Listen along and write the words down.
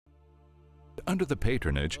under the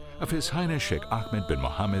patronage of His Highness Sheikh Ahmed bin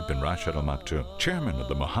Mohammed bin Rashid Al Maktoum, Chairman of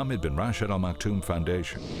the Mohammed bin Rashid Al Maktoum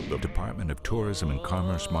Foundation. The Department of Tourism and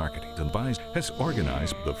Commerce Marketing Dubai has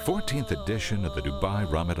organized the 14th edition of the Dubai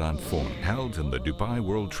Ramadan Forum, held in the Dubai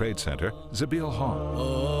World Trade Center, Zabil Hall.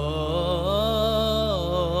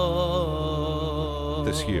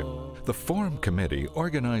 This year, the Forum Committee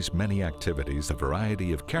organized many activities, a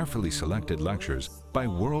variety of carefully selected lectures by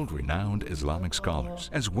world-renowned Islamic scholars,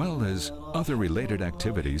 as well as other related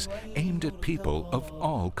activities aimed at people of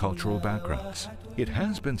all cultural backgrounds. It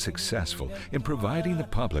has been successful in providing the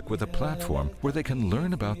public with a platform where they can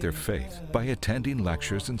learn about their faith by attending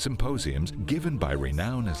lectures and symposiums given by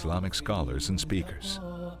renowned Islamic scholars and speakers.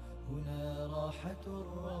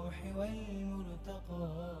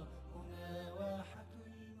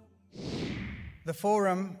 The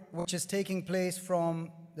forum, which is taking place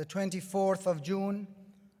from the 24th of June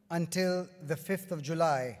until the 5th of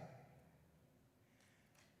July,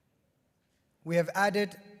 we have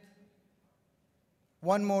added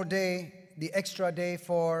one more day, the extra day,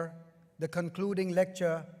 for the concluding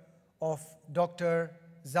lecture of Dr.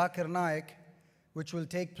 Zakir Naik, which will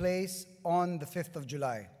take place on the 5th of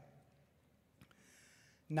July.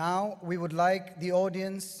 Now, we would like the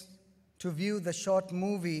audience to view the short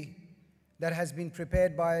movie that has been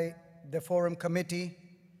prepared by the Forum Committee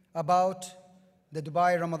about the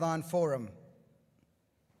Dubai Ramadan Forum.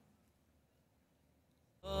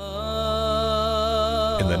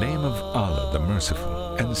 In the name of Allah the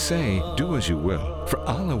Merciful, and say, do as you will, for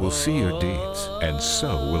Allah will see your deeds, and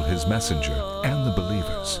so will His Messenger and the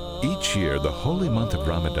believers. Each year, the holy month of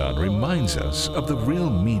Ramadan reminds us of the real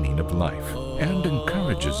meaning of life and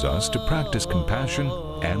encourages us to practice compassion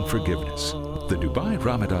and forgiveness. The Dubai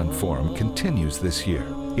Ramadan Forum continues this year.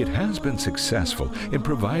 It has been successful in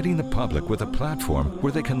providing the public with a platform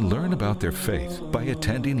where they can learn about their faith by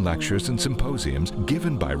attending lectures and symposiums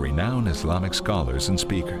given by renowned Islamic scholars and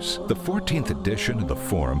speakers. The 14th edition of the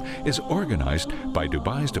Forum is organized by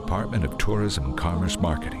Dubai's Department of Tourism and Commerce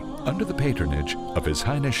Marketing, under the patronage of His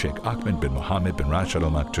Highness Sheikh Ahmed bin Mohammed bin Rashid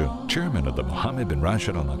Al Maktoum, Chairman of the Mohammed bin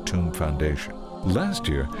Rashid Al Maktoum Foundation. Last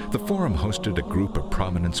year, the Forum hosted a group of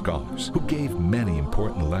prominent scholars who gave many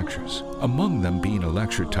important lectures, among them being a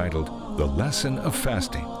lecture titled The Lesson of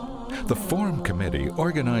Fasting. The Forum Committee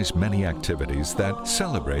organized many activities that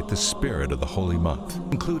celebrate the spirit of the holy month,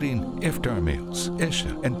 including iftar meals,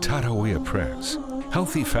 isha, and taraweeh prayers,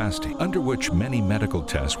 healthy fasting, under which many medical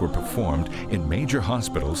tests were performed in major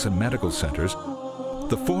hospitals and medical centers.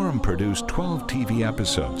 The Forum produced 12 TV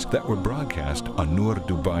episodes that were broadcast on Noor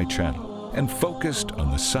Dubai channel and focused on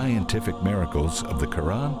the scientific miracles of the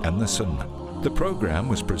Quran and the Sunnah. The program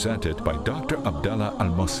was presented by Dr. Abdullah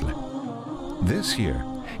Al-Muslim. This year,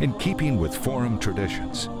 in keeping with Forum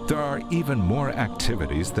traditions, there are even more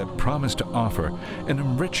activities that promise to offer an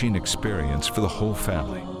enriching experience for the whole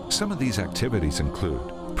family. Some of these activities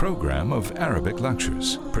include program of Arabic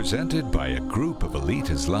lectures presented by a group of elite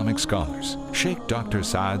Islamic scholars, Sheikh Dr.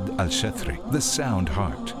 Saad Al-Shethri, the Sound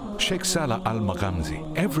Heart, Sheikh Salah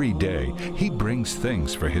Al-Maghamzi. Every day, he brings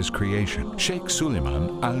things for his creation. Sheikh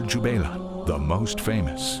Suleiman Al-Jubaylan, the most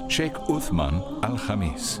famous. Sheikh Uthman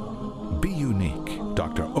Al-Khamis. Be Unique,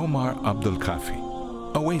 Dr. Omar Abdul Kafi.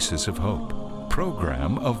 Oasis of Hope.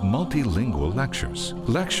 Program of multilingual lectures.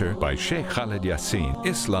 Lecture by Sheikh Khalid Yassin,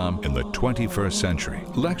 Islam in the 21st Century.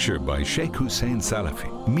 Lecture by Sheikh Hussein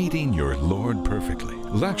Salafi, Meeting Your Lord Perfectly.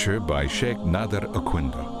 Lecture by Sheikh Nadhir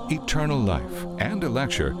Oquindo, Eternal Life. And a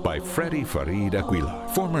lecture by Freddie Aguilar,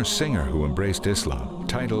 former singer who embraced Islam,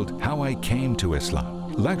 titled How I Came to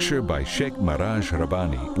Islam. Lecture by Sheikh Maraj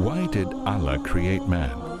Rabbani, Why Did Allah Create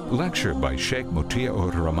Man? Lecture by Sheikh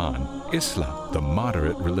Muti'ur Rahman, Islam, the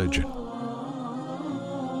Moderate Religion.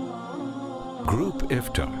 Group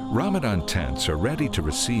Iftar. Ramadan tents are ready to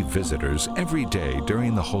receive visitors every day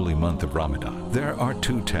during the holy month of Ramadan. There are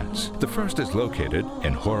 2 tents. The first is located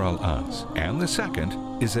in Hor Al-Az, and the second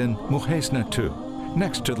is in Muhaisna 2,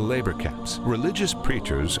 next to the labor camps. Religious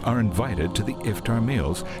preachers are invited to the iftar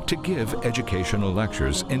meals to give educational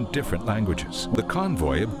lectures in different languages. The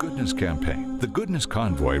Convoy of Goodness campaign. The Goodness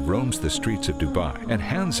Convoy roams the streets of Dubai and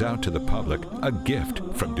hands out to the public a gift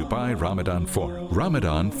from Dubai Ramadan Forum.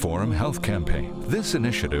 Ramadan Forum Health Campaign. This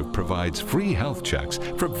initiative provides free health checks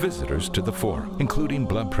for visitors to the forum, including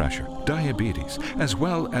blood pressure, diabetes, as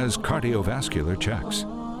well as cardiovascular checks.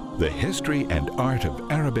 The History and Art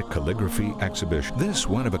of Arabic Calligraphy exhibition. This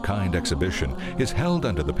one-of-a-kind exhibition is held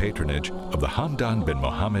under the patronage of the Hamdan bin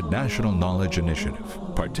Mohammed National Knowledge Initiative.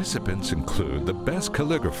 Participants include the best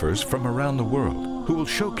calligraphers from around the world who will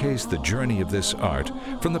showcase the journey of this art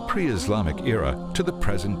from the pre-Islamic era to the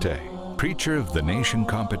present day. Preacher of the Nation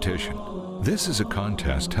competition. This is a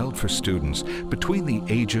contest held for students between the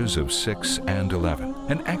ages of 6 and 11.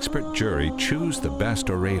 An expert jury choose the best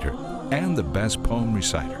orator and the best poem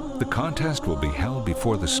reciter. The contest will be held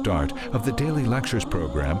before the start of the daily lectures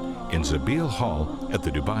program in Zabil Hall at the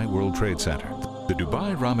Dubai World Trade Center. The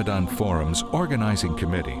Dubai Ramadan Forum's organizing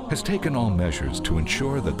committee has taken all measures to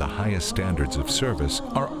ensure that the highest standards of service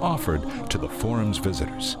are offered to the forum's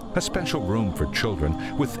visitors. A special room for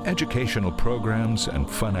children with educational programs and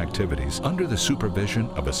fun activities under the supervision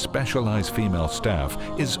of a specialized female staff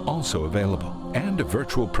is also available. And a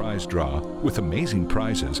virtual prize draw with amazing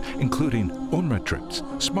prizes, including Umrah trips,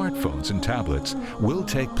 smartphones, and tablets, will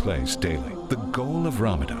take place daily. The goal of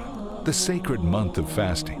Ramadan, the sacred month of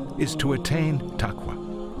fasting, is to attain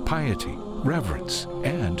taqwa, piety, reverence,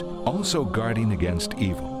 and also guarding against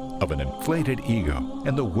evil of an inflated ego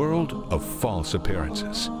and the world of false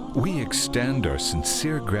appearances. We extend our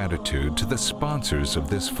sincere gratitude to the sponsors of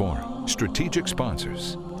this forum. Strategic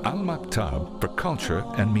sponsors: Al Maktab for Culture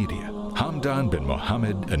and Media, Hamdan bin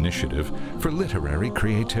Mohammed Initiative for Literary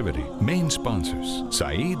Creativity. Main sponsors: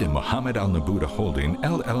 Saeed and Mohammed Al Nabuda Holding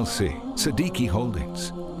LLC, Siddiqui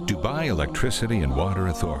Holdings, Dubai Electricity and Water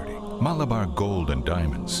Authority, Malabar Gold and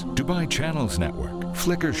Diamonds, Dubai Channels Network,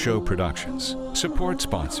 Flickr Show Productions. Support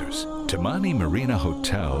sponsors: Tamani Marina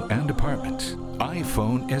Hotel and Apartments,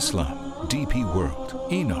 iPhone Islam, DP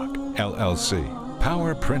World, Enoch LLC,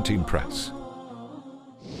 Power Printing Press.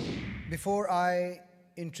 Before I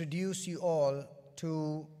introduce you all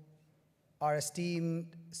to our esteemed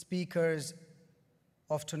speakers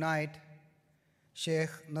of tonight, Sheikh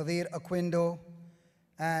Nadhir Oquindo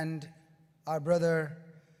and our brother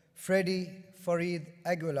Freddie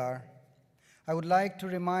Aguilar, I would like to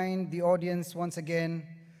remind the audience once again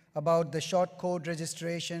about the short code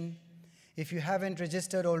registration. If you haven't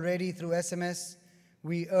registered already through SMS,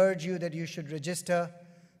 we urge you that you should register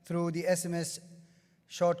through the SMS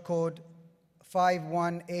short code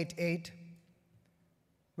 5188,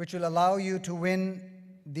 which will allow you to win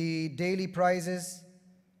the daily prizes,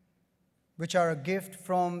 which are a gift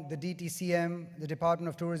from the DTCM, the Department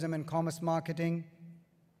of Tourism and Commerce Marketing,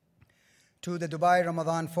 to the Dubai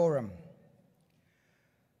Ramadan Forum.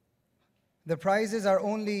 The prizes are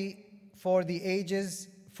only for the ages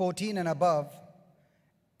 14 and above.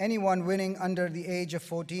 Anyone winning under the age of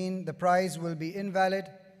 14, the prize will be invalid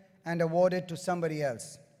and awarded to somebody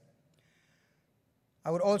else. I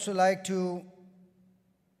would also like to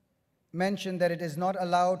mention that it is not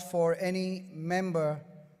allowed for any member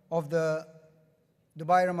of the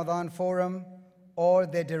Dubai Ramadan Forum or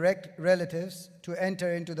their direct relatives to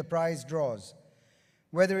enter into the prize draws,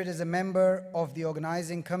 whether it is a member of the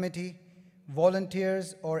organizing committee,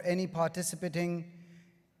 volunteers, or any participating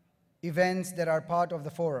events that are part of the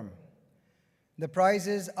forum. The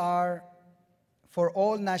prizes are for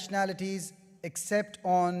all nationalities except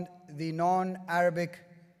on the non-Arabic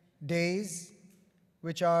days,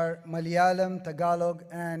 which are Malayalam, Tagalog,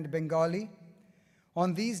 and Bengali.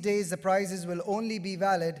 On these days, the prizes will only be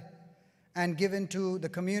valid and given to the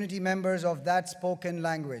community members of that spoken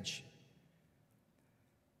language.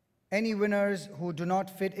 Any winners who do not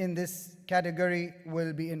fit in this category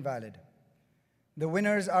will be invalid. The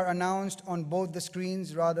winners are announced on both the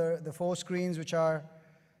screens, rather the 4 screens which are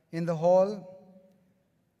in the hall,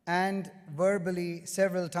 and verbally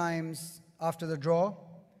several times after the draw.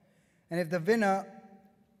 And if the winner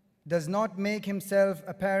does not make himself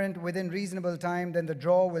apparent within reasonable time, then the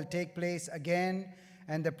draw will take place again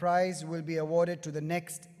and the prize will be awarded to the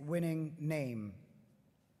next winning name.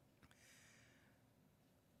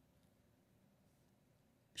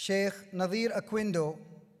 Sheikh Nadhir Oquindo,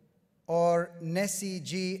 or Nessie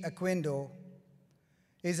G. Oquindo,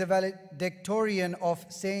 is a valedictorian of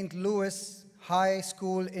St. Louis High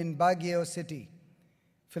School in Baguio City,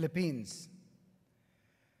 Philippines.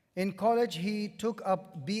 In college, he took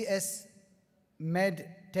up BS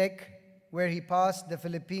Med Tech, where he passed the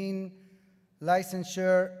Philippine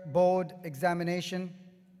Licensure Board examination.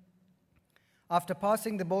 After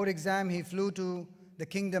passing the board exam, he flew to the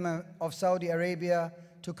Kingdom of Saudi Arabia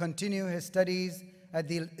to continue his studies at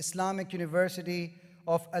the Islamic University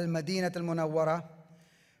of Al-Madinat Al-Munawwara,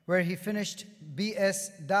 where he finished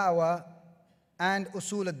BS Da'wah and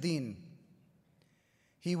Usul ad-Din.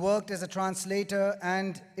 He worked as a translator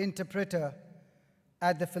and interpreter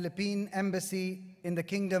at the Philippine Embassy in the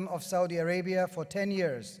Kingdom of Saudi Arabia for 10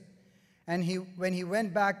 years. And when he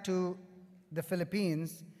went back to the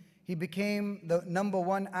Philippines, he became the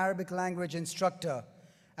 #1 Arabic language instructor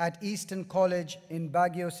at Eastern College in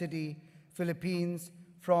Baguio City, Philippines,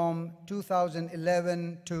 from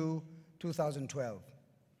 2011 to 2012.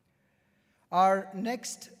 Our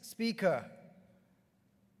next speaker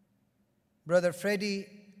Brother Freddie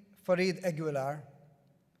Aguilar,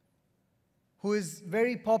 who is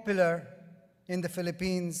very popular in the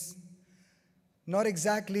Philippines, not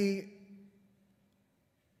exactly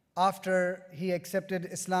after he accepted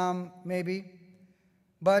Islam, maybe,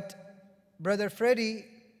 but Brother Freddie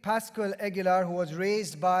Pascual Aguilar, who was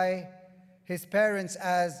raised by his parents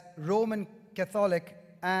as Roman Catholic,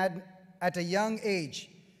 and at a young age,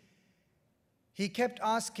 he kept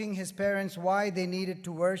asking his parents why they needed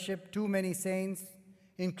to worship too many saints,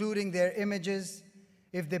 including their images,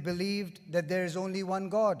 if they believed that there is only one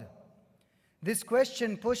God. This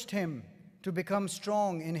question pushed him to become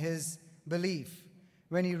strong in his belief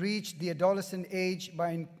when he reached the adolescent age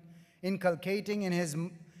by inculcating in his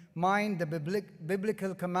mind the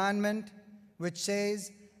biblical commandment which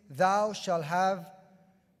says, "Thou shalt have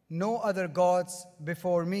no other gods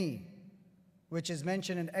before me," which is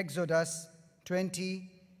mentioned in Exodus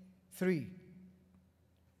 23.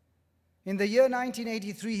 In the year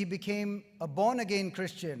 1983, he became a born-again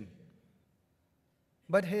Christian.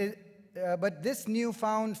 But this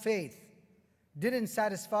newfound faith didn't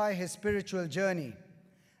satisfy his spiritual journey.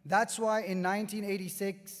 That's why in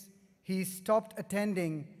 1986, he stopped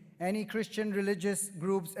attending any Christian religious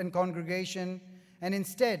groups and congregation, and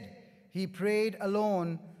instead, he prayed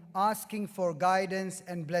alone, asking for guidance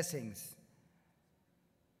and blessings.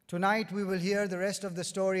 Tonight, we will hear the rest of the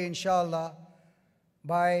story, inshallah,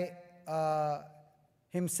 by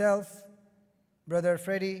himself, Brother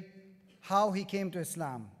Freddie, how he came to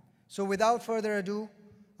Islam. So without further ado,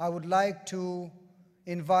 I would like to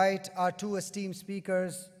invite our two esteemed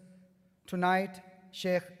speakers tonight,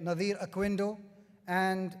 Sheikh Nadhir Oquindo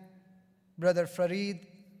and Brother Freddie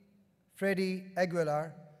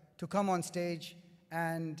Aguilar, to come on stage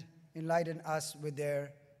and enlighten us with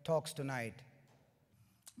their talks tonight.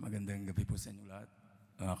 Magandang gabi po sa inyo lahat,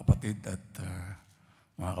 mga kapatid at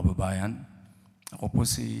mga kababayan. Ako po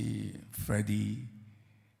si Freddie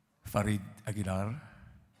Aguilar.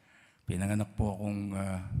 Pinanganak po akong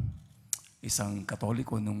isang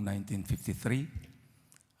Katoliko noong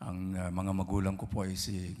 1953. Ang mga magulang ko po ay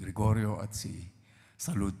si Gregorio at si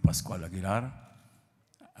Salud Pascual Aguilar.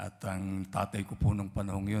 At ang tatay ko po nung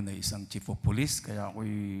panahong yun ay isang chief of police, kaya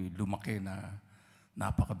ako'y lumaki na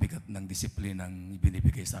napakabigat ng disiplinang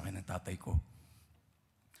ibinibigay sa akin ng tatay ko.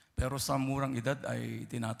 Pero sa murang edad ay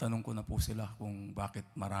tinatanong ko na po sila kung bakit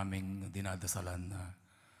maraming dinadasalan na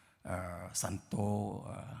santo,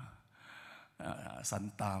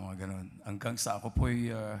 santa, mga ganun. Hanggang sa ako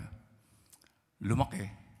po'y lumaki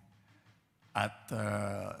at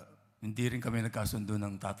hindi rin kami nagkasundo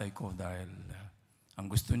ng tatay ko dahil ang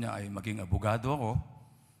gusto niya ay maging abogado ako,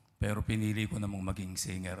 pero pinili ko namang maging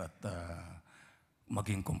singer at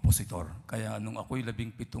maging kompositor. Kaya nung ako'y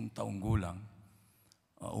 17 taong gulang,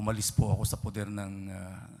 umalis po ako sa poder ng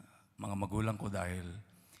mga magulang ko dahil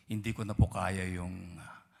hindi ko na po kaya yung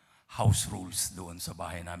house rules doon sa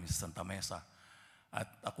bahay namin sa Santa Mesa. At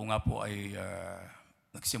ako nga po ay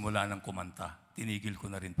nagsimula ng kumanta. Tinigil ko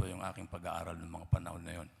na rin po yung aking pag-aaral ng mga panahon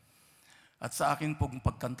na yon. At sa akin pong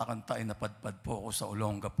pagkanta-kanta ay napadpad po ako sa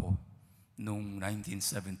Olongapo noong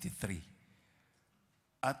 1973.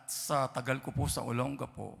 At sa tagal ko po sa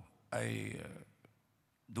Olongapo ay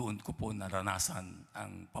doon ko po naranasan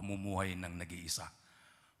ang pamumuhay ng nag-iisa.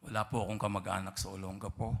 Wala po akong kamag-anak sa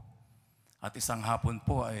Olongapo. At isang hapon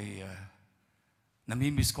po ay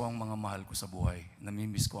namimiss ko ang mga mahal ko sa buhay.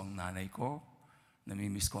 Namimiss ko ang nanay ko,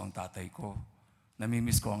 namimiss ko ang tatay ko,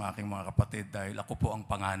 namimiss ko ang aking mga kapatid dahil ako po ang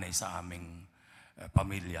panganay sa aming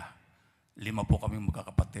pamilya. 5 po kaming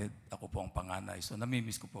magkakapatid, ako po ang panganay. So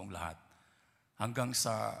namimiss ko po ang lahat. Hanggang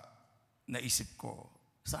sa naisip ko,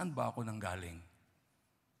 saan ba ako nanggaling?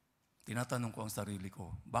 Tinatanong ko ang sarili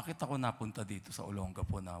ko, bakit ako napunta dito sa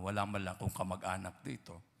Olongapo na wala man lang akong kamag-anak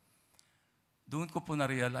dito? Doon ko po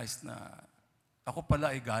na-realize na ako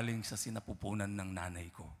pala ay galing sa sinapupunan ng nanay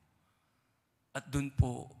ko. At doon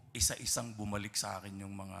po, isa-isang bumalik sa akin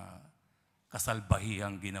yung mga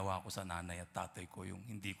kasalbahihang ginawa ko sa nanay at tatay ko, yung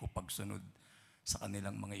hindi ko pagsunod sa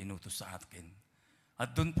kanilang mga inutos sa akin.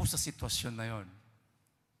 At doon po sa sitwasyon na yon,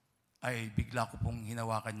 ay bigla ko pong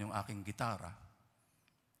hinawakan yung aking gitara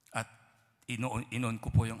at inon ko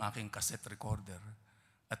po yung aking cassette recorder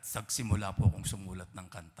at sagsimula po akong sumulat ng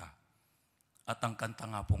kanta. At ang kanta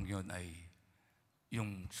nga pong yun ay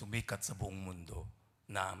yung sumikat sa buong mundo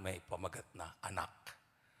na may pamagat na anak.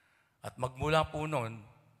 At magmula po noon,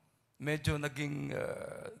 medyo naging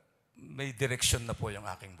may direksyon na po yung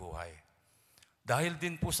aking buhay. Dahil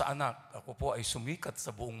din po sa anak, ako po ay sumikat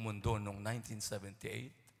sa buong mundo noong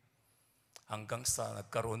 1978 hanggang sa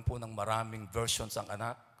nagkaroon po ng maraming versions ang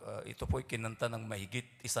anak. Ito po ay kinanta ng mahigit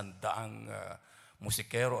 100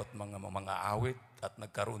 musikero at mga awit at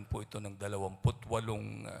nagkaroon po ito ng 28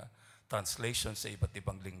 translation sa iba't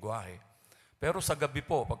ibang lingwahe. Pero sa gabi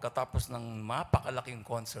po, pagkatapos ng mapakalaking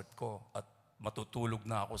concert ko at matutulog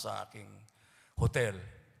na ako sa aking hotel,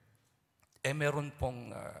 meron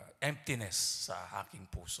pong emptiness sa aking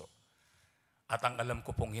puso. At ang alam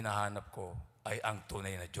ko pong hinahanap ko ay ang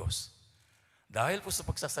tunay na Diyos. Dahil po sa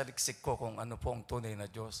pagsasaliksik ko kung ano po ang tunay na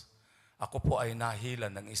Diyos, ako po ay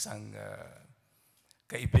nahilan ng isang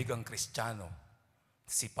kaibigang Kristiyano,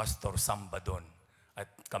 si Pastor Sambadon. At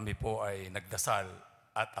kami po ay nagdasal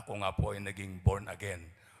at ako nga po ay naging born again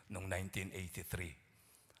noong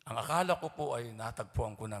 1983. Ang akala ko po ay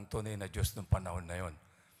natagpuan ko ng tunay na Diyos noong panahon na yon.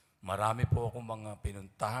 Marami po akong mga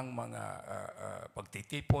pinuntahang mga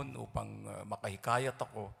pagtitipon upang makahikayat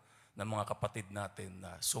ako ng mga kapatid natin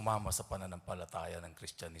na sumama sa pananampalataya ng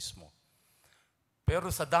Kristyanismo. Pero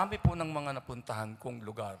sa dami po ng mga napuntahan kong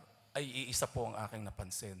lugar, ay iisa po ang aking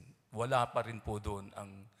napansin. Wala pa rin po doon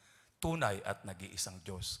ang tunay at nag-iisang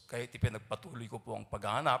Diyos. Kahit ipinagpatuloy ko po ang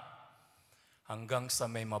paghahanap, hanggang sa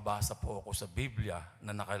may mabasa po ako sa Biblia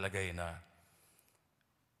na nakalagay na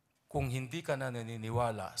kung hindi ka na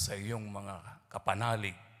naniniwala sa iyong mga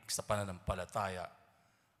kapanalig sa pananampalataya,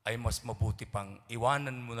 ay mas mabuti pang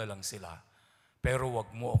iwanan mo na lang sila, pero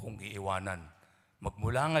wag mo akong iiwanan.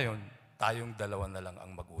 Magmula ngayon, tayong dalawa na lang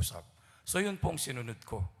ang mag-usap. So yun po ang sinunod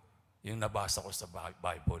ko, yung nabasa ko sa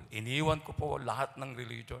Bible. Iniwan ko po lahat ng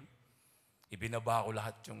religion. Ibinaba ko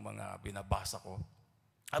lahat yung mga binabasa ko.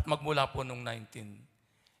 At magmula po noong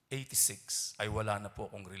 1986 ay wala na po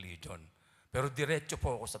akong religion. Pero diretso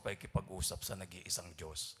po ako sa pakikipag-usap sa nag-iisang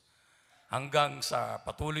Diyos. Hanggang sa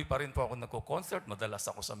patuloy pa rin po ako nagko-concert, madalas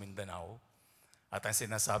ako sa Mindanao. At ang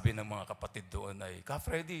sinasabi ng mga kapatid doon ay, Ka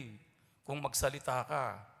Freddie, kung magsalita ka,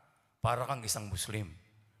 para kang isang Muslim.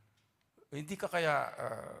 Hindi ka kaya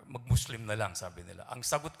mag-Muslim na lang, sabi nila. Ang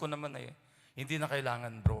sagot ko naman ay, hindi na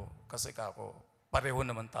kailangan bro, kasi kako, pareho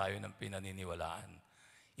naman tayo ng pinaniniwalaan.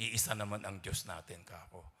 Iisa naman ang Diyos natin,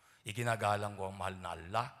 kako. Iginagalang ko ang mahal na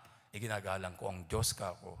Allah, iginagalang ko ang Diyos,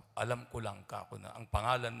 kako. Alam ko lang, kako, na ang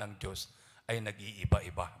pangalan ng Diyos ay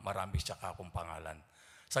nag-iiba-iba. Marami siya kakong pangalan.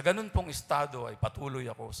 Sa ganun pong estado ay patuloy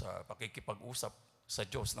ako sa pakikipag-usap sa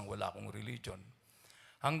Diyos nang wala akong religion.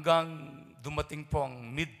 Hanggang dumating po ang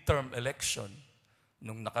midterm election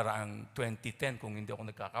nung nakaraang 2010, kung hindi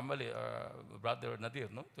ako nagkakamali, Brother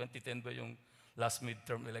Nadhir, no? 2010 ba yung last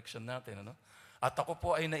midterm election natin? Ano? At ako po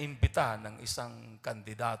ay naimbita ng isang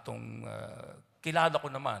kandidatong kilala ko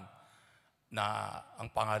naman na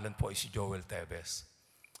ang pangalan po ay si Joel Teves.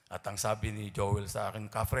 At ang sabi ni Joel sa akin,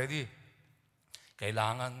 Ka Freddie,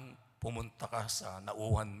 kailangan pumunta ka sa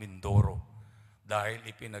Nauhan, Mindoro. Dahil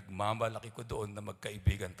ipinagmamalaki ko doon na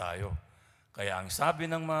magkaibigan tayo. Kaya ang sabi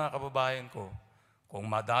ng mga kababayan ko,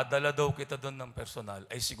 kung madadala daw kita doon ng personal,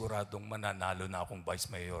 ay siguradong mananalo na akong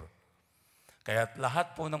Vice Mayor. Kaya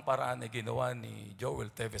lahat po ng paraan ay ginawa ni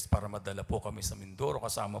Joel Teves para madala po kami sa Mindoro.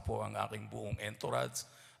 Kasama po ang aking buong entourage,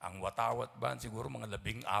 ang Watawat Band. Siguro mga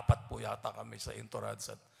 14 po yata kami sa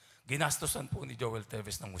entourage. At ginastosan po ni Joel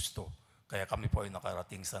Teves ng gusto. Kaya kami po ay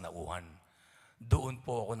nakarating sa Nauhan. Doon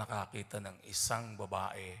po ako nakakita ng isang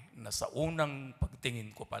babae na sa unang pagtingin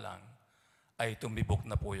ko pa lang ay tumibok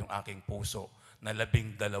na po yung aking puso na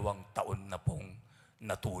 12 taon na pong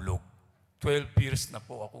natulog. 12 years na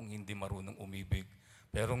po akong hindi marunong umibig.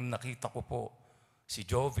 Pero nakita ko po si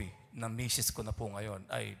Jovi, na misis ko na po ngayon,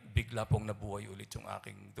 ay bigla pong nabuhay ulit yung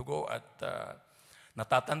aking dugo. At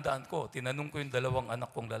natatandaan ko, tinanong ko yung 2 anak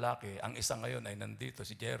kong lalaki. Ang isa ngayon ay nandito,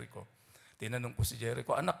 si Jericho. Tinanong ko si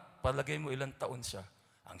Jericho, anak, palagay mo ilang taon siya?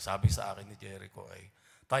 Ang sabi sa akin ni Jericho ay,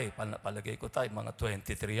 Tay, palagay ko tay, mga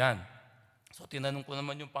 23 yan. So tinanong ko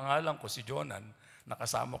naman yung pangalan ko, si Jonan,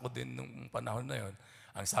 nakasama ko din nung panahon na yon.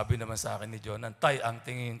 Ang sabi naman sa akin ni Jonan, Tay, ang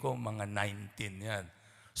tingin ko mga 19 yan.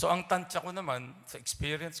 So ang tansya ko naman, sa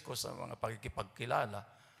experience ko sa mga pagkikipagkilala,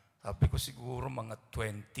 sabi ko siguro mga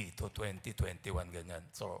 20 to 20, 21, ganyan.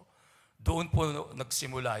 So doon po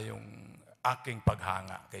nagsimula yung aking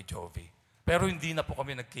paghanga kay Jovi. Pero hindi na po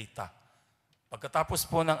kami nagkita. Pagkatapos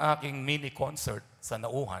po ng aking mini-concert sa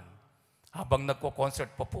Nauhan, habang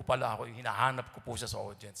nagko-concert pa po pala ako, hinahanap ko po siya sa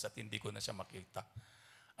audience at hindi ko na siya makita.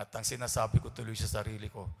 At ang sinasabi ko tuloy sa sarili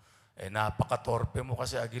ko, napakatorpe mo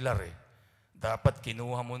kasi Aguilar eh. Dapat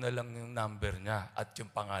kinuha mo na lang yung number niya at yung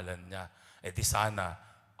pangalan niya. Di sana,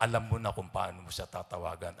 alam mo na kung paano mo siya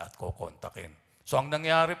tatawagan at kukontakin. So ang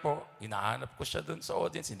nangyari po, hinahanap ko siya doon sa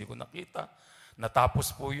audience, hindi ko nakita.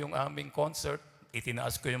 Natapos po yung aming concert,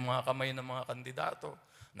 itinaas ko yung mga kamay ng mga kandidato,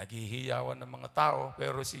 naghihiyawan ng mga tao,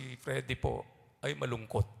 pero si Freddie po ay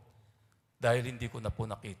malungkot dahil hindi ko na po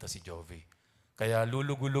nakita si Jovi. Kaya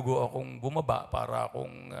lulugo-lugo akong bumaba para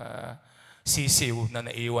akong sisiw na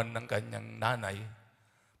naiwan ng kanyang nanay.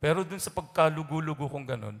 Pero dun sa pagkalugo-lugo kong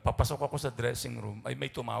ganun, papasok ako sa dressing room, ay may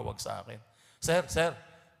tumawag sa akin. Sir,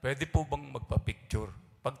 pwede po bang magpa-picture?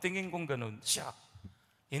 Pagtingin kong ganun, shock.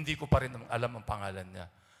 Hindi ko pa rin alam ang pangalan niya.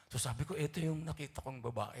 So sabi ko, ito yung nakita kong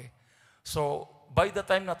babae. So, by the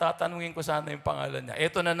time natatanungin ko sana yung pangalan niya,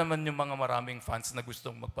 ito na naman yung mga maraming fans na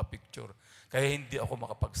gustong magpa-picture. Kaya hindi ako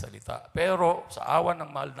makapagsalita. Pero sa awa ng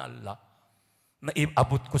mahal na Allah,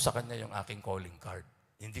 naiabot ko sa kanya yung aking calling card.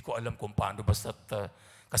 Hindi ko alam kung paano, basta't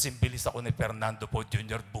kasi bilis ako ni Fernando Po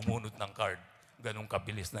Jr. bumunod ng card. Ganong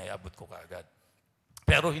kabilis na iabot ko kaagad.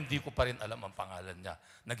 Pero hindi ko pa rin alam ang pangalan niya.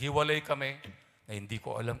 Naghiwalay kami na hindi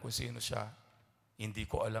ko alam kung sino siya. Hindi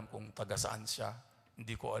ko alam kung taga saan siya.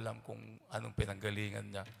 Hindi ko alam kung anong pinanggalingan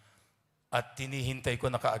niya. At tinihintay ko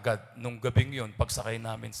na kaagad nung gabing yun, pagsakay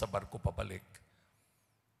namin sa barko pabalik.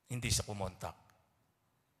 Hindi siya kumontak.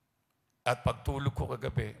 At pagtulog ko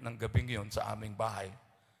kagabi, ng gabing yun sa aming bahay,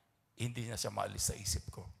 hindi na siya maalis sa isip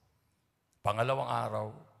ko. Pangalawang araw,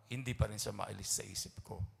 hindi pa rin siya maalis sa isip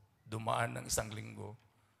ko. Dumaan ng 1 linggo,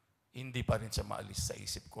 hindi pa rin siya maalis sa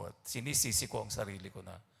isip ko. At sinisisi ko ang sarili ko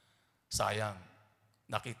na, sayang,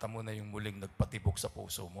 nakita mo na yung muling nagpatibok sa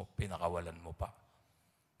puso mo, pinakawalan mo pa.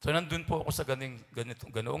 So nandun po ako sa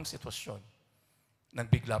ganoong sitwasyon. Nang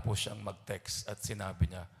bigla po siyang mag-text at sinabi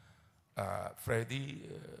niya, Freddie,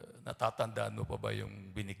 natatandaan mo pa ba yung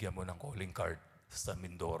binigyan mo ng calling card sa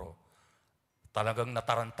Mindoro? Talagang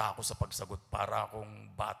nataranta ako sa pagsagot para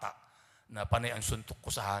akong bata na panay ang suntok ko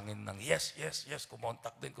sa hangin ng yes,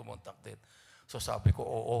 kumontak din. So sabi ko,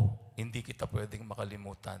 oo, hindi kita pwedeng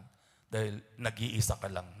makalimutan dahil nag-iisa ka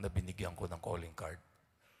lang na binigyan ko ng calling card.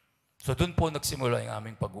 So doon po nagsimula yung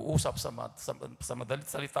aming pag-uusap. Sa madalit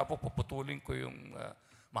salita po, puputulin ko yung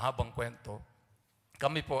mahabang kwento.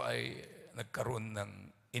 Kami po ay nagkaroon ng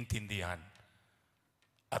intindihan.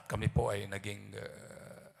 At kami po ay naging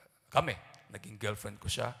girlfriend ko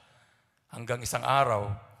siya. Hanggang isang araw,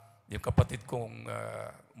 yung kapatid kong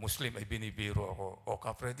Muslim ay binibiro ako,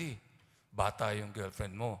 Ka Freddie, bata yung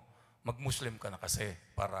girlfriend mo. Mag-Muslim ka na kasi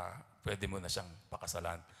para pwede mo na siyang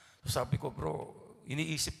pakasalan. So sabi ko, bro,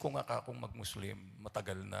 iniisip ko nga akong mag-Muslim,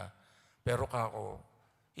 matagal na. Pero kako,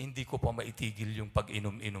 hindi ko pa maitigil yung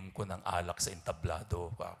pag-inom-inom ko ng alak sa entablado.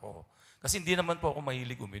 Kako. Kasi hindi naman po ako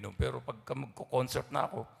mahilig uminom. Pero pagka magko-concert na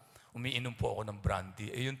ako, umiinom po ako ng brandy.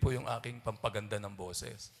 Yun po yung aking pampaganda ng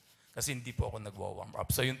boses. Kasi hindi po ako nagwa-warm up.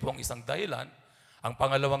 So yun po ang isang dahilan. Ang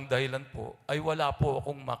pangalawang dahilan po ay wala po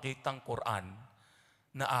akong makitang Quran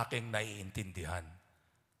na aking naiintindihan.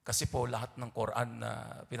 Kasi po lahat ng Quran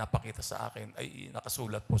na pinapakita sa akin ay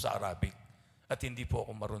nakasulat po sa Arabic. At hindi po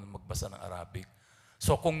ako marunong magbasa ng Arabic.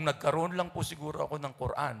 So kung nagkaroon lang po siguro ako ng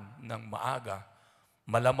Quran ng maaga,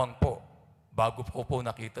 malamang po, bago ko po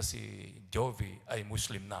nakita si Jovi, ay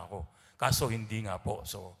Muslim na ako. Kaso hindi nga po.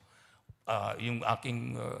 So yung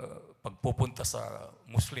aking pagpupunta sa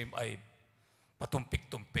Muslim ay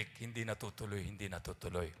patumpik-tumpik, hindi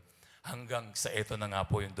natutuloy. Hanggang sa ito na nga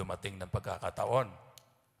po yung dumating ng pagkakataon.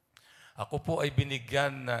 Ako po ay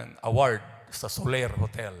binigyan ng award sa Soler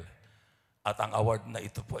Hotel. At ang award na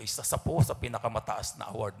ito po ay isa sa pinakamataas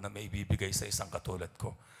na award na may ibibigay sa isang katulad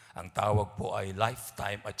ko. Ang tawag po ay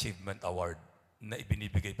Lifetime Achievement Award na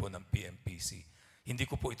ibinibigay po ng PMPC. Hindi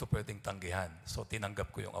ko po ito pwedeng tanggihan. So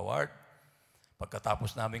tinanggap ko yung award.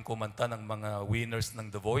 Pagkatapos namin kumanta ng mga winners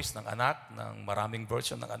ng The Voice ng anak, ng maraming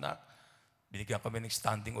version ng anak, binigyan kami ng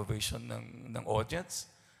standing ovation ng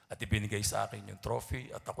audience at ibinigay sa akin yung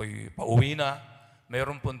trophy at ako'y pauwi na.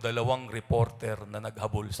 Meron pong 2 reporter na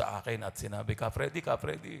naghabol sa akin at sinabi, Ka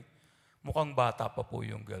Freddie, mukhang bata pa po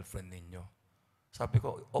yung girlfriend ninyo. Sabi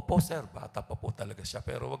ko, opo sir, bata pa po talaga siya.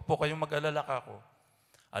 Pero wag po kayong mag-alala kako.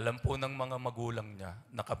 Alam po ng mga magulang niya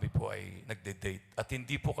na kami po ay nagde-date. At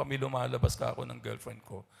hindi po kami lumalabas kako ng girlfriend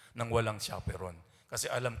ko nang walang chaperon. Kasi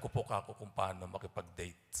alam ko po kako kung paano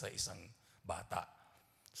makipag-date sa isang bata.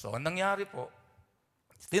 So, ang nangyari po,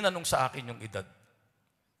 tinanong sa akin yung edad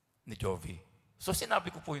ni Jovi. So, sinabi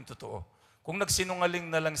ko po yung totoo. Kung nagsinungaling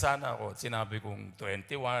na lang sana ako, sinabi kong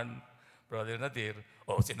 21, Brother Nadhir,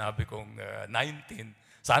 o sinabi kong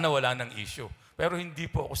 19, sana wala nang issue. Pero hindi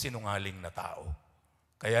po ako sinungaling na tao.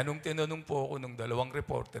 Kaya nung tinanong po ako ng 2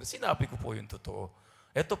 reporter, sinabi ko po yung totoo.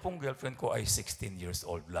 Ito pong girlfriend ko ay 16 years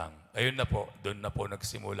old lang. Ayun na po, doon na po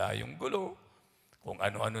nagsimula yung gulo. Kung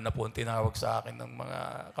ano-ano na po ang tinawag sa akin ng mga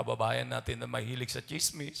kababayan natin na mahilig sa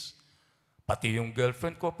chismis. Pati yung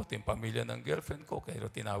girlfriend ko, pati yung pamilya ng girlfriend ko. Kaya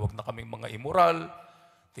tinawag na kaming mga immoral,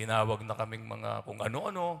 tinawag na kaming mga kung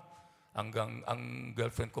ano-ano. Hanggang ang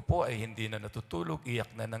girlfriend ko po ay hindi na natutulog,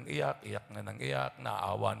 iyak na ng iyak,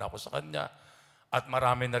 naawa na ako sa kanya. At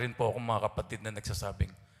marami na rin po akong mga kapatid na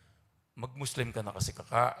nagsasabing, mag-Muslim ka na kasi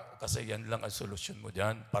kasi yan lang ang solusyon mo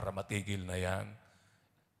dyan para matigil na yan.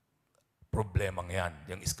 Problemang yan,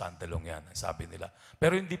 yung iskandalong yan, sabi nila.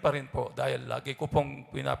 Pero hindi pa rin po, dahil lagi ko pong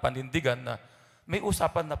pinapanindigan na may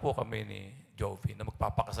usapan na po kami ni Jovi na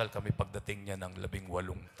magpapakasal kami pagdating niya ng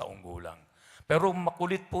 18 taong gulang. Pero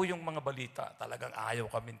makulit po yung mga balita, talagang ayaw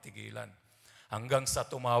kaming tigilan. Hanggang sa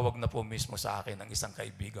tumawag na po mismo sa akin ang isang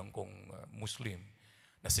kaibigan kong Muslim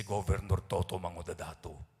na si Governor Toto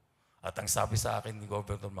Mangudadato. At ang sabi sa akin ni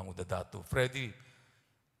Governor Mangudadato, Freddie,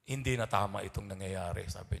 hindi na tama itong nangyayari,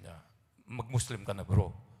 sabi niya. Mag-Muslim ka na bro.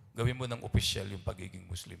 Gawin mo ng official yung pagiging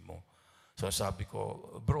Muslim mo. So sabi ko,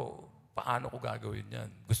 bro, paano ko gagawin yan?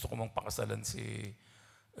 Gusto ko mang pakasalan si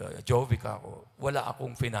Jovi kako. Wala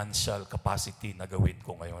akong financial capacity na gawin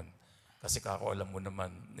ko ngayon. Kasi kako, alam mo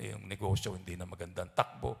naman, yung negosyo hindi na magandang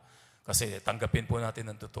takbo. Kasi tanggapin po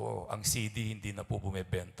natin ng totoo, ang CD hindi na po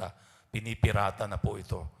bumibenta. Pinipirata na po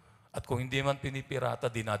ito. At kung hindi man pinipirata,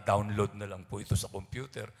 dina-download na lang po ito sa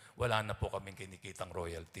computer. Wala na po kaming kinikitang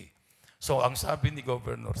royalty. So, ang sabi ni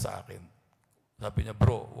Governor sa akin, sabi niya,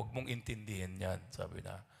 bro, huwag mong intindihin yan. Sabi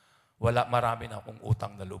niya, marami na akong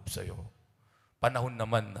utang na loob sa'yo. Panahon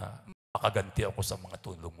naman na makaganti ako sa mga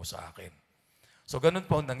tulong mo sa akin. So, ganun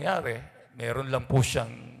po ang nangyari. Meron lang po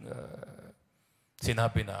siyang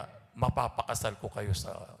sinabi na, mapapakasal ko kayo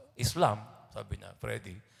sa Islam. Sabi niya,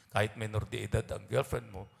 Freddie, kahit minor de edad ang girlfriend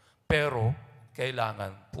mo, pero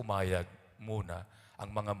kailangan pumayag muna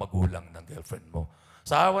ang mga magulang ng girlfriend mo.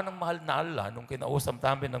 Sa awa ng mahal na Allah, nung kinausap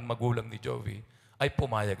namin ng magulang ni Jovi, ay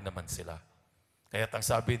pumayag naman sila. Kaya ang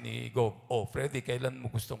sabi ni Gov, Freddie, kailan mo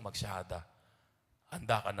gustong magsyahada?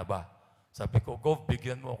 Handa ka na ba? Sabi ko, Gov,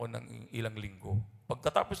 bigyan mo ako ng ilang linggo.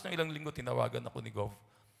 Pagkatapos ng ilang linggo, tinawagan ako ni Gov,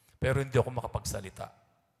 pero hindi ako makapagsalita.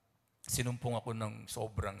 Sinumpong ako ng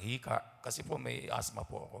sobrang hika, kasi po may asthma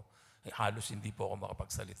po ako. Halos hindi po ako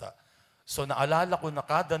makapagsalita. So naalala ko na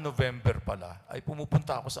kada November pala, ay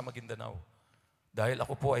pumupunta ako sa Maguindanao. Dahil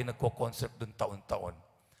ako po ay nagko-concert doon taon-taon.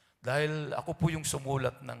 Dahil ako po yung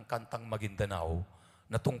sumulat ng kantang Maguindanao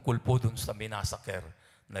na tungkol po doon sa minasaker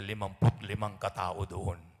na 55 katao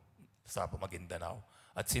doon sa Maguindanao.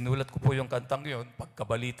 At sinulat ko po yung kantang yun,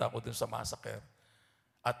 pagkabalita ko doon sa massacre.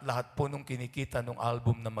 At lahat po nung kinikita nung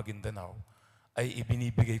album na Maguindanao ay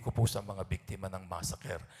ibinibigay ko po sa mga biktima ng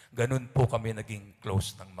massacre. Ganun po kami naging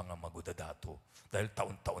close ng mga Magudadato. Dahil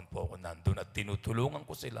taon-taon po ako nandun at tinutulungan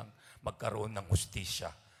ko silang magkaroon ng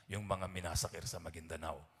hustisya yung mga minasakir sa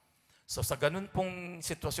Maguindanao. So sa ganun pong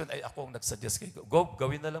sitwasyon ay ako ang nagsuggest kay Gob,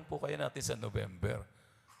 gawin na lang po kayo natin sa November.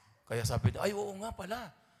 Kaya sabi niya, ay oo nga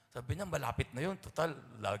pala. Sabi niya, malapit na yun. Total,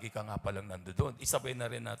 lagi ka nga palang nandoon. Isabay na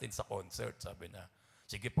rin natin sa concert, sabi niya.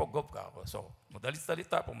 Sige po, Gob ka ako. So,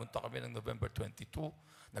 madalit-dalita, pumunta kami ng November 22.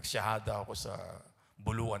 Nagsyahada ako sa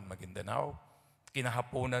Buluan, Maguindanao.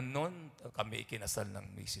 Kinahaponan nun, kami ikinasal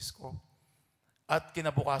ng misis ko. At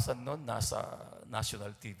kinabukasan nun, nasa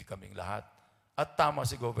national TV kaming lahat. At tama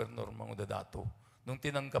si Governor Mangudadato. Nung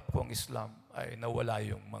tinanggap ko ang Islam, ay nawala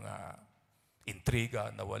yung mga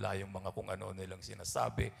intriga, nawala yung mga kung ano nilang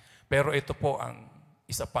sinasabi. Pero ito po ang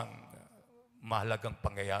isa pang mahalagang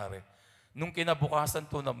pangyayari. Nung kinabukasan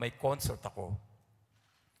to na may concert ako,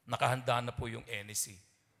 nakahanda na po yung NEC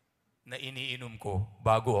na iniinom ko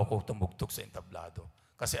bago ako tumugtog sa entablado.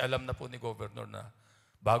 Kasi alam na po ni Governor na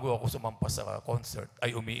bago ako sumampas sa concert,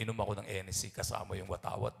 ay umiinom ako ng NEC kasama yung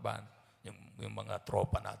Watawat Band, yung mga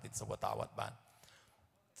tropa natin sa Watawat Band.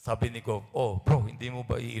 Sabi ni Gov, bro, hindi mo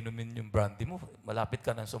ba iinumin yung brandy mo? Malapit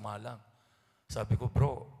ka nang sumalang. Sabi ko,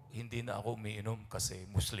 bro, hindi na ako umiinom kasi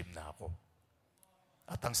Muslim na ako.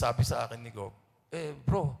 At ang sabi sa akin ni Gov,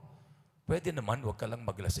 bro, pwede naman huwag ka lang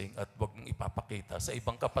maglasing at huwag mong ipapakita sa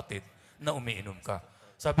ibang kapatid na umiinom ka.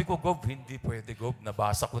 Sabi ko, Gov, hindi pwede, Gov.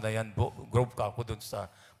 Nabasa ko na yan, Gov, ka ako doon sa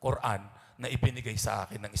Quran na ibinigay sa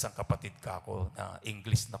akin ng isang kapatid ka ako na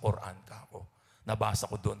English na Quran ka ako. Nabasa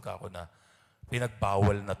ko doon ka ako na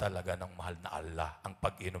pinagbawal na talaga ng mahal na Allah ang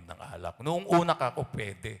pag-inom ng alak. Noong una ka ako,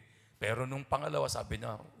 pwede. Pero nung pangalawa, sabi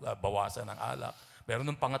niya, bawasan ng alak. Pero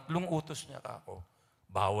nung pangatlong utos niya ka ako,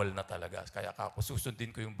 bawal na talaga. Kaya ako,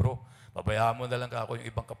 susundin ko yung bro. Pabayaan mo na lang ako yung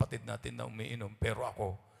ibang kapatid natin na umiinom. Pero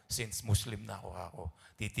ako, since Muslim na ako,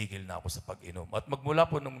 titigil na ako sa pag-inom. At magmula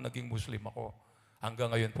po nung naging Muslim ako, hanggang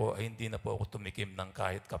ngayon po, ay hindi na po ako tumikim ng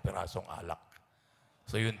kahit kapirasong alak.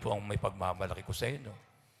 So yun po ang may pagmamalaki ko sa inyo.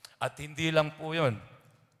 At hindi lang po yun.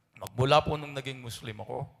 Magmula po nung naging Muslim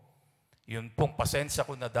ako, yun pong pasensya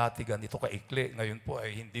ko na dati ganito kaikli, ngayon po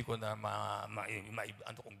ay hindi ko na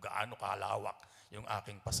kung gaano kalawak yung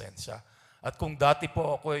aking pasensya. At kung dati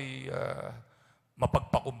po ako ay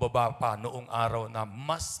mapagpakumbaba pa noong araw na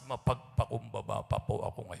mas mapagpakumbaba pa po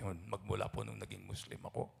ako ngayon magmula po nung naging Muslim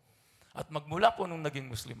ako. At magmula po nung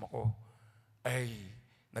naging Muslim ako, ay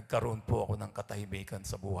nagkaroon po ako ng katahimikan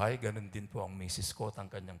sa buhay. Ganon din po ang misis ko at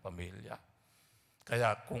ang kanyang pamilya.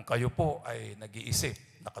 Kaya kung kayo po ay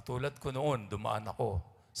nag-iisip na katulad ko noon, dumaan ako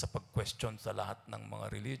sa pag-question sa lahat ng mga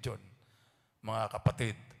religion, mga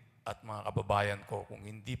kapatid at mga kababayan ko, kung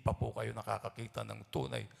hindi pa po kayo nakakakita ng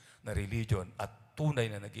tunay na religion at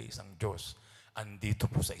tunay na nag-iisang Diyos, andito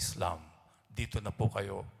po sa Islam. Dito na po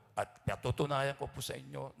kayo. At patutunayan ko po sa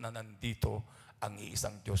inyo na nandito ang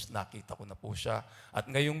iisang Diyos. Nakita ko na po siya. At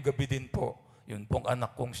ngayong gabi din po, yun pong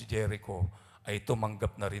anak kong si Jericho ay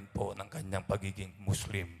tumanggap na rin po ng kanyang pagiging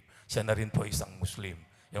Muslim. Siya na rin po isang Muslim.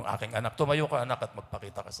 Yung aking anak, tumayo ka anak at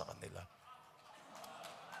magpakita ka sa kanila.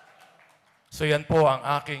 So yan po ang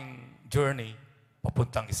aking journey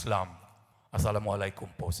papuntang Islam.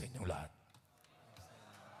 Assalamualaikum po sa inyong lahat.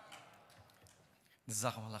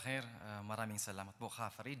 Jazakumullah khair. Maraming salamat po, Ka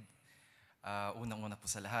Farid. Unang-una po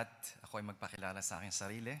sa lahat, ako ay magpakilala sa aking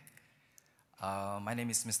sarili. My name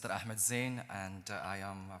is Mr. Ahmed Zain, and I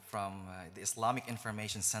am from the Islamic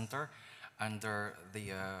Information Center under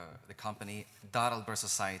the company Dar al-Bir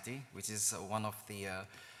Society, which is one of the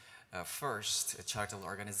first charitable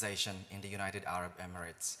organization in the United Arab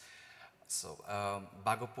Emirates. So,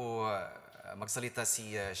 bago po magsalita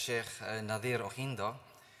si Sheikh Nadhir Oquindo,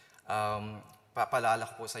 papaalala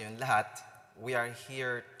ko po sa inyong lahat, we are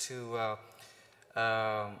here to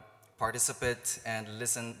participate and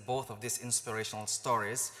listen both of these inspirational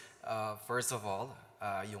stories. First of all,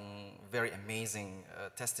 yung very amazing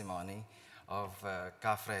testimony of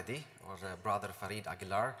Ka Freddie, or Brother Farid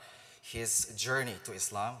Aguilar, his journey to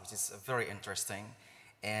Islam, which is very interesting,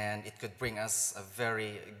 and it could bring us a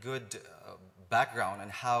very good background on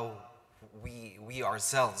how we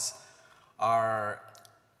ourselves are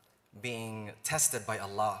being tested by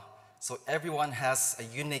Allah. So everyone has a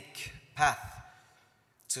unique path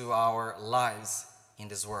to our lives in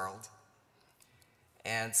this world.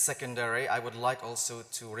 And secondary, I would like also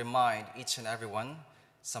to remind each and everyone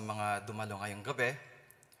sa mga dumalo ngayong gabi,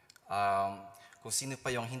 kung sino pa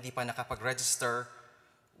yung hindi pa nakapag-register,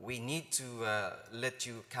 we need to let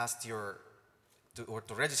you cast or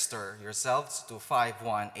to register yourselves to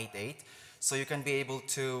 5188 so you can be able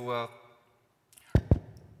to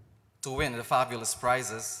win the fabulous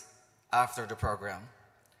prizes after the program.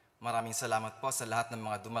 Maraming salamat po sa lahat ng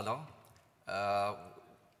mga dumalo.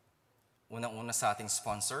 Unang-una sa ating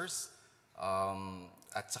sponsors,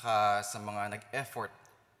 at saka sa mga nag-effort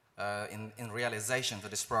in realization to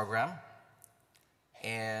this program.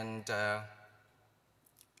 And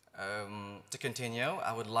to continue,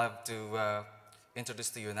 I would love to introduce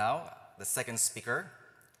to you now the second speaker.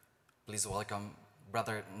 Please welcome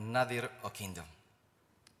Brother Nadhir Oquindo.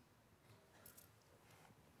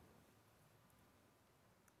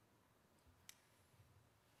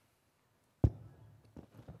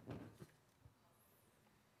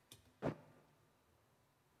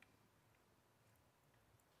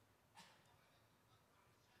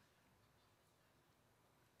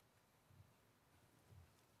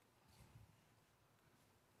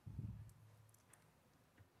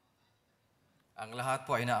 Ang lahat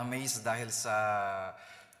po ay na-amaze dahil sa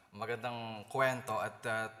magandang kwento at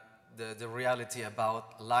the reality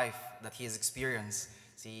about life that he has experienced.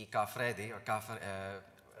 Si Ka Freddie, or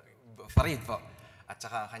Farid po, at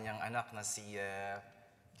saka ang kanyang anak na si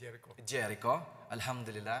Jericho.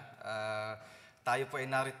 Alhamdulillah. Tayo po ay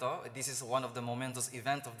narito. This is one of the momentous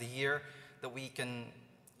event of the year that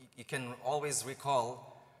you can always recall.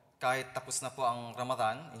 Kahit tapos na po ang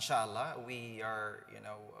Ramadan, inshallah, we are,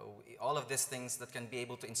 all of these things that can be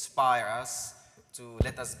able to inspire us to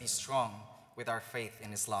let us be strong with our faith in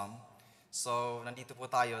Islam. So, nandito po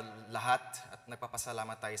tayo lahat at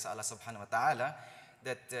nagpapasalamat tayo sa Allah subhanahu wa ta'ala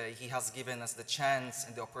that He has given us the chance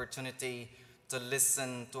and the opportunity to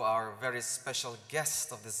listen to our very special guest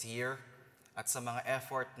of this year at sa mga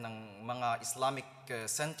effort ng mga Islamic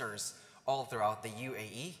centers all throughout the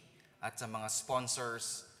UAE at sa mga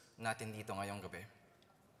sponsors natin dito ngayong gabi.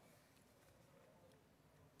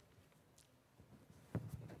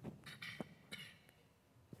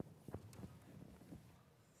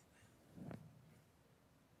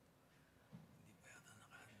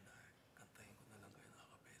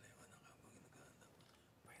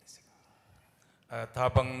 At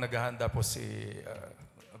habang naghahanda po si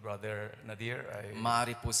Brother Nadhir ay...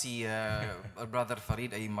 Maaari po si Brother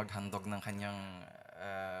Farid ay maghandog ng kanyang...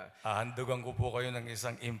 Handugan ko po kayo ng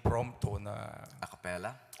isang impromptu na...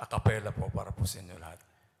 Acapella? Acapella po para po sa inyo lahat.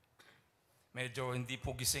 medyo hindi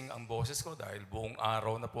po gising ang boses ko dahil buong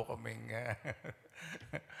araw na po kaming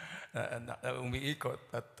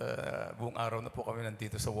umiikot at buong araw na po kami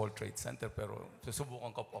nandito sa World Trade Center, pero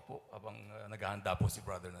susubukan ko po habang naghahanda po si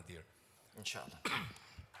Brother Nadhir. Inshallah.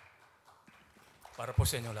 Para po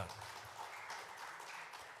sa inyo lahat.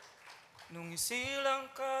 Nung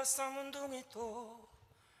isilang ka sa mundong ito,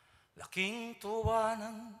 laking tuwa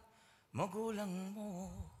ng magulang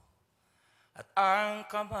mo, at ang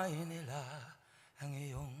kamay nila ang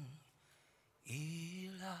iyong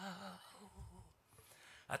ilaw.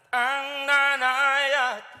 At ang nanay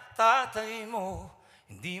at tatay mo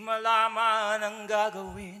hindi malaman ang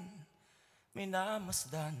gagawin,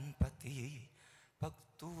 minamasdan pati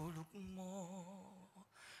pagtulog mo.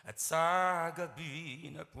 At sa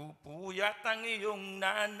gabi napupuyat ang iyong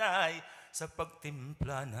nanay sa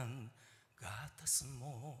pagtimpla ng gatas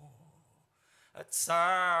mo. At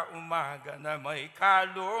sa umaga na may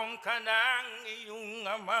kalong ka ng iyong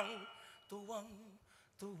amang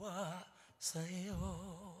tuwang-tuwa sa iyo.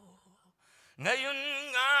 Ngayon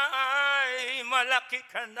nga ay malaki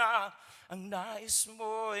ka na, ang nais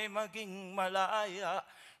mo ay maging malaya.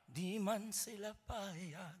 Di man sila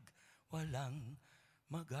payag, walang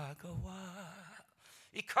magagawa.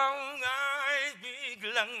 Ikaw nga ay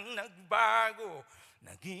biglang nagbago,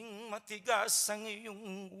 naging matigas ang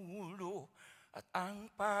iyong ulo, at ang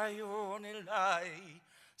payo nila'y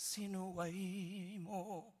sinuway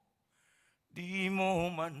mo. Di mo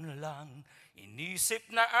man lang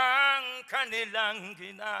inisip na ang kanilang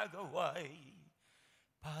ginagawa'y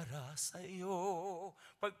para sa iyo,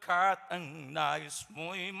 pagkat ang nais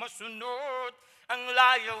mo'y masunod ang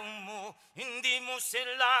layaw mo, hindi mo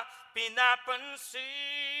sila pinapansin.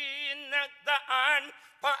 Nagdaan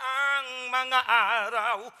pa ang mga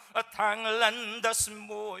araw at ang landas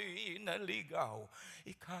mo'y naligaw.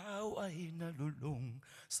 Ikaw ay nalulung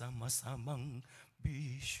sa masamang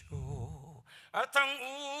bisyo. At ang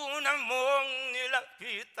una mong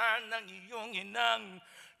nilapitan ng iyong inang,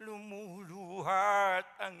 lumuluhat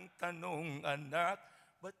ang tanong, anak,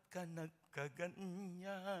 ba't ka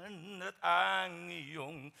nagkaganyan? At ang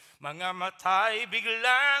iyong mga mata'y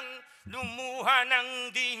biglang lumuha nang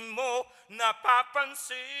di mo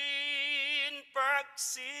napapansin.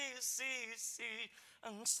 Pagsisisi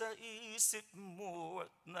ang sa isip mo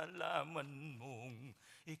at nalaman mong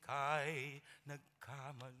ika'y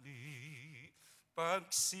nagkamali.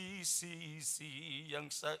 Pagsisisi ang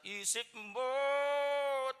sa isip mo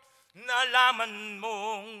at nalaman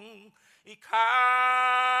mong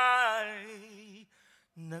ika'y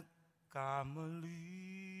nagkamali.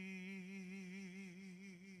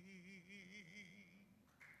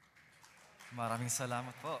 Maraming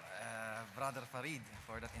salamat po, Brother Farid,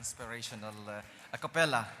 for that inspirational a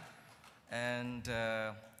cappella. And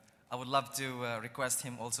I would love to request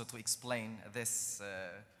him also to explain this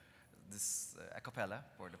a cappella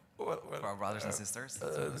for our brothers and sisters.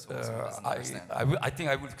 Those who doesn't understand. I think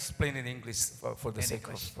I will explain in English for the sake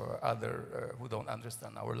of other who don't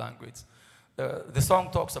understand our language. The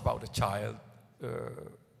song talks about a child,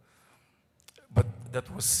 but that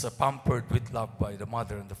was pampered with love by the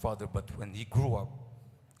mother and the father. But when he grew up,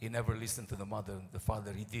 he never listened to the mother and the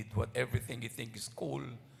father. He did what everything he think is cool.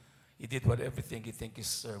 He did what everything he think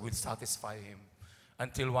is will satisfy him.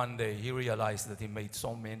 Until one day he realized that he made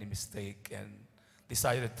so many mistakes and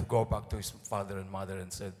decided to go back to his father and mother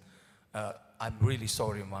and said, I'm really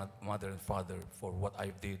sorry, mother and father, for what I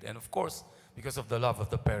did. And of course, because of the love of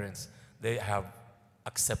the parents, they have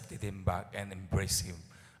accepted him back and embraced him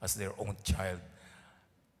as their own child,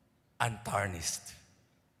 untarnished.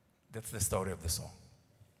 That's the story of the song.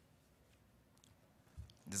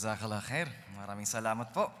 Jazakallah khair. Maraming salamat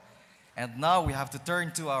po. And now we have to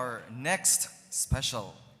turn to our next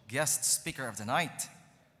special guest speaker of the night.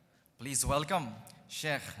 Please welcome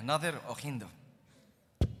Sheikh Nadhir Oquindo.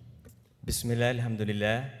 Bismillah,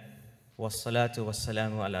 alhamdulillah, wassalatu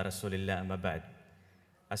wassalamu ala rasulillah, amma ba'd.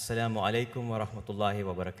 Assalamu alaikum wa rahmatullahi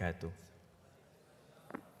wa barakatuh.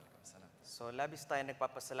 So, labis tayo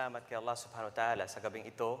nagpapasalamat kay Allah subhanahu wa ta'ala sa gabing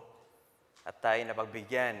ito at tayo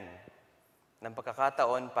napagbigyan ng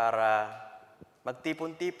pagkakataon para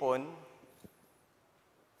magtipon-tipon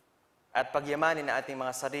at pagyamanin na ating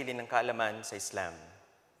mga sarili ng kaalaman sa Islam.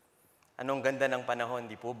 Anong ganda ng panahon,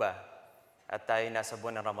 di po ba? At tayo nasa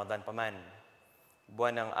buwan ng Ramadan pa man.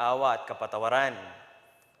 Buwan ng awa at kapatawaran.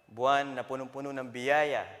 Buwan na punong-puno ng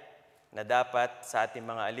biyaya na dapat sa ating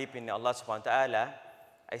mga alipin ni Allah subhanahu wa ta'ala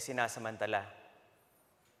ay sinasamantala.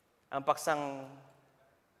 Ang paksang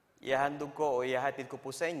ihahandog ko o ihahatid ko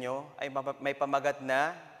po sa inyo ay may pamagat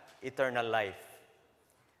na eternal life.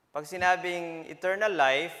 Pag sinabing eternal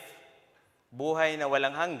life, buhay na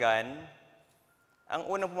walang hanggan, ang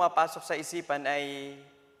unang pumapasok sa isipan ay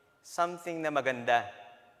something na maganda.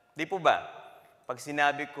 Di po ba? Pag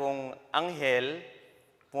sinabi kong anghel,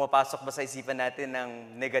 pumapasok ba sa isipan natin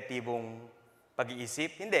ng negatibong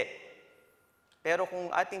pag-iisip? Hindi. Pero kung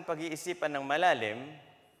ating pag-iisipan ng malalim,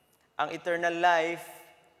 ang eternal life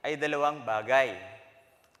ay dalawang bagay.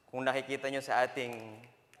 Kung nakikita nyo sa ating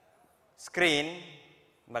screen,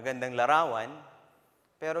 magandang larawan,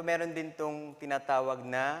 pero meron din tong tinatawag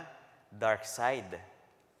na dark side.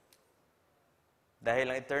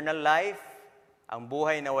 Dahil ang eternal life, ang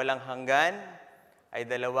buhay na walang hanggan, ay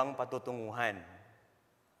dalawang patutunguhan.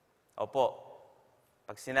 Opo,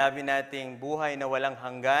 pag sinabi nating buhay na walang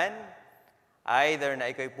hanggan, either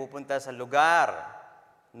na ikaw'y pupunta sa lugar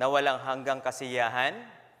na walang hanggang kasiyahan,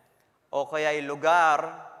 o kaya ay lugar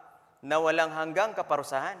na walang hanggang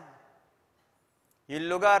kaparusahan.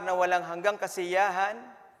 Yung lugar na walang hanggang kasiyahan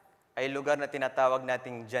ay lugar na tinatawag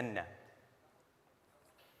nating Jannah.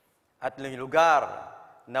 At yung lugar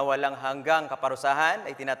na walang hanggang kaparusahan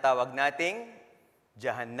ay tinatawag nating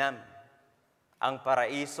Jahannam, ang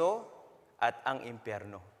paraiso at ang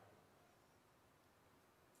impyerno.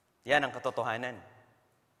 Yan ang katotohanan.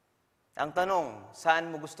 Ang tanong, saan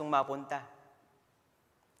mo gustong mapunta?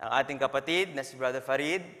 Ang ating kapatid na si Brother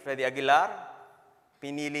Freddie Aguilar,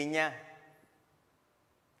 pinili niya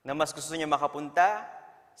na mas gusto niya makapunta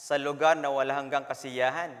sa lugar na wala hanggang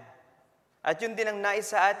kasiyahan. At yun din ang nais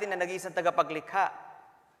sa atin na nag-iisang tagapaglikha.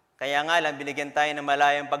 Kaya nga lang, binigyan tayo ng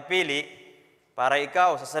malayang pagpili para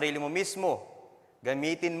ikaw, sa sarili mo mismo,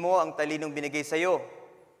 gamitin mo ang talinong binigay sa iyo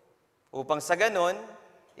upang sa ganon,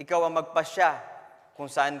 ikaw ang magpasya kung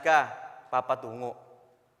saan ka papatungo.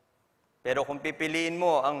 Pero kung pipiliin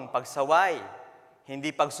mo ang pagsaway, hindi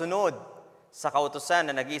pagsunod sa kautusan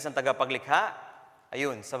na nag-iisang tagapaglikha,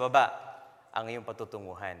 ayun, sa baba, ang iyong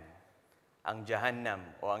patutunguhan. Ang Jahannam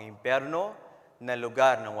o ang impyerno na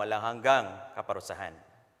lugar ng walang hanggang kaparusahan.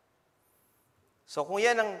 So kung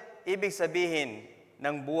yan ang ibig sabihin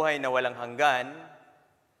ng buhay na walang hanggan,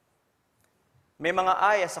 may mga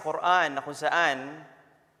aya sa Quran na kung saan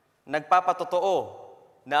nagpapatotoo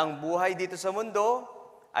na ang buhay dito sa mundo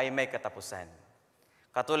ay may katapusan.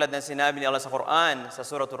 Katulad ng sinabi ni Allah sa Quran, sa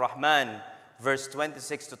Suratul Rahman, verse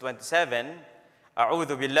 26 to 27,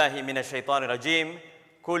 A'udhu billahi minasyaitanir rajim,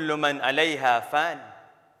 kullu man alayha fan.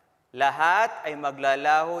 Lahat ay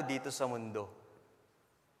maglalaho dito sa mundo.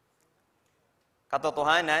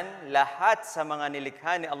 Katotohanan, lahat sa mga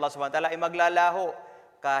nilikha ni Allah subhanahu wa ta'ala ay maglalaho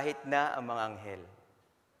kahit na ang mga anghel.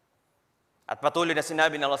 At patuloy na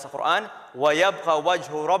sinabi ni Allah sa Quran, وَيَبْقَى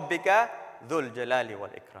وَجْهُ رَبِّكَ ذُو الْجَلَالِ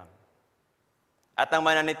وَالْإِكْرَامِ. At ang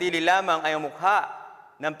mananitili lamang ay ang mukha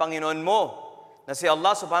ng Panginoon mo na si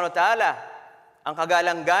Allah subhanahu wa ta'ala, ang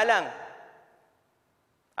kagalang-galang,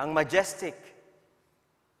 ang majestic.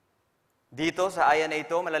 Dito sa aya na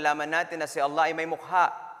ito, malalaman natin na si Allah ay may mukha.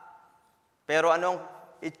 Pero anong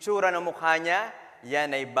itsura ng mukha niya?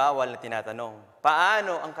 Yan ay bawal na tinatanong.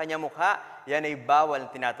 Paano ang kanyang mukha? Yan ay bawal na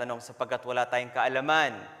tinatanong sapagkat wala tayong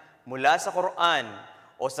kaalaman mula sa Quran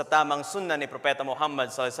o sa tamang sunnah ni Propeta Muhammad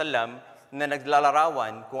SAW na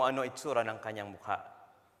naglalarawan kung ano itsura ng kanyang mukha.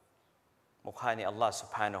 Mukha ni Allah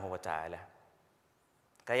subhanahu wa ta'ala.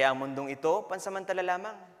 Kaya ang mundong ito, pansamantala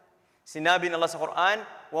lamang. Sinabi ng Allah sa Quran,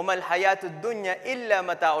 وَمَا الْحَيَاةُ الدُّنْيَا إِلَّا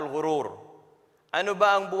مَتَاعُ الْغُرُورِ. Ano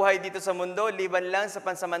ba ang buhay dito sa mundo? Liban lang sa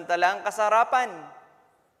pansamantalang kasarapan.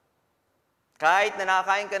 Kahit na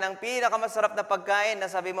nakakain ka ng pinakamasarap na pagkain, na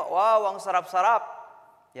sabi mo, wow, ang sarap-sarap.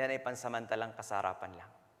 Yan ay pansamantalang kasarapan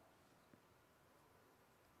lang.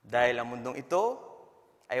 Dahil ang mundong ito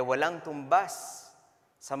ay walang tumbas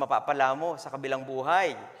sa mapapala mo sa kabilang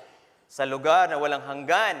buhay, sa lugar na walang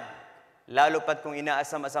hanggan, lalo pat kung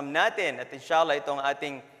inaasam-asam natin, at inshallah ito ang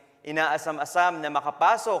ating inaasam-asam na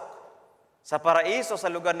makapasok sa paraiso,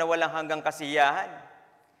 sa lugar na walang hanggang kasiyahan.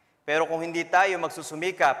 Pero kung hindi tayo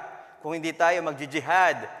magsusumikap, kung hindi tayo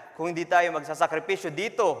magjihad, kung hindi tayo magsasakripisyo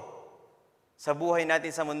dito sa buhay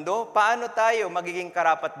natin sa mundo, paano tayo magiging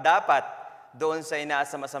karapat-dapat doon sa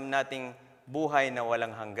inaasam-asam nating buhay na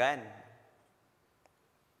walang hanggan?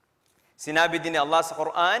 Sinabi din ni Allah sa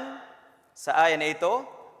Quran, sa aya na ito,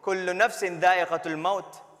 kullu nafsin da'iqatul maut.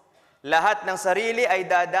 Lahat ng sarili ay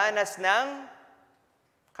dadanas ng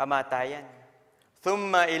kamatayan.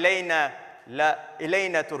 Thumma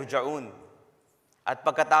ilayna turja'un. At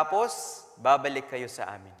pagkatapos, babalik kayo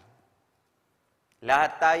sa amin.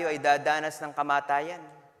 Lahat tayo ay dadanas ng kamatayan.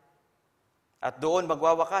 At doon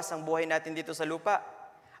magwawakas ang buhay natin dito sa lupa.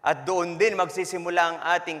 At doon din magsisimula ang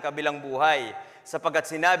ating kabilang buhay. Sapagkat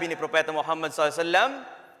sinabi ni Propeta Muhammad SAW,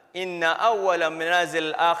 Inna awwala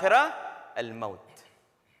manazil al-akhirah al-maut.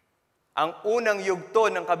 Ang unang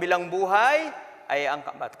yugto ng kabilang buhay ay ang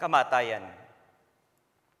kamatayan.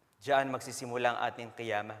 Diyan magsisimula ang ating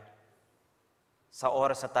qiyamah. Sa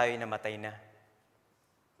oras na tayo namatay na.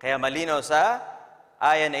 Kaya malinaw sa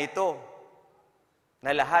aya na ito na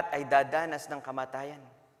lahat ay dadanas ng kamatayan.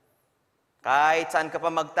 Kahit saan ka pa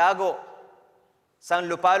magtago, sa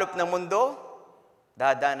lupalop ng mundo,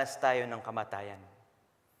 dadanas tayo ng kamatayan.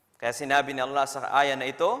 Kaya sinabi ni Allah sa aya na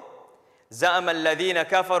ito, Za'ama alladhina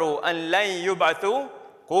kafaru an lan yub'athu,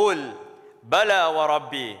 qul bala wa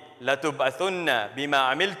rabbi latub'athunna bima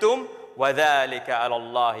amiltum wa dhalika 'ala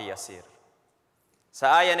Allah yasir.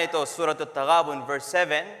 Sa aya na ito, Surah At-Taghabun verse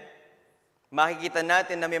 7, makikita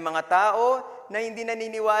natin na may mga tao na hindi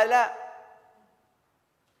naniniwala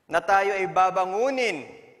na tayo ay babangunin,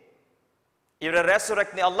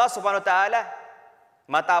 i-resurrect ni Allah subhanahu wa ta'ala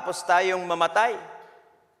matapos tayong mamatay.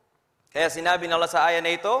 Kaya sinabi ng Allah sa aya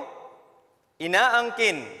na ito,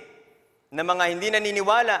 inaangkin na mga hindi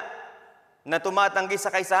naniniwala na tumatanggi sa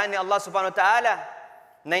kaisahan ni Allah subhanahu wa ta'ala,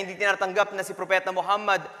 na hindi tinatanggap na si Propeta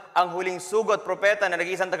Muhammad ang huling sugot propeta na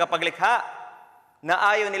nag-iisang tagapaglikha, na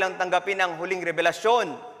ayaw nilang tanggapin ang huling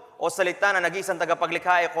revelasyon o salita na nag-iisang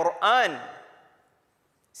tagapaglikha ay Quran.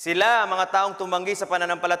 Sila, mga taong tumanggi sa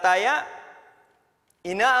pananampalataya,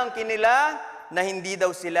 inaangkin nila na hindi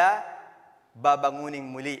daw sila babanguning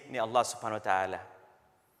muli ni Allah subhanahu wa ta'ala.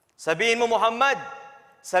 Sabihin mo Muhammad,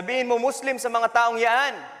 sabihin mo Muslim sa mga taong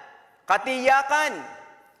yan, katiyakan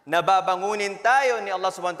na babangunin tayo ni Allah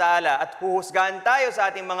subhanahu wa ta'ala at huhusgahan tayo sa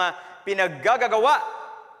ating mga pinaggagawa.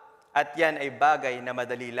 At yan ay bagay na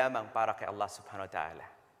madali lamang para kay Allah subhanahu wa ta'ala.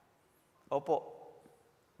 Opo,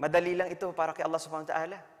 madali lang ito para kay Allah subhanahu wa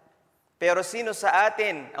ta'ala. Pero sino sa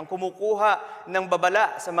atin ang kumukuha ng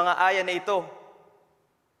babala sa mga aya na ito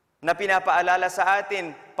na pinapaalala sa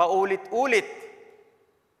atin paulit-ulit?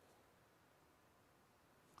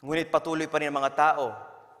 Ngunit patuloy pa rin ang mga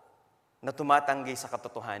tao na tumatanggi sa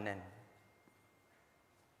katotohanan.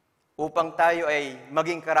 Upang tayo ay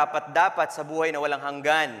maging karapat-dapat sa buhay na walang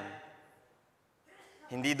hanggan.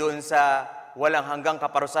 Hindi doon sa walang hanggang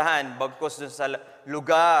kaparusahan, bagkus doon sa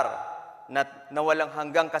lugar na walang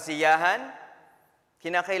hanggang kasiyahan,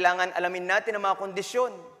 kinakailangan alamin natin ang mga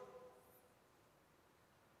kondisyon.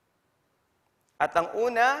 At ang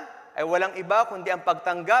una ay walang iba kundi ang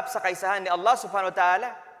pagtanggap sa kaisahan ni Allah subhanahu wa ta'ala.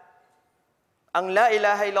 Ang la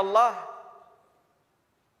ilaha illallah.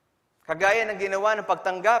 Kagaya ng ginawa ng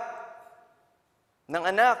pagtanggap ng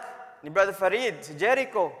anak ni Brother Farid, si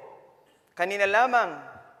Jericho. Kanina lamang,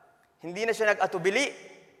 hindi na siya nag-atubili.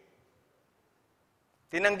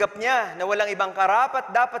 Tinanggap niya na walang ibang karapat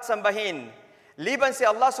dapat sambahin liban si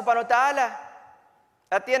Allah subhanahu wa ta'ala.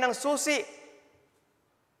 At yan ang susi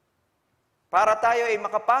para tayo ay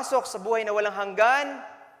makapasok sa buhay na walang hanggan,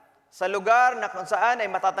 sa lugar na kung saan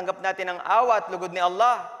ay matatanggap natin ang awa at lugod ni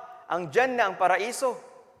Allah, ang Jannah, ang paraiso.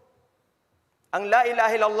 Ang la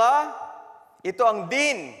ilaha illallah, ito ang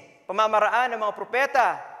din, pamamaraan ng mga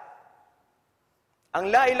propeta.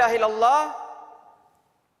 Ang la ilaha illallah,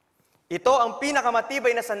 ito ang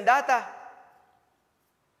pinakamatibay na sandata.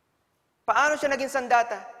 Paano siya naging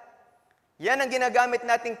sandata? Yan ang ginagamit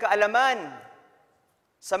nating kaalaman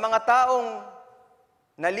sa mga taong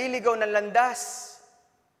naliligaw ng landas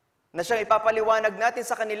na siyang ipapaliwanag natin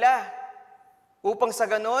sa kanila upang sa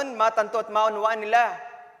ganon matanto at maunawaan nila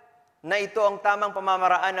na ito ang tamang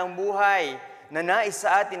pamamaraan ng buhay na nais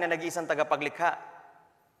sa atin na nag-iisang tagapaglikha.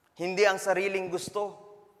 Hindi ang sariling gusto.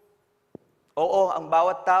 Oo, ang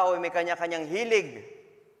bawat tao ay may kanya-kanyang hilig,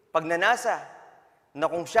 pagnanasa, na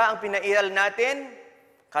kung siya ang pinairal natin,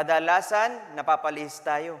 kadalasan napapalihis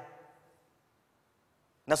tayo.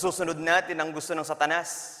 Nasusunod natin ang gusto ng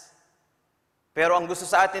Satanas. Pero ang gusto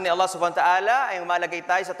sa atin ni Allah subhanahu wa ta'ala ay malagay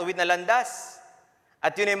tayo sa tuwid na landas.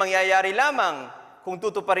 At yun ay mangyayari lamang kung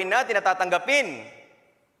tutuparin natin at tatanggapin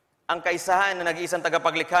ang kaisahan na nag-iisang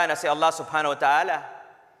tagapaglikha na si Allah subhanahu wa ta'ala.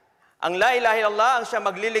 Ang la ilaha illallah ang siya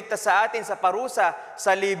magliligtas sa atin sa parusa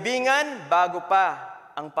sa libingan bago pa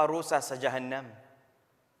ang parusa sa Jahannam.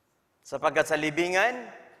 Sapagkat sa libingan,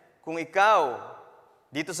 kung ikaw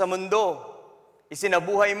dito sa mundo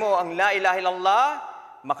isinabuhay mo ang la ilaha illallah,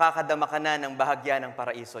 makakadama ka na ng bahagya ng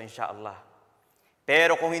paraiso insyaallah.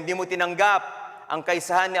 Pero kung hindi mo tinanggap ang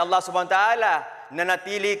kaisahan ni Allah subhanahu wa ta'ala, na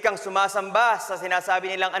natili kang sumasamba sa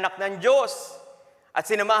sinasabi nilang anak ng Diyos at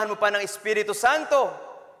sinamahan mo pa ng Espiritu Santo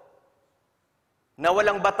na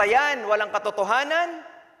walang batayan, walang katotohanan,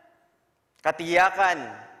 katiyakan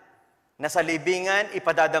na sa libingan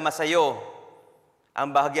ipadadama sa iyo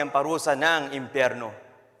ang bahagyang parusa ng impyerno.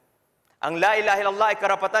 Ang la ilaha illallah ay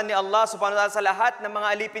karapatan ni Allah subhanahu wa ta'ala sa lahat ng mga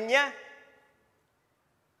alipin niya.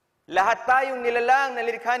 Lahat tayong nilalang na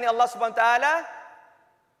nilikha ni Allah subhanahu wa ta'ala,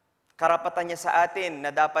 karapatan niya sa atin na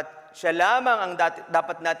dapat siya lamang ang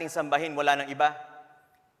dapat nating sambahin, wala nang iba.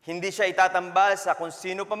 Hindi siya itatambal sa kung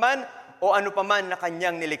sino paman o ano paman na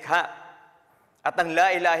kanyang nilikha. At ang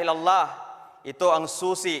la ilaha illallah, ito ang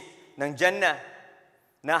susi ng Jannah,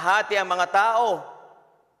 na hati ang mga tao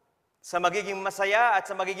sa magiging masaya at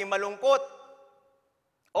sa magiging malungkot.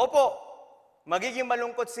 Opo, magiging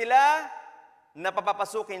malungkot sila na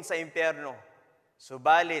papapasukin sa impyerno.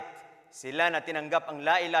 Subalit, sila na tinanggap ang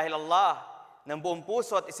la ilaha illallah ng buong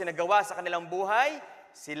puso at isinagawa sa kanilang buhay,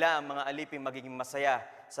 sila ang mga aliping magiging masaya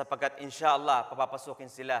sapagkat inshallah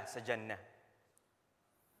papapasukin sila sa Jannah.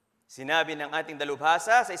 Sinabi ng ating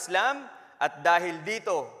dalubhasa sa Islam, at dahil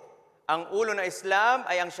dito, ang ulo ng Islam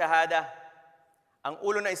ay ang shahada. Ang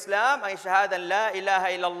ulo ng Islam ay shahadang la ilaha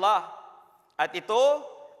illallah. At ito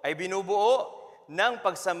ay binubuo ng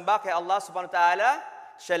pagsamba kay Allah subhanahu wa ta'ala.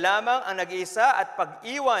 Siya lamang ang nag-iisa at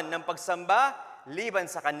pag-iwan ng pagsamba liban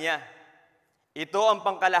sa Kanya. Ito ang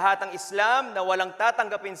pangkalahatang Islam na walang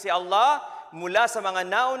tatanggapin si Allah mula sa mga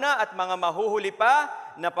nauna at mga mahuhuli pa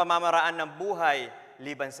na pamamaraan ng buhay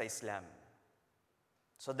liban sa Islam.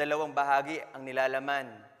 So dalawang bahagi ang nilalaman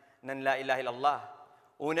ng la ilaha illallah.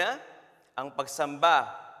 Una, ang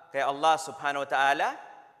pagsamba kay Allah subhanahu wa ta'ala.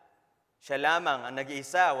 Siya lamang ang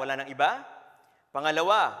nag-iisa, wala nang iba.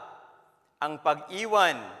 Pangalawa, ang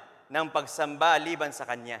pag-iwan ng pagsamba liban sa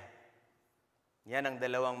Kanya. Yan ang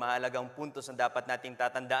dalawang mahalagang puntos na dapat nating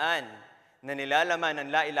tatandaan na nilalaman ng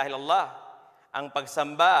la ilaha illallah. Ang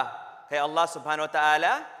pagsamba kay Allah subhanahu wa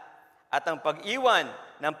ta'ala at ang pag-iwan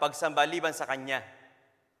ng pagsamba liban sa Kanya.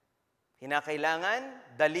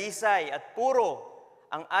 Kinakailangan, dalisay at puro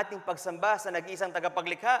ang ating pagsamba sa nag-iisang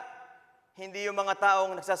tagapaglikha. Hindi yung mga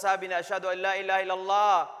taong nagsasabi na asyhadu an la ilaha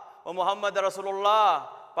illallah wa Muhammad Rasulullah.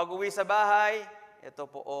 Pag-uwi sa bahay, ito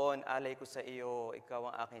poon, alay ko sa iyo,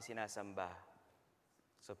 ikaw ang aking sinasamba.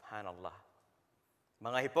 Subhanallah.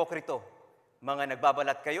 Mga hipokrito, mga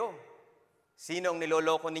nagbabalat kayo. Sino ang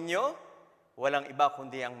niloloko ninyo? Walang iba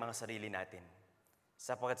kundi ang mga sarili natin.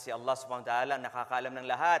 Sapagkat si Allah subhanahu wa ta'ala nakakaalam ng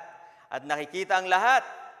lahat at nakikita ang lahat.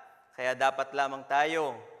 Kaya dapat lamang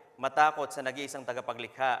tayo matakot sa nag-iisang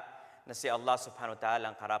tagapaglikha na si Allah subhanahu wa ta'ala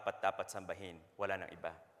ang karapat-dapat sambahin. Wala nang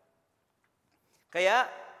iba. Kaya,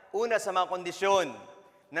 una sa mga kondisyon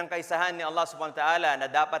ng kaisahan ni Allah subhanahu wa ta'ala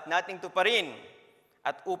na dapat nating tuparin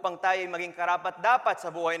at upang tayo maging karapat-dapat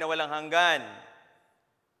sa buhay na walang hanggan,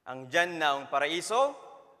 ang Jannah, ang paraiso,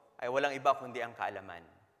 ay walang iba kundi ang kaalaman.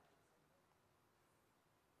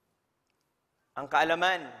 Ang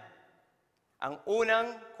kaalaman, ang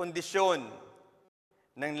unang kondisyon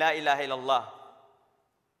ng la ilaha illallah.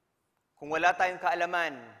 Kung wala tayong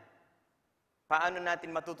kaalaman, paano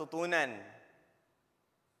natin matututunan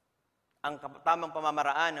ang tamang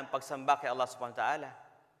pamamaraan ng pagsamba kay Allah subhanahu wa ta'ala?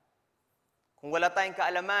 Kung wala tayong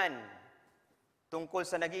kaalaman tungkol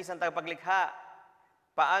sa nag-iisang tagapaglikha,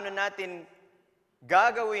 paano natin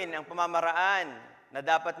gagawin ang pamamaraan na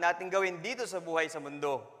dapat natin gawin dito sa buhay sa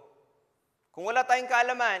mundo? Kung wala tayong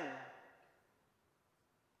kaalaman,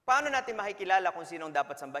 paano natin makikilala kung sino ang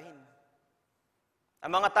dapat sambahin?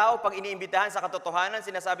 Ang mga tao, pag iniimbitahan sa katotohanan,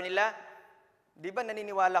 sinasabi nila, di ba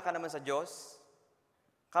naniniwala ka naman sa Diyos?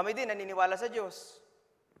 Kami din naniniwala sa Diyos.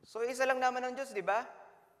 So, isa lang naman ang Diyos, di ba?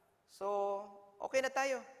 So, okay na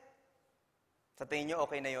tayo. Sa tingin nyo,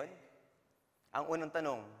 okay na yon? Ang unang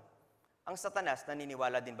tanong, ang Satanas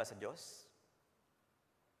naniniwala din ba sa Diyos?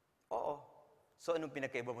 Oo. So, anong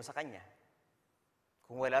pinagkaiba mo sa Kanya?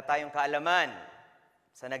 Kung wala tayong kaalaman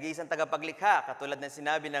sa nag-iisang tagapaglikha, katulad ng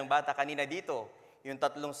sinabi ng bata kanina dito, yung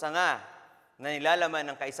tatlong sanga na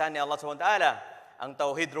nilalaman ng kaisahan ni Allah subhanahu wa ta'ala, ang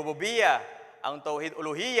tauhid rububiyya, ang tauhid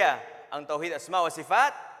uluhiyya, ang tauhid asma wa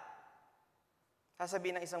sifat,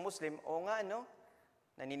 sasabihin ng isang Muslim, oo nga, no?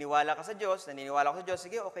 Naniniwala ka sa Diyos, naniniwala ko sa Diyos,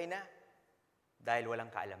 sige, okay na. Dahil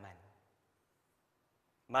walang kaalaman.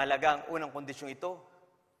 Mahalaga ang unang kondisyong ito,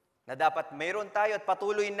 na dapat mayroon tayo at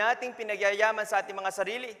patuloy nating pinagyayaman sa ating mga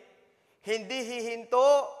sarili. Hindi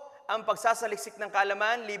hihinto ang pagsasaliksik ng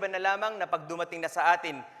kaalaman, liban na lamang na pagdumating na sa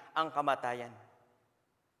atin ang kamatayan.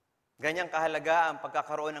 Ganyang kahalaga ang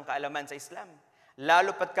pagkakaroon ng kaalaman sa Islam.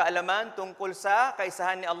 Lalo pat kaalaman tungkol sa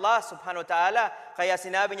kaisahan ni Allah subhanahu wa ta'ala. Kaya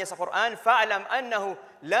sinabi niya sa Quran, fa'alam annahu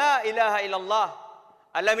la ilaha illallah.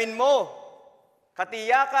 Alamin mo,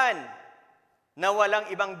 katiyakan, na walang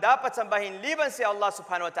ibang dapat sambahin liban si Allah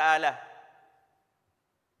subhanahu wa ta'ala.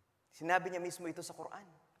 Sinabi niya mismo ito sa Quran.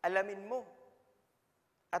 Alamin mo.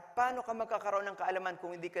 At paano ka magkakaroon ng kaalaman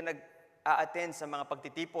kung hindi ka nag-a-attend sa mga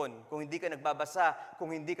pagtitipon, kung hindi ka nagbabasa,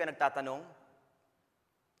 kung hindi ka nagtatanong?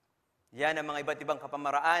 Yan ang mga iba't ibang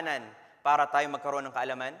kapamaraanan para tayo magkaroon ng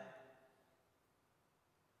kaalaman.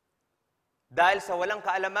 Dahil sa walang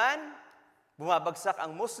kaalaman, bumabagsak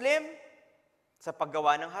ang Muslim sa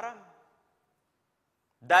paggawa ng haram.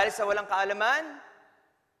 Dahil sa walang kaalaman,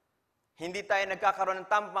 hindi tayo nagkakaroon ng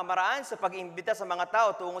tamang pamamaraan sa pag-iimbita sa mga tao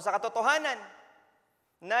tungo sa katotohanan.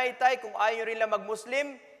 Naitay, kung ayaw rin lang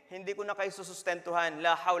mag-Muslim, hindi ko na kayo susustentuhan.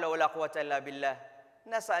 La hawla wala quwwata illa billah.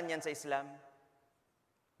 Nasaan yan sa Islam?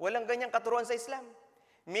 Walang ganyang katuruan sa Islam.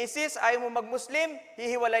 Misis, ayaw mo mag-Muslim,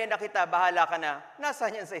 hihiwalayin na kita, bahala ka na.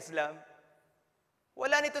 Nasaan yan sa Islam?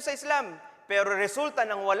 Wala nito sa Islam. Pero resulta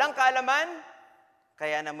ng walang kaalaman,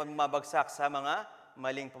 kaya naman mabagsak sa mga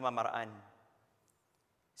maling pamamaraan.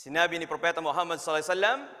 Sinabi ni Propeta Muhammad sallallahu alaihi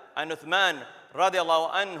wasallam, an Uthman radhiyallahu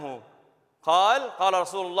anhu, قال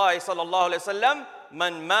رسول الله صلى الله عليه وسلم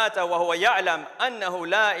من مات وهو يعلم أنه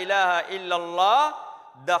لا إله إلا الله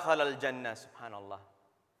دخل الجنة. Subhanallah.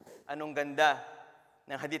 Anong ganda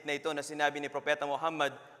ng hadith na ito na sinabi ni Propeta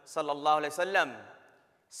Muhammad sallallahu alaihi wasallam.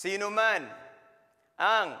 Sino man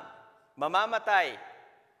ang mamamatay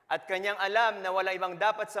at kanyang alam na wala ibang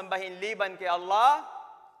dapat sambahin liban kay Allah,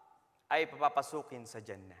 ay papapasukin sa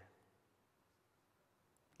Jannah.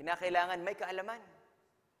 Kinakailangan may kaalaman.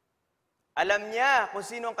 Alam niya kung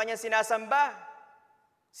sino ang kanyang sinasamba.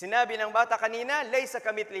 Sinabi ng bata kanina, laysa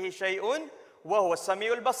kamithlihi shay'un wa huwa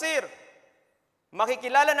as-sami'ul basir.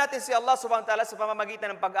 Makikilala natin si Allah subhanahu wa ta'ala sa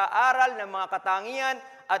pamamagitan ng pag-aaral ng mga katangian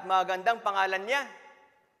at magandang pangalan niya.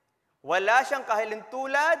 Wala siyang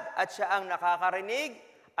kahilintulad at siya ang nakakarinig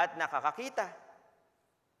at nakakakita.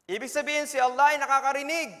 Ibig sabihin si Allah ay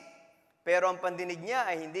nakakarinig, pero ang pandinig niya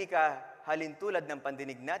ay hindi kahalintulad ng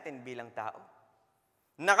pandinig natin bilang tao.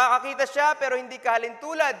 Nakakakita siya pero hindi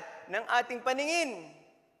kahalintulad ng ating paningin.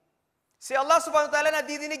 Si Allah subhanahu wa ta'ala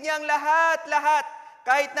nadidinig niya ang lahat-lahat,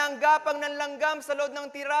 kahit na ang gapang ng langgam sa loob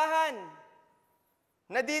ng tirahan.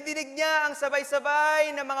 Nadidinig niya ang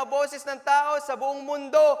sabay-sabay na mga boses ng tao sa buong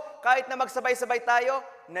mundo, kahit na magsabay-sabay tayo,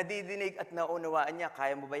 nadidinig at naunawaan niya.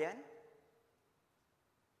 Kaya mo ba yan?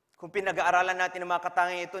 Kung pinag-aaralan natin ang mga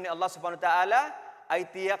katangian ito ni Allah subhanahu wa ta'ala,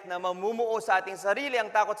 ay tiyak na mamumuo sa ating sarili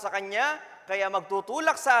ang takot sa Kanya, kaya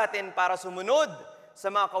magtutulak sa atin para sumunod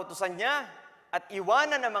sa mga kautusan niya at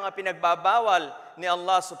iwanan ang mga pinagbabawal ni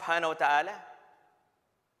Allah subhanahu wa ta'ala.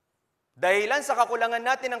 Dahilan sa kakulangan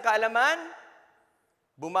natin ng kaalaman,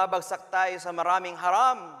 bumabagsak tayo sa maraming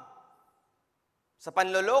haram, sa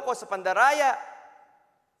panloloko, sa pandaraya,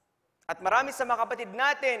 at marami sa mga kapatid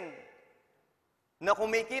natin na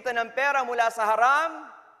kumikita ng pera mula sa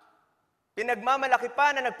haram, pinagmamalaki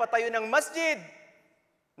pa na nagpatayo ng masjid,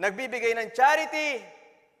 nagbibigay ng charity,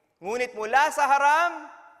 ngunit mula sa haram,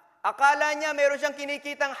 akala niya mayroon siyang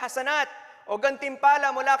kinikitang hasanat o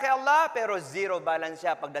gantimpala mula kay Allah, pero zero balance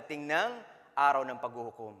siya pagdating ng araw ng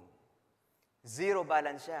paghuhukom. Zero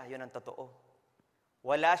balance siya, yun ang totoo.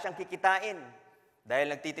 Wala siyang kikitain.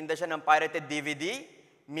 Dahil nagtitinda siya ng pirated DVD,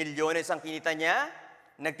 milyones ang kinita niya.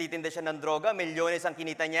 Nagtitinda siya ng droga, milyones ang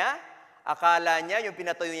kinita niya. Akala niya, yung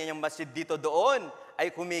pinatayo niya yung masjid dito doon,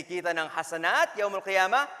 ay kumikita ng hasanat, yaumul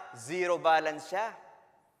qiyamah, zero balance siya.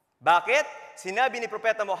 Bakit? Sinabi ni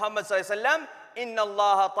Propeta Muhammad sallallahu alaihi wasallam, Inna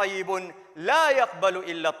Allaha tayyibun, la yaqbalu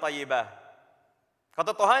illa tayyibah.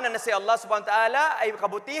 Katotohanan na si Allah subhanahu wa ta'ala ay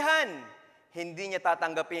kabutihan, hindi niya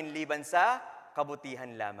tatanggapin liban sa kabutihan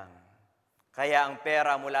lamang. Kaya ang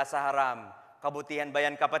pera mula sa haram, kabutihan ba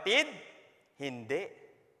yan, kapatid? Hindi.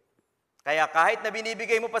 Kaya kahit na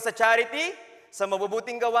binibigay mo pa sa charity, sa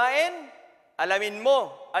mabubuting gawain, alamin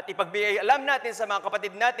mo at ipagbigay alam natin sa mga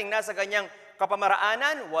kapatid nating nasa kanyang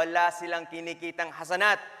kapamaraanan, wala silang kinikitang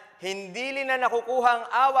hasanat. Hindi nila nakukuha ang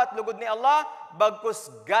awa at lugod ni Allah,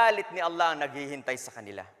 bagkus galit ni Allah ang naghihintay sa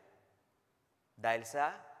kanila. Dahil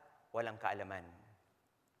sa walang kaalaman.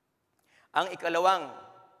 Ang ikalawang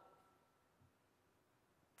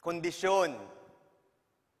kondisyon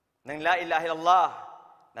ng la ilaha illallah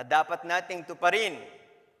na dapat nating tuparin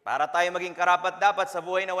para tayo maging karapat-dapat sa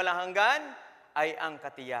buhay na walang hanggan ay ang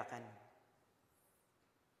katiyakan.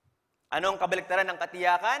 Ano ang kabaliktaran ng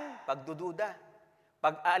katiyakan? Pagdududa,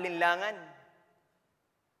 pag-aalinlangan.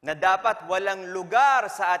 Na dapat walang lugar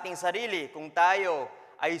sa ating sarili kung tayo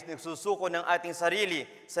ay nagsusuko ng ating sarili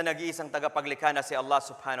sa nag-iisang tagapaglikha na si Allah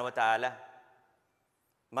subhanahu wa ta'ala.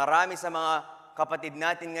 Marami sa mga kapatid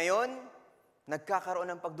natin ngayon,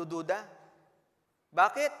 nagkakaroon ng pagdududa.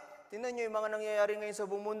 Bakit? Tingnan niyo yung mga nangyayari ngayon sa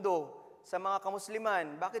buong mundo, sa mga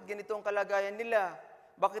kamusliman. Bakit ganito ang kalagayan nila?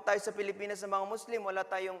 Bakit tayo sa Pilipinas sa mga Muslim, wala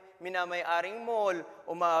tayong minamay-aring mall,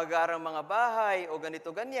 o maagarang mga bahay, o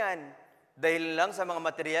ganito-ganyan? Dahil lang sa mga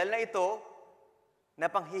material na ito, na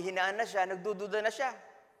panghihinaan na siya, nagdududa na siya.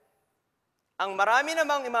 Ang marami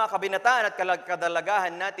namang mga kabinataan at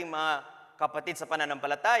kadalagahan nating mga kapatid sa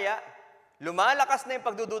pananampalataya, Lumalakas na yung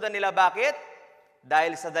pagdududa nila. Bakit?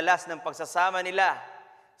 Dahil sa dalas ng pagsasama nila,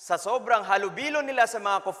 sa sobrang halubilo nila sa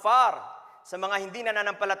mga kuffar, sa mga hindi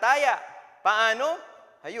nananampalataya. Paano?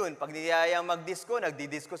 Ayun, pag niyayayang mag-disco,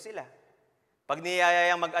 nagdi-disco sila. Pag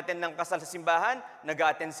niyayayang mag-attend ng kasal sa simbahan,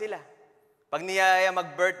 nag-attend sila. Pag niyayayang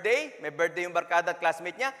mag-birthday, may birthday yung barkada at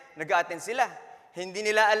classmate niya, nag-attend sila. Hindi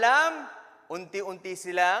nila alam, unti-unti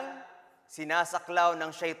silang sinasaklaw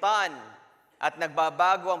ng syaitan at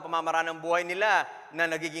nagbabago ang pamamaraan ng buhay nila na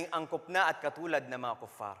nagiging angkop na at katulad ng mga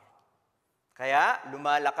kuffar. Kaya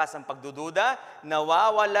lumalakas ang pagdududa,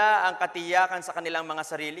 nawawala ang katiyakan sa kanilang mga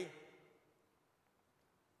sarili.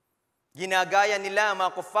 Ginagaya nila ang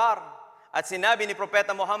mga kuffar. At sinabi ni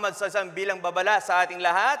Propeta Muhammad SAW bilang babala sa ating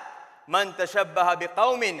lahat, "Man tashabbaha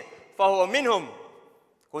biqaumin fahuwa minhum."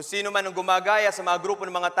 Kung sino man ang gumagaya sa mga grupo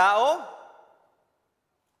ng mga tao,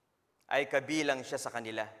 ay kabilang siya sa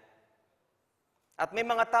kanila. At may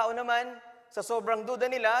mga tao naman, sa sobrang duda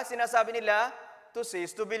nila, sinasabi nila, to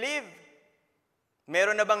cease to believe.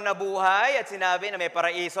 Meron na bang nabuhay at sinabi na may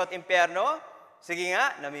paraiso at impyerno? Sige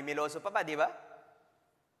nga, namimiloso pa ba, di ba?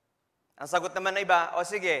 Ang sagot naman ng iba, o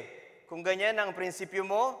sige, kung ganyan ang prinsipyo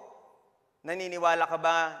mo, naniniwala ka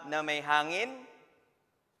ba na may hangin?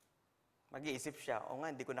 Mag-iisip siya, o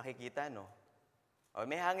nga, hindi ko nakikita, no? O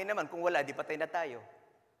may hangin naman, kung wala, di patay na tayo.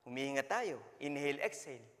 Humihinga tayo, inhale,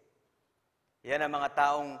 exhale. Yan ang mga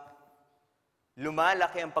taong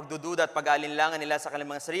lumalaki ang pagdududa at pag-aalinlangan nila sa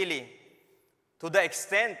kanilang mga sarili. To the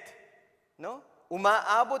extent, no?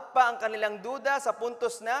 Umaabot pa ang kanilang duda sa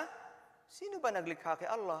puntos na, sino ba naglikha kay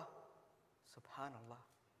Allah? Subhanallah.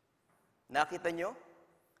 Nakita nyo?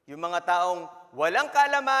 Yung mga taong walang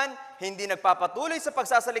kaalaman, hindi nagpapatuloy sa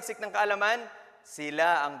pagsasaliksik ng kaalaman,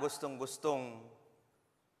 sila ang gustong-gustong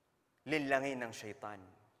linlangin ng syaitan.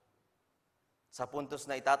 Sa puntos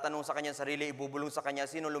na itatanong sa kanyang sarili, ibubulong sa kanya,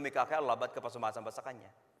 sino lumikha kay Allah, ba't ka pa sumasamba sa kanya?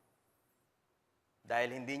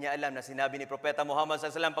 Dahil hindi niya alam na sinabi ni Propeta Muhammad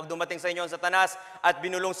SAW, pag dumating sa inyo ang Satanas at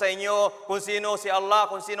binulong sa inyo kung sino si Allah,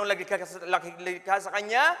 kung sino likha sa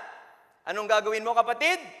kanya, anong gagawin mo,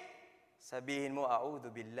 kapatid? Sabihin mo, A'udhu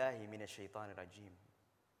billahi minasyaitanir rajim.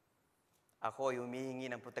 Ako ay humihingi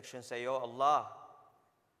ng proteksyon sa iyo, Allah.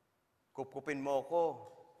 Kupkupin mo ko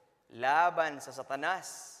laban sa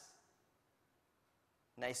Satanas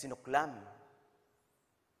na isinuklam.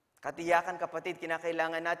 Katiyakan, kapatid,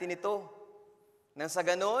 kinakailangan natin ito. Nang sa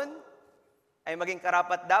ganon, ay maging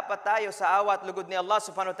karapat-dapat tayo sa awa at lugod ni Allah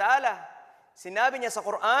subhanahu wa ta'ala. Sinabi niya sa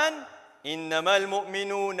Quran, "Innamal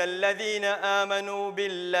mu'minuna alladhina amanu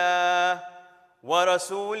billah wa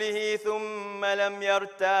rasulihi thumma lam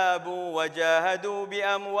yartabu wa jahadu bi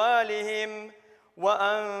amwalihim wa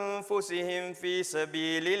anfusihim fi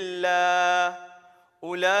sabilillah.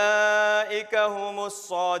 Ulaika humus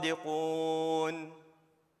sadiqun."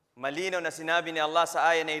 Malinaw na sinabi ni Allah sa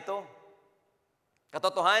aya na ito.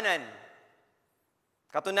 Katotohanan,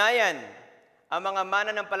 katunayan, ang mga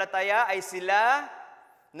mananampalataya ay sila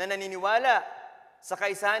na naniniwala sa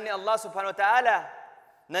kaisahan ni Allah subhanahu wa ta'ala,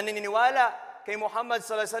 na naniniwala kay Muhammad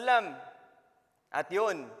sallallahu alaihi wasallam. At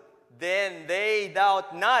yun, then they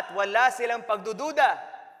doubt not, wala silang pagdududa.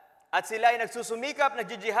 At sila ay nagsusumikap,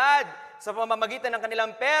 nagjijihad sa pamamagitan ng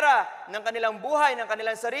kanilang pera, ng kanilang buhay, ng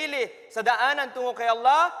kanilang sarili, sa daanan tungo kay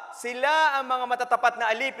Allah, sila ang mga matatapat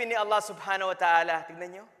na alipin ni Allah subhanahu wa ta'ala.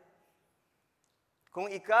 Tignan nyo. Kung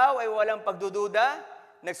ikaw ay walang pagdududa,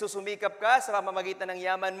 nagsusumikap ka sa pamamagitan ng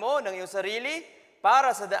yaman mo, ng iyong sarili,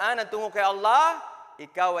 para sa daanan tungo kay Allah,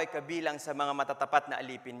 ikaw ay kabilang sa mga matatapat na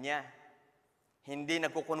alipin niya. Hindi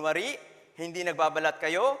nagkukunwari, hindi nagbabalat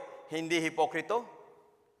kayo, hindi hipokrito.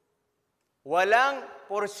 Walang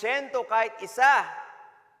porsyento kahit isa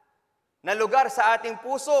na lugar sa ating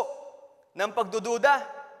puso ng pagdududa.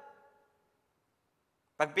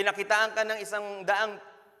 Pag pinakitaan ka ng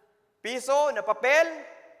 100 piso na papel,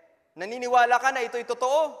 naniniwala ka na ito'y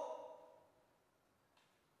totoo.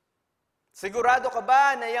 Sigurado ka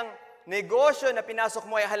ba na yung negosyo na pinasok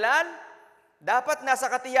mo ay halal? Dapat nasa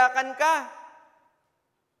katiyakan ka.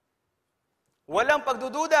 Walang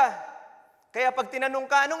pagdududa. Kaya pag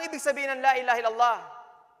tinanong ka, anong ibig sabihin ng la ilaha illallah?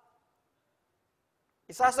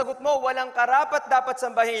 Isasagot mo, walang karapat dapat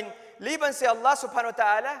sambahin liban si Allah subhanahu wa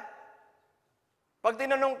ta'ala. Pag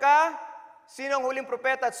tinanong ka, sino ang huling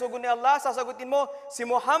propeta at sugo ni Allah? Sasagutin mo, si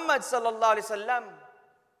Muhammad sallallahu alaihi wasallam.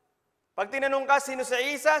 Pag tinanong ka, sino si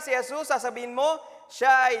Isa, si Jesus? Sasabihin mo,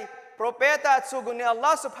 siya ay propeta at sugo ni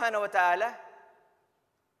Allah subhanahu wa ta'ala.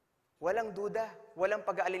 Walang duda, walang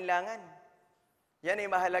pag-aalinlangan. Yan ay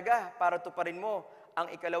mahalaga para tuparin mo ang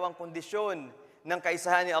ikalawang kondisyon ng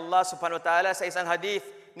kaisahan ni Allah subhanahu wa ta'ala. Sa isang hadith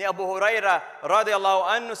ni Abu Hurairah radhiyallahu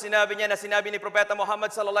anhu, sinabi niya na sinabi ni Propeta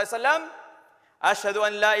Muhammad sallallahu alaihi wasallam, Ashhadu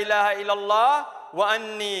an la ilaha illallah wa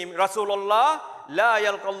anni Rasulullah la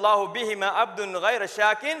yalqallahu bihima abdun ghayra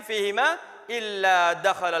syakin fihima illa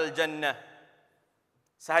dakhala al-jannah.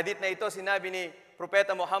 Sa hadith na ito, sinabi ni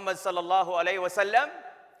Propeta Muhammad sallallahu alaihi wasallam,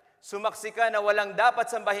 sumaksi ka na walang dapat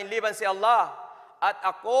sambahin liban si Allah at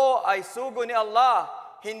ako ay sugo ni Allah.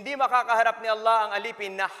 Hindi makakaharap ni Allah ang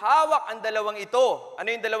alipin na hawak ang dalawang ito. Ano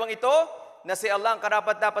yung dalawang ito? Na si Allah ang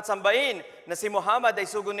karapat-dapat sambahin, na si Muhammad ay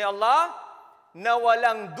sugo ni Allah, na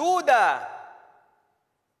walang duda.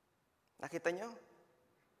 Nakita nyo?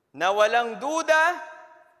 Na walang duda,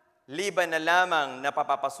 liban na lamang na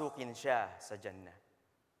papapasukin siya sa Jannah.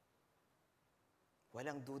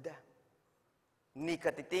 Walang duda. Ni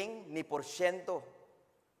katiting, ni porsyento.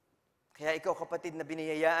 Kaya ikaw kapatid na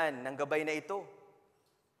biniyayaan ng gabay na ito,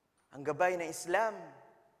 ang gabay ng Islam,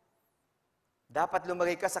 dapat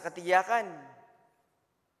lumagay ka sa katiyakan,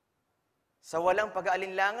 sa walang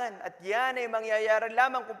pag-aalinlangan. At yan ay mangyayari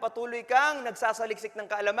lamang kung patuloy kang nagsasaliksik ng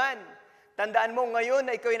kaalaman. Tandaan mo ngayon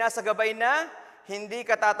na ikaw ay nasa gabay na, hindi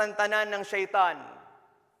ka tatantanan ng syaitan.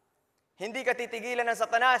 Hindi ka titigilan ng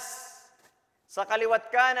satanas. Sa kaliwat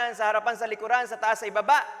kanan, sa harapan, sa likuran, sa taas, sa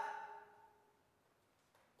ibaba.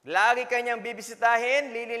 Lagi kanyang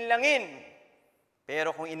bibisitahin, lilinlangin.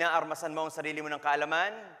 Pero kung inaarmasan mo ang sarili mo ng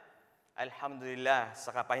kaalaman, alhamdulillah,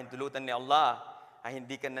 sa kapahintulutan ni Allah, ay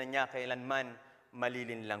hindi ka na niya kailanman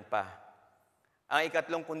malilinlang pa. Ang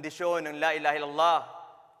ikatlong kondisyon ng la ilaha illallah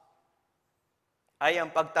ay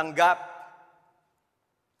ang pagtanggap.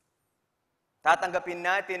 Tatanggapin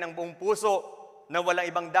natin ang buong puso na walang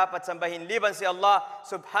ibang dapat sambahin liban si Allah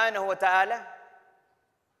subhanahu wa ta'ala.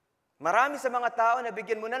 Marami sa mga tao na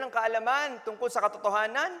bigyan mo na ng kaalaman tungkol sa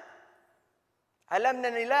katotohanan. Alam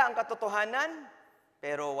na nila ang katotohanan,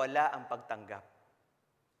 pero wala ang pagtanggap.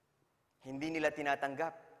 Hindi nila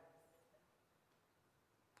tinatanggap.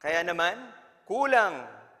 Kaya naman, kulang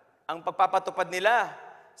ang pagpapatupad nila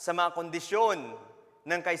sa mga kondisyon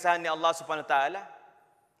ng kaisahan ni Allah subhanahu wa ta'ala.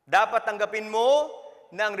 Dapat tanggapin mo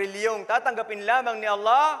na ang reliyong tatanggapin lamang ni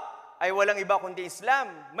Allah ay walang iba kundi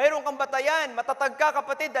Islam. Mayroon kang batayan, matatag ka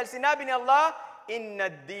kapatid, dahil sinabi ni Allah,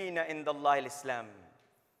 inna ad-dina indallahi al-Islam.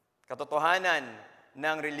 Katotohanan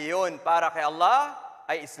ng reliyon para kay Allah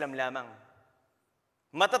ay Islam lamang.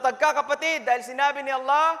 Matatag ka kapatid, dahil sinabi ni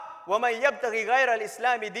Allah, وَمَنْ يَبْتَغِي غَيْرَ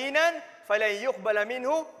الْإِسْلَامِ دِينًا فَلَنْ يُقْبَلَ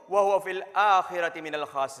مِنْهُ وَهُوَ فِي الْآخِرَةِ مِنَ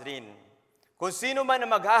الْخَاسِرِينَ. Kung sino man na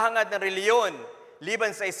maghahangad ng reliyon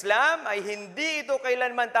liban sa Islam, ay hindi ito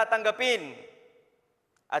kailanman tatanggapin.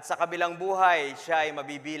 At sa kabilang buhay, siya ay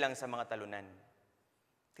mabibilang sa mga talunan.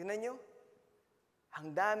 Tingnan nyo,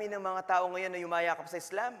 ang dami ng mga tao ngayon na yumayakap sa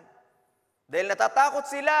Islam. Dahil natatakot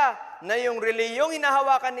sila na yung reliyong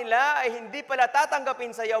hinahawakan nila ay hindi pala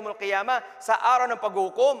tatanggapin sa Yaumul Qiyamah, sa araw ng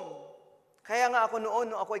paghukom. Kaya nga ako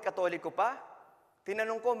noon, nung ako ay Katoliko pa,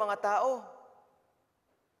 tinanong ko mga tao,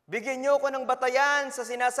 bigyan niyo ko ng batayan sa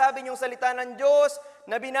sinasabi niyong salita ng Diyos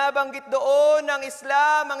na binabanggit doon ng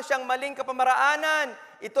Islam ang siyang maling kapamaraanan.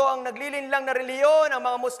 Ito ang naglilinlang na reliyon, ang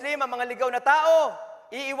mga Muslim, ang mga ligaw na tao.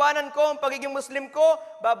 Iiwanan ko ang pagiging Muslim ko,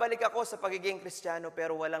 babalik ako sa pagiging Kristiyano,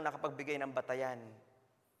 pero walang nakapagbigay ng batayan.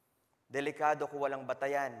 Delikado kung walang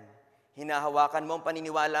batayan. Hinahawakan mo ang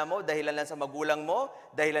paniniwala mo dahilan lang sa magulang mo,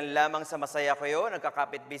 dahilan lamang sa masaya kayo,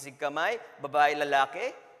 nagkakapit-bisig kamay, babae,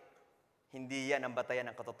 lalaki. Hindi yan ang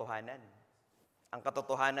batayan ng katotohanan. Ang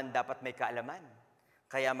katotohanan dapat may kaalaman.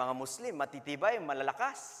 Kaya mga Muslim, matitibay,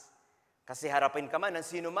 malalakas. Kasi harapin ka man ng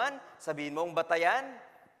sino man, sabihin mo ang batayan,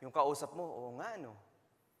 yung kausap mo, oo nga, no.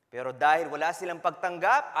 Pero dahil wala silang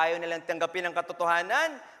pagtanggap, ayaw nilang tanggapin ang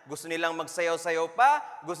katotohanan, gusto nilang magsayaw-sayaw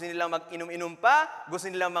pa, gusto nilang mag-inom-inom pa,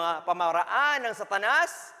 gusto nilang mga pamaraan ng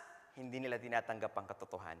satanas, hindi nila tinatanggap ang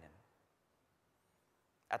katotohanan.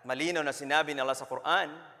 At malinaw na sinabi ng Allah sa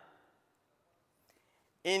Quran,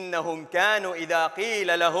 innahum kanu idha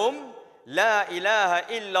qila lahum la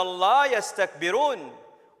ilaha illallah yastakbirun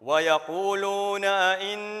wa yaquluna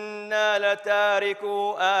inna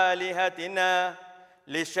latariku alihatina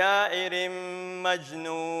li syairin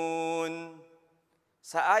majnun.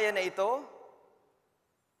 Sa aya na ito,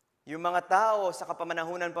 yung mga tao sa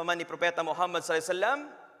kapamanahunan pa man ni Propeta Muhammad sallallahu alaihi wasallam,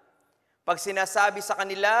 pag sinasabi sa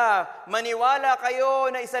kanila, maniwala kayo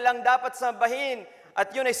na isa lang dapat sambahin, at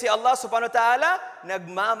yun ay si Allah subhanahu wa ta'ala,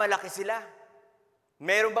 nagmamalaki sila.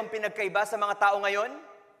 Meron bang pinagkaiba sa mga tao ngayon?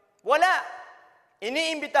 Wala.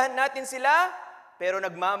 Iniimbitahan natin sila, pero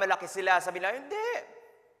nagmamalaki sila. Sabi nila, hindi.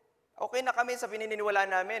 Okay na kami sa pininiwala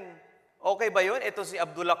namin. Okay ba yun? Ito si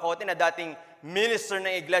Abdullah Cote na dating minister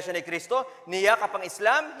ng Iglesia ni Cristo, niyakap ang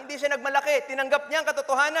Islam, hindi siya nagmalaki. Tinanggap niya ang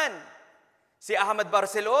katotohanan. Si Ahmad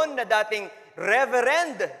Barcelon na dating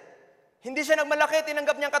reverend Hindi siya nagmalaki,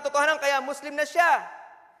 tinanggap niya ang katotohanan, kaya Muslim na siya.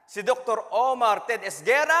 Si Dr. Omar Ted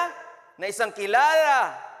Esguerra, na isang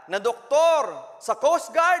kilala na doktor sa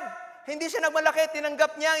Coast Guard, hindi siya nagmalaki,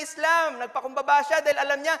 tinanggap niya ang Islam. Nagpakumbaba siya dahil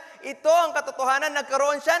alam niya, ito ang katotohanan,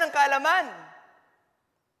 nagkaroon siya ng kaalaman.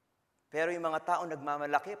 Pero yung mga taong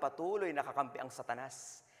nagmamalaki, patuloy nakakampi ang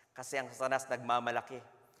Satanas. Kasi ang Satanas nagmamalaki.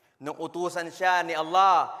 Nung utusan siya ni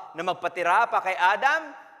Allah na magpatira pa kay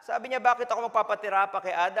Adam, sabi niya, bakit ako magpapatira pa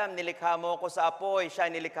kay Adam? Nilikha mo ako sa apoy, siya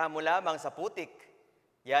nilikha mo lamang sa putik.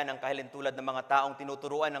 Yan ang kahilintulad ng mga taong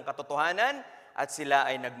tinuturuan ng katotohanan at sila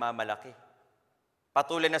ay nagmamalaki.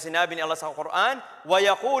 Patuloy na sinabi ni Allah sa Quran,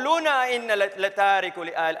 وَيَقُولُونَ إِنَّ لَتَارِكُ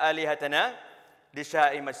لِآلِهَتَنَا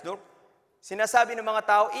لِشَيْءٍ مَجْنُونٍ. Sinasabi ng mga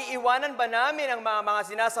tao, iiwanan ba namin ang mga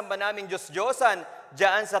sinasamba naming Diyos-Diyosan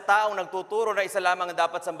diyan sa taong nagtuturo na isa lamang ang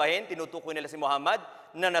dapat sambahin? Tinutukoy nila si Muhammad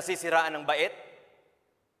na nasisiraan ng bait.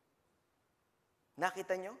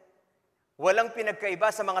 Nakita nyo? Walang pinagkaiba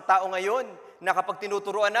sa mga tao ngayon na kapag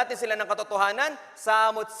tinuturuan natin sila ng katotohanan,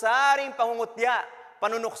 samot-saring pangungutya,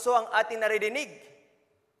 panunukso ang ating naririnig.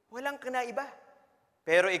 Walang kinaiba.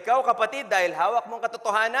 Pero ikaw, kapatid, dahil hawak mong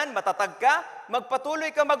katotohanan, matatag ka, magpatuloy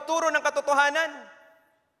ka magturo ng katotohanan.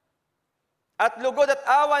 At lugod at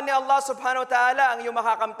awa ni Allah subhanahu wa ta'ala ang iyong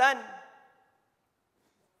makakamtan.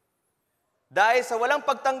 Dahil sa walang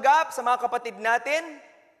pagtanggap sa mga kapatid natin,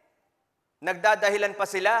 nagdadahilan pa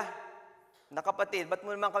sila. Na kapatid, ba't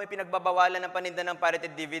mo naman kami pinagbabawalan ng paninda ng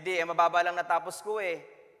pirated DVD? Mababa lang natapos ko eh.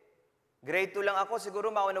 Grade 2 lang ako,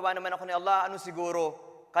 siguro maunawa naman ako ni Allah. Ano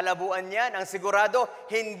siguro? Kalabuan yan. Ang sigurado,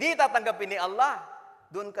 hindi tatanggapin ni Allah.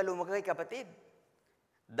 Doon ka lumagay, kapatid.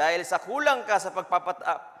 Dahil sa kulang ka sa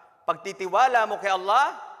pagtitiwala mo kay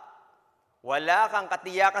Allah, wala kang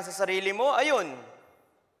katiyakan sa sarili mo, ayun,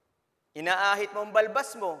 inaahit mo ang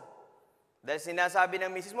balbas mo. Dahil sinasabi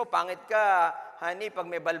ng misis mo, pangit ka, honey, pag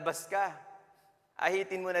may balbas ka,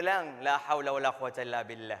 ahitin mo na lang, la hawla wala quwwata illa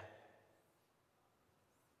billah.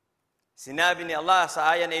 Sinabi ni Allah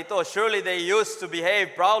sa aya na ito, surely they used to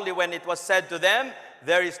behave proudly when it was said to them,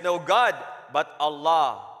 there is no God but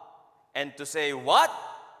Allah. And to say, what?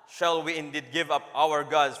 Shall we indeed give up our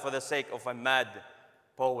gods for the sake of a mad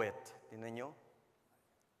poet? Tingnan nyo?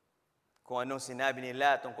 Kung anong sinabi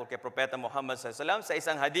nila tungkol kay Propeta Muhammad SAW sa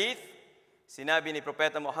isang hadith, sinabi ni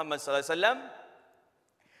Propeta Muhammad SAW,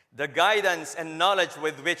 the guidance and knowledge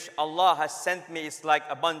with which Allah has sent me is like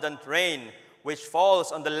abundant rain, which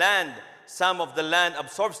falls on the land. Some of the land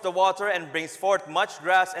absorbs the water and brings forth much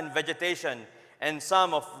grass and vegetation, and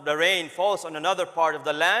some of the rain falls on another part of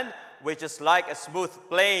the land, which is like a smooth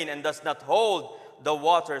plain and does not hold the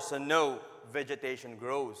water, so no vegetation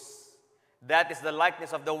grows. That is the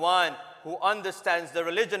likeness of the one who understands the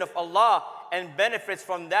religion of Allah and benefits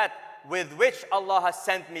from that with which Allah has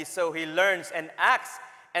sent me, so he learns and acts,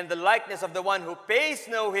 and the likeness of the one who pays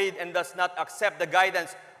no heed and does not accept the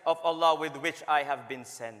guidance of Allah with which I have been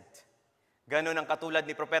sent. Ganon ang katulad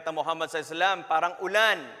ni Propeta Muhammad SAW, parang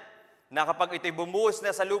ulan, na kapag ito'y bumuhos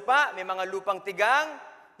na sa lupa, may mga lupang tigang,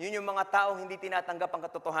 yun yung mga taong hindi tinatanggap ang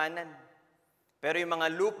katotohanan. Pero yung mga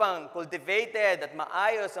lupang cultivated at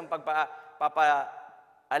maayos ang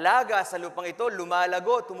pagpapaalaga sa lupang ito,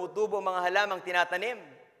 lumalago, tumutubo ang mga halamang tinatanim.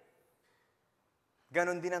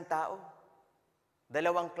 Ganon din ang tao.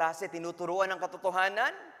 Dalawang klase, tinuturuan ng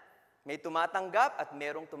katotohanan, may tumatanggap at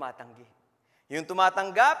merong tumatanggi. Yung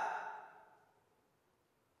tumatanggap,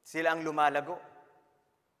 sila ang lumalago.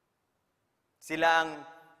 Sila ang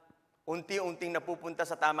unti-unting napupunta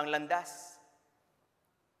sa tamang landas.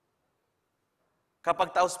 Kapag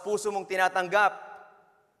taos-puso mong tinatanggap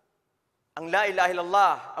ang la ilaha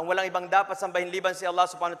illallah, ang walang ibang dapat sambahin liban si Allah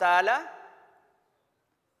subhanahu wa ta'ala,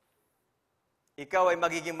 ikaw ay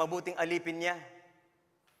magiging mabuting alipin niya.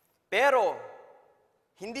 Pero,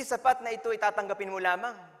 hindi sapat na ito itatanggapin mo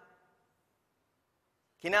lamang.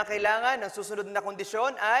 Kinakailangan ng susunod na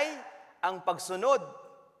kondisyon ay ang pagsunod.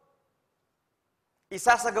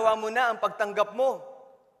 Isasagawa mo na ang pagtanggap mo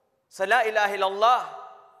sa la ilaha illallah.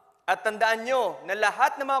 At tandaan nyo na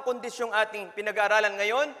lahat ng mga kondisyong ating pinag-aaralan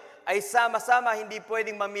ngayon ay sama-sama, hindi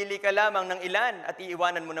pwedeng mamili ka lamang ng ilan at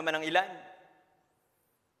iiwanan mo naman ang ilan.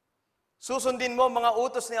 Susundin mo mga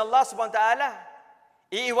utos ni Allah subhanahu wa ta'ala.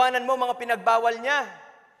 Iiwanan mo mga pinagbawal niya.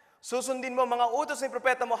 Susundin mo mga utos ni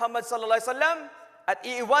Propeta Muhammad sallallahu alaihi wasallam at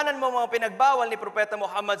iiwanan mo mga pinagbawal ni Propeta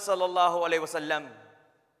Muhammad sallallahu alaihi wasallam.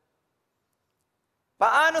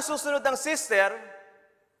 Paano susunod ang sister?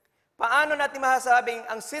 Paano natin masasabing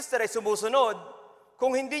ang sister ay sumusunod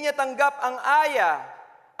kung hindi niya tanggap ang aya,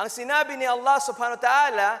 ang sinabi ni Allah subhanahu wa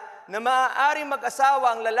ta'ala na maaaring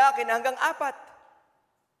mag-asawa ang lalaki na hanggang 4?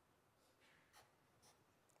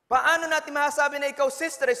 Paano natin masasabi na ikaw,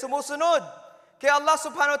 sister, ay sumusunod kay Allah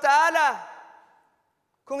subhanahu wa ta'ala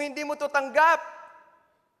kung hindi mo to tanggap?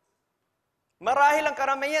 Marahil ang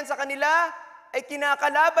karamihan sa kanila ay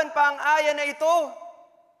kinakalaban pa ang aya na ito.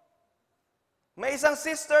 May isang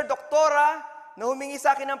sister, doktora, na humingi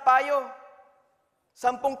sa akin ng payo.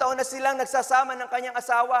 10 taon na silang nagsasama ng kanyang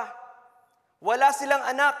asawa. Wala silang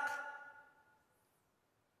anak.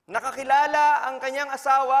 Nakakilala ang kanyang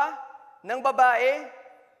asawa ng babae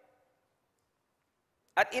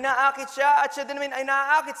at inaakit siya at siya din naman ay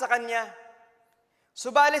naaakit sa kanya.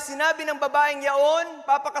 Subalit sinabi ng babaeng yaon,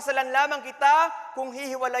 papakasalan lamang kita kung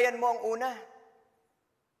hihiwalayan mo ang una.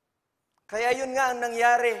 Kaya yun nga ang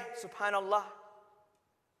nangyari, subhanallah.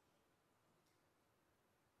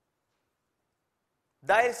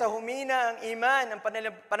 Dahil sa humina ang iman, ang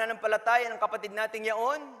pananampalataya ng kapatid nating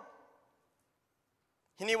yaon,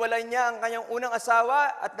 hiniwalay niya ang kanyang unang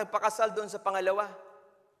asawa at nagpakasal doon sa pangalawa.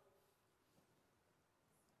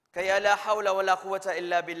 Kaya la hawla wala quwwata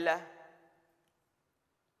illa billah.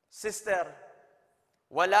 Sister,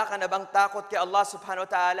 wala ka na bang takot kay Allah subhanahu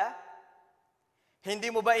wa ta'ala?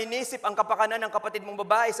 Hindi mo ba inisip ang kapakanan ng kapatid mong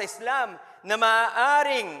babae sa Islam na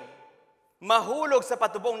maaaring mahulog sa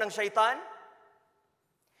patubong ng syaitan?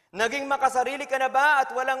 Naging makasarili ka na ba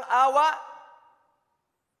at walang awa?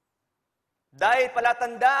 Dahil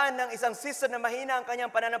palatandaan ng isang sister na mahina ang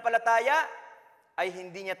kanyang pananampalataya, ay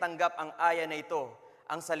hindi niya tanggap ang aya na ito,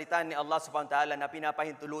 ang salita ni Allah subhanahu wa ta'ala na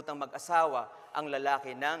pinapahintulutang mag-asawa ang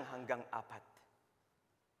lalaki ng hanggang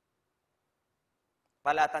 4.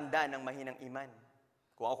 Palatandaan ng mahinang iman.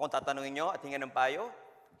 Kung akong tatanungin nyo at hingan ng payo,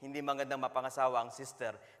 hindi magandang mapangasawa ang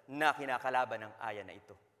sister na kinakalaban ng aya na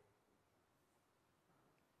ito.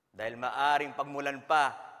 Dahil maaring pagmulan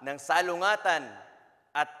pa ng salungatan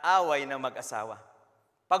at away ng mag-asawa.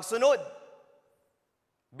 Pagsunod,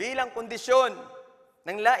 bilang kondisyon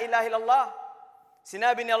ng la ilaha illallah,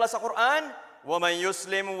 sinabi ni Allah sa Quran, وَمَنْ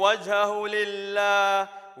يُسْلِمْ وَجْهَهُ لِلَّهِ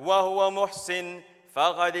وَهُوَ مُحْسِنٌ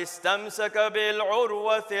فَقَدْ اسْتَمْسَكَ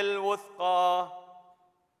بِالْعُرْوَةِ الْوُثْقَى.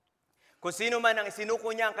 Kung sino man ang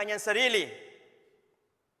isinuko niya ang kanyang sarili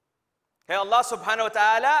kay Allah subhanahu wa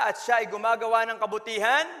ta'ala at siya ay gumagawa ng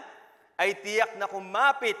kabutihan, ay tiyak na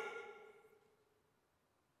kumapit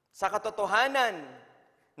sa katotohanan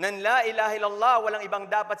ng la ilaha illallah, walang ibang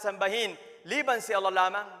dapat sambahin liban si Allah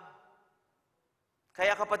lamang.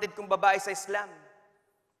 Kaya kapatid kong babae sa Islam,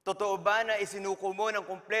 totoo ba na isinuko mo ng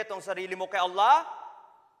kumpleto ang sarili mo kay Allah?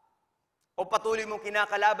 O patuloy mong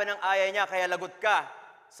kinakalaban ng aya niya kaya lagot ka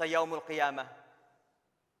sa Yaumul Qiyamah?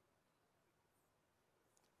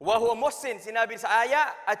 Wa huwa muhsin, sinabi sa aya,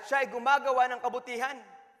 at siya ay gumagawa ng kabutihan.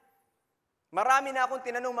 Marami na akong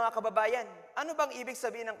tinanong mga kababayan, ano bang ibig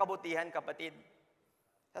sabihin ng kabutihan, kapatid?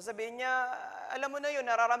 Sasabihin niya, alam mo na yun,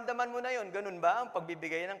 nararamdaman mo na yun. Ganun ba ang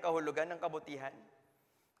pagbibigay ng kahulugan ng kabutihan?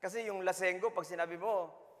 Kasi yung lasenggo, pag sinabi mo,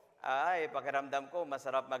 ay, pakiramdam ko,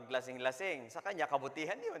 masarap maglasing-lasing. Sa kanya,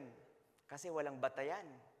 kabutihan yun. Kasi walang batayan.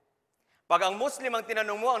 Pag ang Muslim ang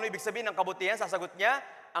tinanong mo, ano ibig sabihin ng kabutihan, sasagot niya,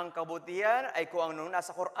 ang kabutihan ay kung ano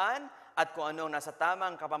nasa Quran at kung ano nasa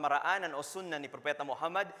tamang kapamaraanan o sunna ni Propeta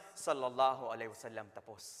Muhammad sallallahu alaihi wasallam.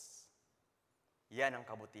 Tapos. Yan ang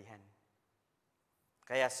kabutihan.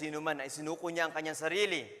 Kaya sino man na isinuko niya ang kanyang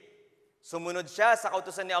sarili, sumunod siya sa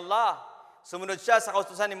kautusan ni Allah, sumunod siya sa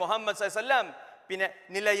kautusan ni Muhammad sallallahu alaihi wasallam,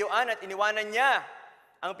 nilayuan at iniwanan niya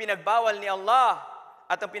ang pinagbawal ni Allah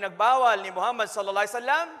at ang pinagbawal ni Muhammad sallallahu alaihi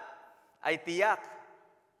wasallam, ay tiyak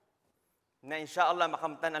na insyaallah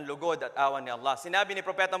makamtan ang lugod at awan ni Allah. Sinabi ni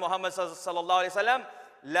Propeta Muhammad sallallahu alaihi wasallam,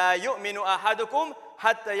 la yu'minu ahadukum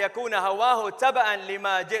hatta yakuna hawahu taba'an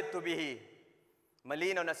lima ji'tu bihi.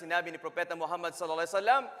 Malinaw na sinabi ni Propeta Muhammad sallallahu alaihi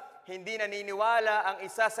wasallam, hindi naniniwala ang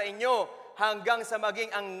isa sa inyo hanggang sa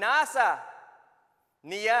maging ang nasa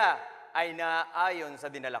niya ay naayon sa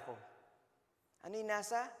dinala ko. Ano yung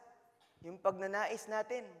nasa? Yung pagnanais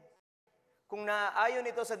natin. Kung naayon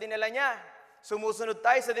ito sa dinala niya, sumusunod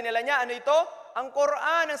tayo sa dinala niya, ano ito? Ang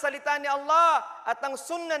Quran, ang salita ni Allah, at ang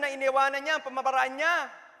sunnah na iniwanan niya, ang pamamaraan niya.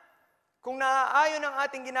 Kung naaayon ang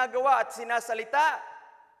ating ginagawa at sinasalita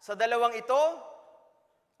sa dalawang ito,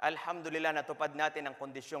 alhamdulillah, natupad natin ang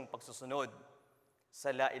kondisyong pagsusunod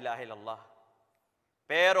sa la ilaha illallah.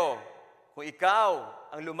 Pero, kung ikaw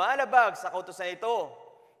ang lumalabag sa kautusan ito,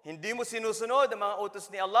 hindi mo sinusunod ang mga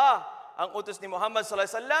utos ni Allah, ang utos ni Muhammad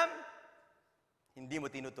sallallahu alaihi wasallam, hindi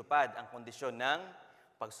mo tinutupad ang kondisyon ng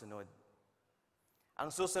pagsunod.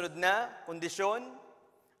 Ang susunod na kondisyon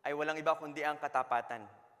ay walang iba kundi ang katapatan.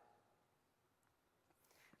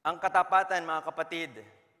 Ang katapatan, mga kapatid,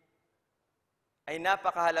 ay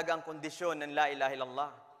napakahalagang kondisyon ng la ilaha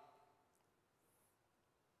illallah.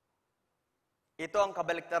 Ito ang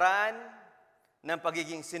kabaliktaran ng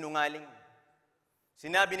pagiging sinungaling.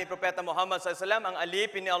 Sinabi ni Propeta Muhammad SAW, ang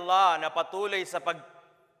alipin ni Allah na patuloy sa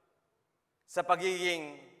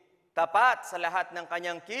pagiging tapat sa lahat ng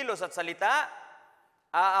kanyang kilos at salita,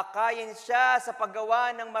 aakayin siya sa paggawa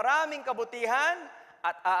ng maraming kabutihan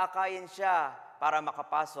at aakayin siya para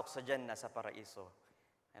makapasok sa Jannah sa paraiso.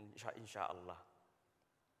 Insya-Allah.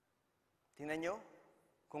 Tingnan nyo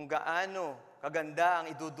kung gaano kaganda ang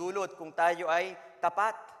idudulot kung tayo ay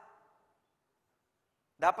tapat.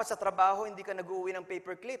 Dapat sa trabaho, hindi ka nag-uwi ng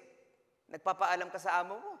paperclip. Nagpapaalam ka sa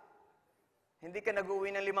amo mo. Hindi ka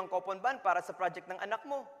nag-uwi ng 5 coupon band para sa project ng anak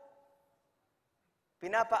mo.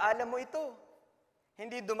 Pinapaalam mo ito.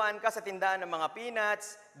 Hindi dumaan ka sa tindahan ng mga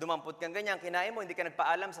peanuts, dumampot kang ganyan, kinain mo, hindi ka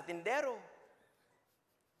nagpaalam sa tindero.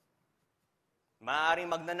 Maaaring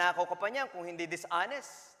magnanakaw ka pa niyan kung hindi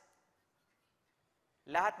dishonest.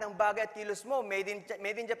 Lahat ng bagay at kilos mo, made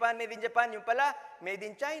in Japan, yung pala, made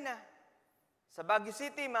in China. Sa Baguio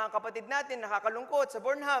City, mga kapatid natin, nakakalungkot, sa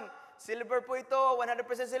Burnham, silver po ito,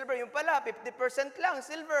 100% silver, yung pala, 50% lang,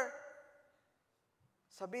 silver.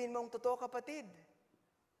 Sabihin mo ang totoo, kapatid.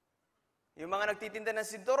 Yung mga nagtitinda ng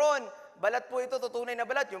sinturon, balat po ito, tutunay na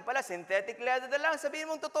balat, yung pala, synthetic leather na lang, sabihin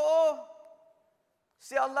mo ang totoo.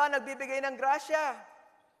 Si Allah nagbibigay ng grasya.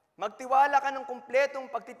 Magtiwala ka ng kumpletong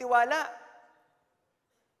pagtitiwala.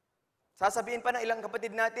 Sasabihin pa ng ilang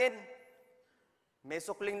kapatid natin, may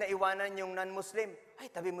sukling na iwanan yung non-Muslim.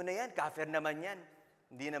 Ay, tabi mo na yan, kafir naman yan.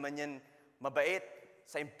 Hindi naman yan mabait.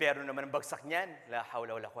 Sa impyerno naman ang bagsak niyan. La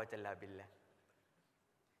hawla wala quwwata illa billah.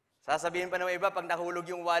 Sasabihin pa ng iba, pag nahulog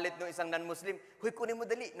yung wallet ng isang non-Muslim, huy, kunin mo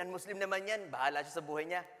dali, non-Muslim naman yan, bahala siya sa buhay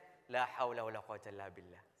niya. La hawla wala quwwata illa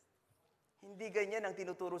billah. Hindi ganyan ang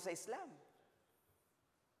tinuturo sa Islam.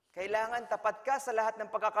 Kailangan tapat ka sa lahat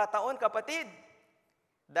ng pagkakataon, kapatid.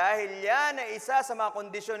 Dahil yan ay isa sa mga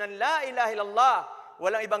kondisyon ng la ilaha illallah.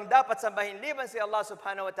 Walang ibang dapat sambahin liban si Allah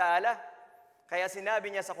subhanahu wa ta'ala. Kaya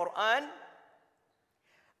sinabi niya sa Quran,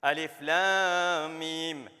 Alif Lam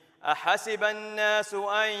Mim, Ahasiba an-nasu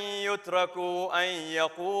an yutraku an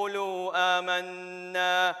yaqulu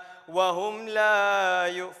amanna wa hum la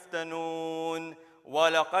yuftanun.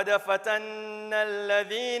 وَلَقَدْ فَتَنَّا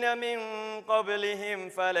الَّذِينَ مِنْ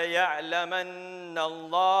قَبْلِهِمْ فَلَيَعْلَمَنَّ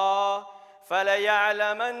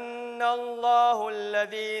اللَّهُ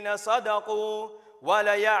الَّذِينَ صَدَقُوا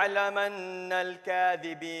وَلَيَعْلَمَنَّ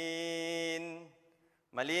الْكَاذِبِينَ.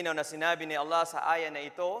 Malinaw na sinabi ni Allah sa aya na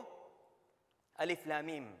ito, Alif Lam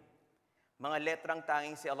Mim. Mga letrang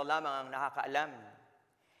tanging si Allah lamang ang nakakaalam.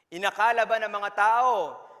 Inakala ba ng mga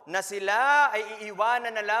tao na sila ay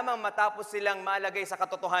iiwanan na lamang matapos silang malagay sa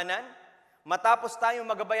katotohanan? Matapos tayong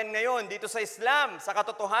magabayan ngayon dito sa Islam, sa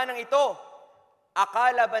katotohanan ito,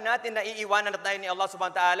 akala ba natin na iiwanan na tayo ni Allah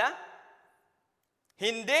subhanahu wa ta'ala?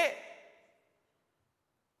 Hindi.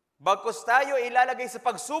 Bagkus tayo ilalagay sa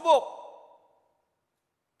pagsubok,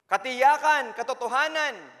 katiyakan,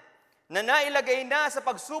 katotohanan, na nailagay na sa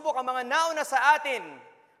pagsubok ang mga nauna sa atin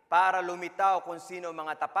para lumitaw kung sino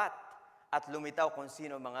mga tapat at lumitaw kung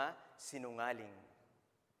sino mga sinungaling.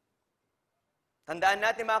 Tandaan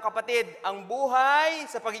natin mga kapatid, ang buhay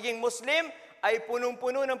sa pagiging Muslim ay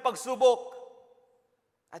punong-puno ng pagsubok.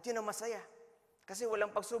 At yun ang masaya. Kasi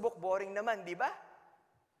walang pagsubok, boring naman, di ba?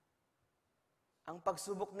 Ang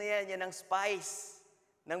pagsubok na yan ang spice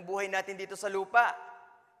ng buhay natin dito sa lupa.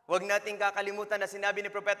 Huwag nating kakalimutan na sinabi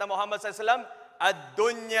ni Propeta Muhammad SAW,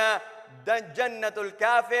 ad-dunya jannatul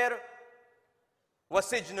kafir wa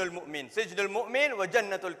sijnul mu'min. Sijnul mu'min wa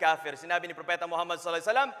jannatul kafir. Sinabi ni Propeta Muhammad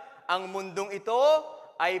SAW, ang mundong ito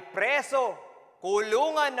ay preso,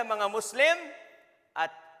 kulungan ng mga Muslim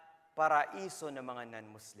at paraiso ng mga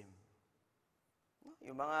non-Muslim.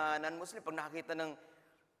 Yung mga non-Muslim, pag nakakita ng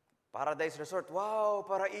Paradise Resort, wow,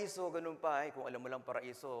 paraiso, ganun pa. Kung alam mo lang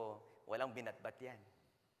paraiso, walang binatbat yan.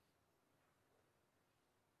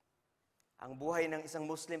 Ang buhay ng isang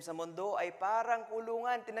Muslim sa mundo ay parang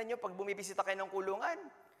kulungan. Tingnan nyo, pag bumibisita kayo ng kulungan,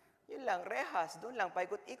 yun lang, rehas, doon lang,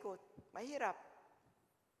 paikot-ikot. Mahirap.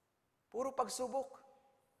 Puro pagsubok.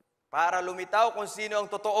 Para lumitaw kung sino ang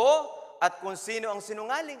totoo at kung sino ang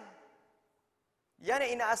sinungaling. Yan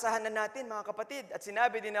ay inaasahan na natin, mga kapatid. At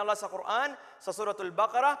sinabi din Allah sa Quran, sa Suratul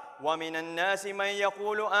Baqarah, وَمِنَ النَّاسِ مَنْ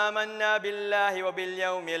يَقُولُ آمَنَّا بِاللَّهِ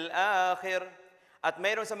وَبِالْيَوْمِ الْآخِرِ. At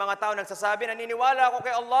mayroon sa mga tao nagsasabi, naniniwala ako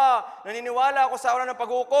kay Allah, naniniwala ako sa oras ng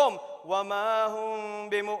paghukom, وَمَا هُمْ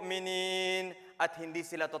بِمُؤْمِنِينَ. At hindi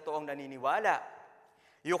sila totoong naniniwala.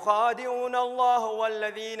 يُخَادِعُونَ اللَّهُ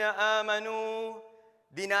وَالَّذِينَ آمَنُوا.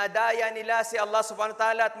 Dinadaya nila si Allah subhanahu wa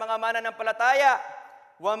ta'ala at mga mananampalataya.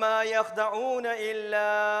 وَمَا يَخْدَعُونَ إِلَّا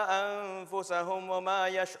أَنفُسَهُمْ وَمَا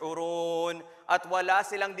يَشْعُرُونَ. At wala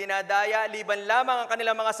silang dinadaya, liban lamang ang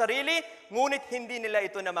kanilang mga sarili, ngunit hindi nila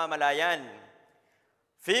ito namamalayan.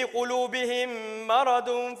 فِي قُلُوبِهِمْ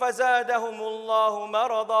مَرَضٌ فَزَادَهُمُ اللَّهُ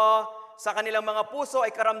مَرَضًا. Sa kanilang mga puso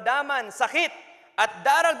ay karamdaman, sakit, at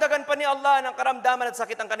daragdagan pa ni Allah ng karamdaman at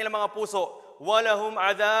sakit ang kanilang mga puso. وَلَهُمْ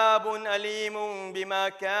عَذَابٌ أَلِيمٌ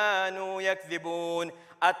بِمَا كَانُوا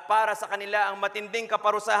يَكْذِبُونَ. At para sa kanila ang matinding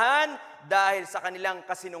kaparusahan dahil sa kanilang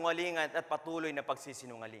kasinungalingan at patuloy na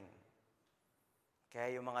pagsisinungaling.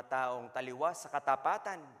 Kaya yung mga taong taliwas sa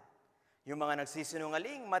katapatan, yung mga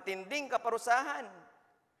nagsisinungaling, matinding kaparusahan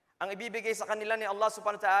ang ibibigay sa kanila ni Allah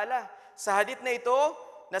subhanahu wa ta'ala. Sa hadith na ito,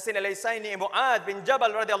 na sinalaysay ni Mu'adh bin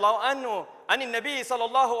Jabal radiyallahu anhu, anin Nabi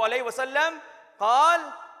sallallahu alaihi wasallam,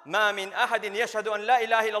 qal, ما من أحد يشهد أن لا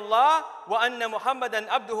إله إلا الله وأن محمدا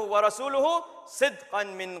عبده ورسوله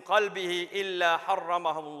صدقا من قلبه إلا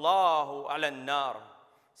حرمه الله على النار.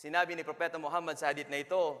 Sinabi ni Propeta Muhammad sa hadith na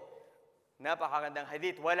ito, napakagandang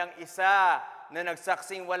hadith, walang isa na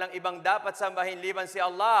nagsaksing walang ibang dapat sambahin liban si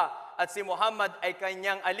Allah at si Muhammad ay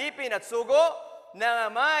kanyang alipin at sugo na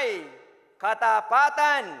may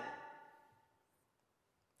katapatan.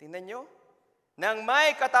 Tingnan nyo, nang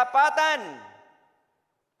may katapatan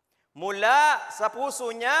mula sa puso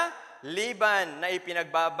niya, liban na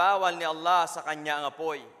ipinagbabawal ni Allah sa kanya ang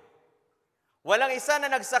apoy. Walang isa na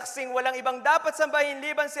nagsaksing walang ibang dapat sambahin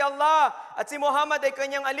liban si Allah at si Muhammad ay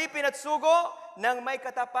kanyang alipin at sugo ng may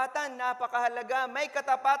katapatan. Napakahalaga, may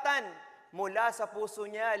katapatan mula sa puso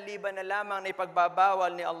niya, liban na lamang na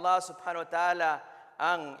ipagbabawal ni Allah subhanahu wa ta'ala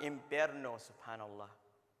ang impyerno, subhanallah.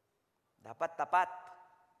 Dapat tapat.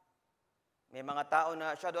 May mga tao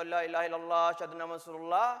na, asyhadu an la ilaha illallah, asyhadu anna Muhammadan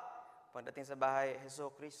Rasulullah. Pagdating sa bahay,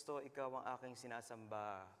 Heso Kristo, ikaw ang aking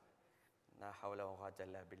sinasamba. La hawla wa quwwata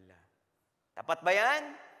illa billah. Tapat ba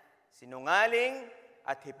yan? Sinungaling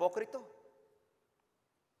at hipokrito.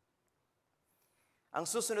 Ang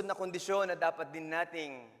susunod na kondisyon na dapat din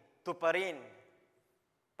nating tuparin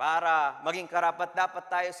para maging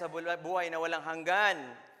karapat-dapat tayo sa buhay na walang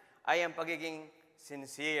hanggan ay ang pagiging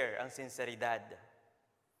sincere, ang sinseridad.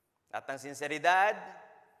 At ang sinseridad,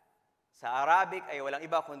 sa Arabic ay walang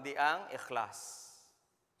iba kundi ang ikhlas.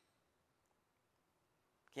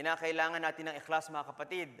 Kinakailangan natin ng ikhlas, mga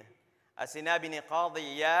kapatid. At sinabi ni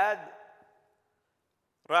Qadhi Iyad,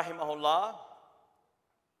 rahimahullah,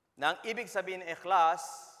 na ang ibig sabihin ng ikhlas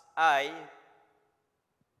ay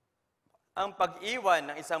ang pag-iwan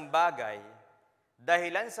ng isang bagay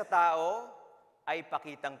dahilan sa tao ay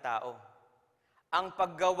pakitang tao. Ang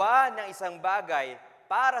paggawa ng isang bagay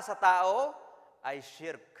para sa tao ay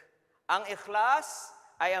shirk. Ang ikhlas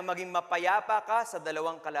ay ang maging mapayapa ka sa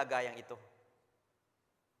dalawang kalagayang ito.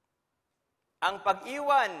 Ang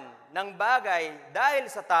pag-iwan ng bagay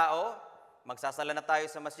dahil sa tao, magsasala na tayo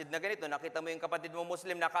sa masjid na ganito, nakita mo yung kapatid mo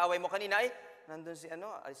Muslim, nakaaway mo kanina, ay, nandun si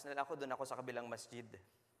alis na lang ako, doon ako sa kabilang masjid.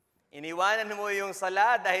 Iniwanan mo yung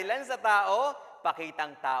sala dahilan sa tao,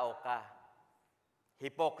 pakitang tao ka.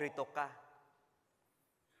 Hipokrito ka.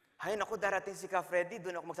 Ay, naku, darating si Freddie,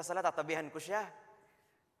 doon ako magsasala, tatabihan ko siya.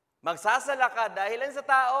 Magsasala ka dahilan sa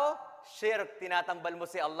tao, shirk, tinatambal mo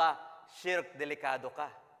si Allah, shirk, delikado ka.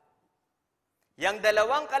 Yang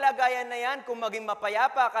dalawang kalagayan na yan, kung maging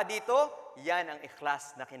mapayapa ka dito, yan ang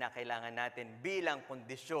ikhlas na kinakailangan natin bilang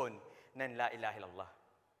kondisyon ng la ilaha illallah.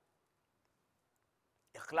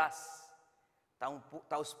 Ikhlas,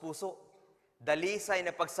 taos puso, dalisay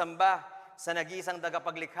na pagsamba sa nag-iisang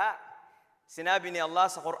tagapaglikha. Sinabi ni Allah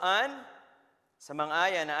sa Quran, sa mga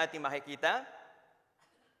aya na ating makikita,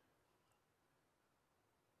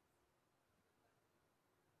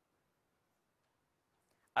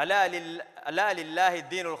 Ala lillahi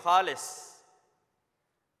dinul khalis.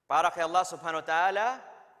 Para kay Allah subhanahu wa ta'ala,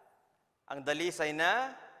 ang dalisay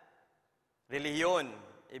na relihiyon.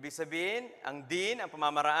 Ibig sabihin, ang din, ang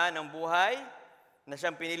pamamaraan ng buhay na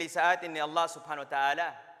siyang pinili sa atin ni Allah subhanahu wa ta'ala.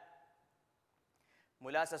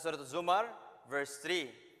 Mula sa Surat Zumar, verse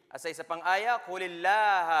 3. At sa isa pang aya,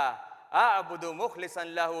 Qulillaha a'budu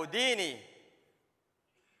mukhlisan lahu dini.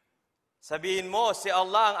 Sabihin mo, si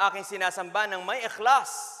Allah ang aking sinasamba ng may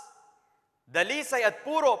ikhlas, dalisay at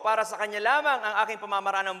puro para sa Kanya lamang ang aking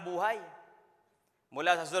pamamaraan ng buhay.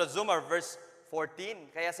 Mula sa Surat Zumar, verse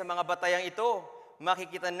 14. Kaya sa mga batayang ito,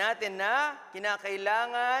 makikita natin na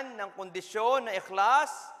kinakailangan ng kondisyon na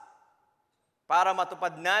ikhlas para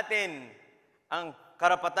matupad natin ang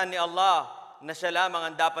karapatan ni Allah na siya lamang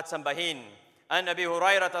ang dapat sambahin. An Abi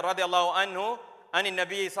Hurairah radhiyallahu anhu, anin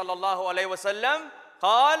Nabi sallallahu alaihi wasallam,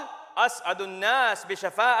 qala, as'adun nas bi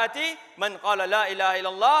syafaati man qala la ilaha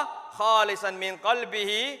illallah khalisan min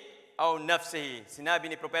qalbihi aw nafsihi. Sinabi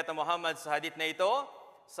ni Propeta Muhammad sa hadith na ito,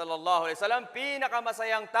 sallallahu alaihi wasallam,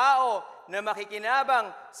 pinakamasayang tao na makikinabang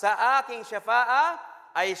sa aking syafa'a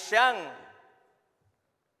ay siyang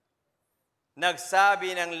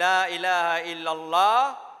nagsabi ng la ilaha illallah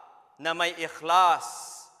na may ikhlas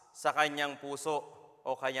sa kanyang puso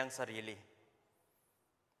o kanyang sarili.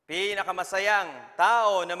 Pinakamasayang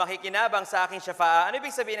tao na makikinabang sa aking syafa'a. Ano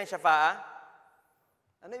ibig sabihin ng syafa'a?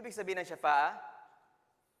 Ano ibig sabihin ng syafa'a?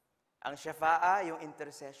 Ang syafa'a, yung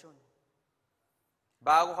intercession.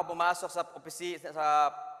 Bago ka pumasok sa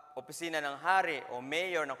opisina ng hari o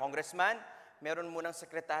mayor, ng congressman, meron munang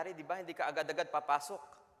sekretary, di ba? Hindi ka agad-agad papasok.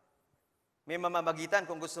 May mamamagitan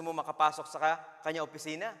kung gusto mo makapasok sa kanya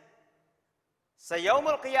opisina. Sa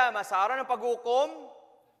Yawmul Qiyamah, sa araw ng paghukom,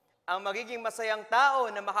 ang magiging masayang tao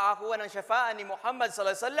na makakakuha ng syafa'a ni Muhammad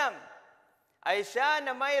sallallahu alaihi wasallam ay siya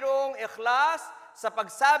na mayroong ikhlas sa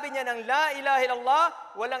pagsabi niya ng la ilaha illallah,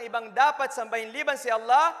 walang ibang dapat sambahin liban si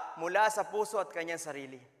Allah mula sa puso at kanyang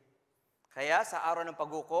sarili. Kaya sa araw ng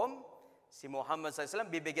paghukom, si Muhammad sallallahu alaihi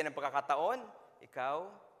wasallam bibigyan ng pagkakataon, ikaw,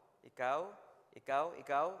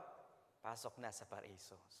 pasok na sa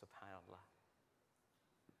paraiso. Subhanallah.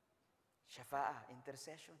 Syafa'a,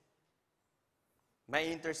 intercession.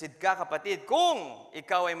 May intercede ka, kapatid, kung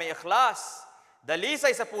ikaw ay may ikhlas,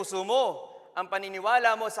 dalisay sa puso mo, ang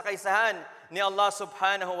paniniwala mo sa kaisahan ni Allah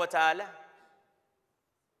subhanahu wa ta'ala.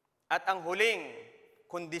 At ang huling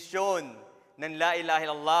kondisyon ng la ilaha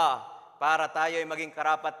illallah para tayo ay maging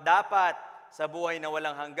karapat-dapat sa buhay na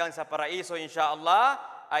walang hanggan sa paraiso, insyaallah,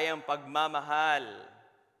 ay ang pagmamahal.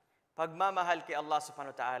 Pagmamahal kay Allah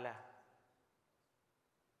subhanahu wa ta'ala.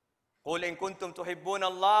 Qul in kuntum tuhibbuna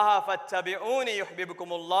Allah fattabi'uni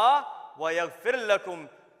yuhibbukumullah wa yaghfir lakum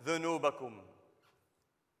dhunubakum.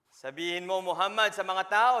 Sabihin mo, Muhammad, sa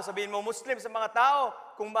mga tao, sabihin mo, Muslim, sa mga tao,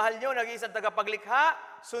 kung mahal nyo, nag-iisang tagapaglikha,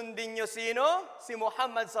 sundin nyo sino? Si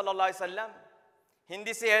Muhammad sallallahu alaihi wasallam.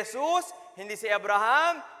 Hindi si Jesus, hindi si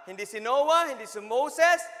Abraham, hindi si Noah, hindi si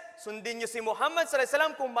Moses. Sundin nyo si Muhammad sallallahu alaihi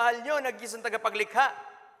wasallam kung mahal nyo, nag-iisang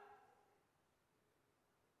tagapaglikha.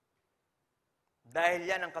 Dahil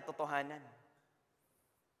yan ang katotohanan.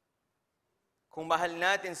 Kung mahal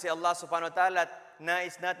natin si Allah subhanahu wa ta'ala at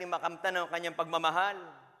nais natin makamtan ang kanyang pagmamahal,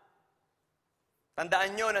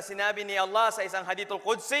 tandaan nyo na sinabi ni Allah sa isang hadithul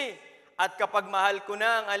Qudsi, at kapag mahal ko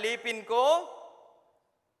na ang alipin ko,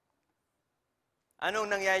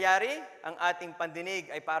 anong nangyayari? Ang ating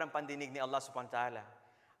pandinig ay parang pandinig ni Allah subhanahu wa ta'ala.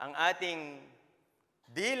 Ang ating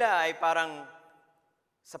dila ay parang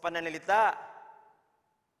sa pananalita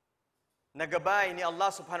na gabay ni Allah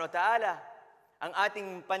subhanahu wa ta'ala. Ang ating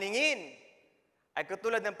paningin ay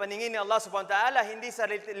katulad ng paningin ni Allah subhanahu wa ta'ala, hindi sa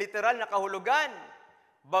literal na kahulugan,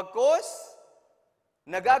 bagkus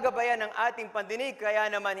nagagabayan ng ating pandinig, kaya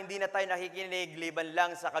naman hindi na tayo nakikinig liban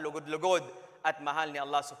lang sa kalugod-lugod at mahal ni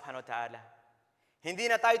Allah subhanahu wa ta'ala. Hindi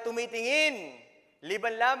na tayo tumitingin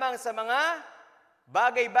liban lamang sa mga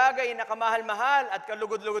bagay-bagay na kamahal-mahal at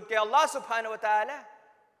kalugod-lugod kay Allah subhanahu wa ta'ala.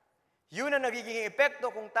 Yun ang nagiging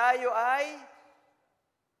epekto kung tayo ay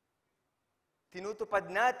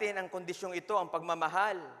tinutupad natin ang kondisyong ito, ang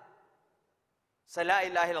pagmamahal sa la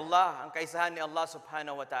ilaha illallah, ang kaisahan ni Allah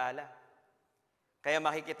subhanahu wa ta'ala. Kaya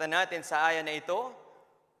makikita natin sa aya na ito,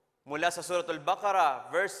 mula sa Suratul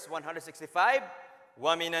Baqarah, verse 165,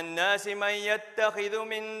 وَمِنَ النَّاسِ مَنْ يَتَّخِذُ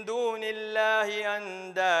مِنْ دُونِ اللَّهِ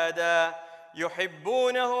أَنْدَادًا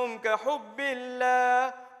يُحِبُّونَهُمْ كَحُبِّ اللَّهِ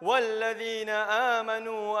وَالَّذِينَ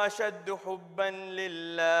آمَنُوا أَشَدُّ حُبًّا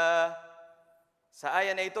لِلَّهِ. Sa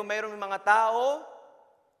aya na ito, mayroong mga tao,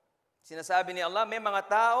 sinasabi ni Allah, may mga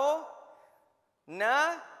tao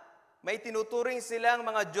na may tinuturing silang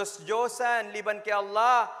mga Diyos-Diyosan, liban kay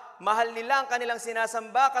Allah. Mahal nila ang kanilang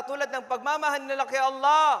sinasamba, katulad ng pagmamahal nila kay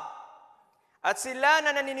Allah. At sila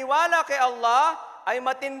na naniniwala kay Allah, ay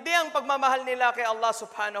matindi ang pagmamahal nila kay Allah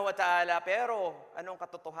subhanahu wa ta'ala. Pero, anong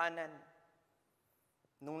katotohanan?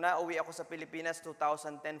 Nung nauwi ako sa Pilipinas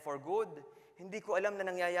 2010 for good, hindi ko alam na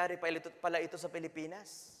nangyayari pala ito sa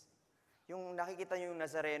Pilipinas. Yung nakikita nyo yung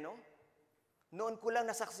Nazareno, noon ko lang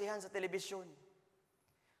nasaksihan sa telebisyon.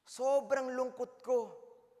 Sobrang lungkot ko.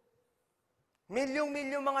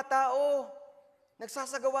 Milyong-milyong mga tao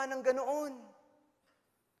nagsasagawa ng ganoon.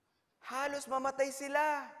 Halos mamatay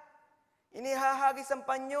sila. Inihahagis ang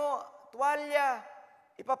panyo, tuwalya,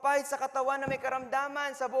 ipapahid sa katawan na may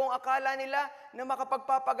karamdaman sa buong akala nila na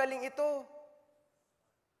makapagpapagaling ito.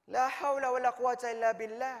 La hawla wala quwwata illa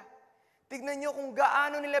billah. Tignan nyo kung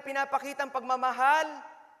gaano nila pinapakita ang pagmamahal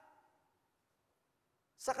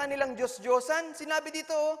sa kanilang Diyos-Diyosan. Sinabi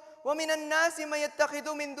dito, وَمِنَ النَّاسِ مَن يَتَّخِذُ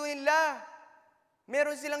مِن دُونِ اللَّهِ.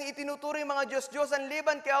 Meron silang itinuturing mga Diyos-Diyosan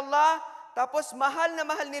liban kay Allah, tapos mahal na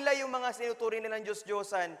mahal nila yung mga sinuturing nilang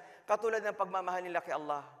Diyos-Diyosan, katulad ng pagmamahal nila kay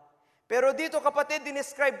Allah. Pero dito kapatid,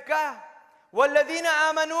 dinescribe ka,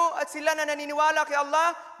 walladhina amanu, at sila na naniniwala kay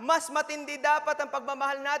Allah, mas matindi dapat ang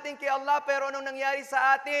pagmamahal natin kay Allah, pero anong nangyari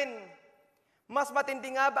sa atin? Mas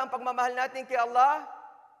matindi nga ba ang pagmamahal natin kay Allah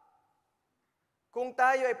kung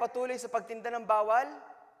tayo ay patuloy sa pagtinda ng bawal?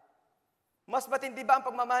 Mas matindi ba ang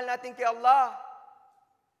pagmamahal natin kay Allah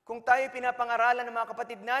kung tayo pinapangaralan ng mga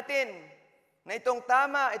kapatid natin na itong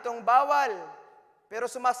tama, itong bawal, pero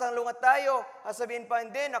sumasalungat tayo, sasabihin pa,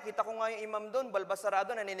 hindi, nakita ko nga yung imam doon,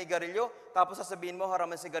 balbasarado, naninigarilyo, tapos sasabihin mo, haram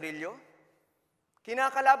ang sigarilyo?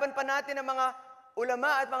 Kinakalaban pa natin ang mga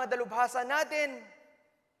ulama at mga dalubhasa natin.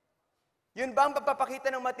 Yun ba ang pagpapakita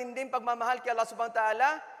ng matinding pagmamahal kay Allah subhanahu wa ta'ala?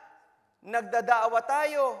 Nagdadaawa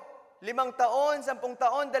tayo, 5 taon, 10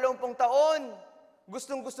 taon, 20 taon.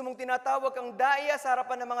 Gustong-gusto mong tinatawag kang daiya sa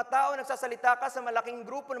harapan ng mga tao, nagsasalita ka sa malaking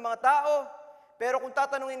grupo ng mga tao. Pero kung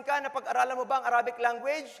tatanungin ka na pag-aralan mo ba ang Arabic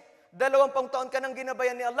language, 20 taon ka nang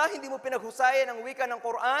ginabayan ni Allah, hindi mo pinaghusayan ang wika ng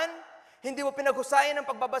Quran, hindi mo pinaghusayan ang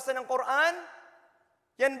pagbabasa ng Quran,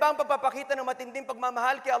 yan ba ang pagpapakita ng matinding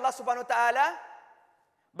pagmamahal kay Allah subhanahu wa ta'ala?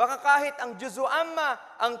 Baka kahit ang Juzu Amma,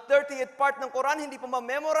 ang 30th part ng Quran, hindi po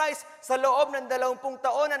ma-memorize sa loob ng 20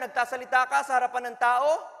 taon na nagtasalita ka sa harapan ng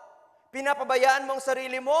tao? Pinapabayaan mo ang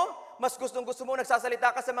sarili mo? Mas gustong-gusto mo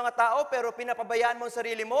nagsasalita ka sa mga tao, pero pinapabayaan mo ang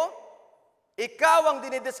sarili mo? Ikaw ang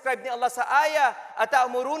dinidescribe ni Allah sa aya,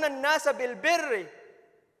 ata'murunan nasa bil birri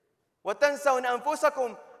wa tansawna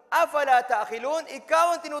anfusakum afala ta'qilun. Ikaw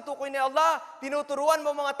ang tinutukoy ni Allah, tinuturuan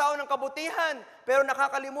mo mga tao ng kabutihan, pero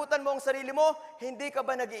nakakalimutan mo ang sarili mo. Hindi ka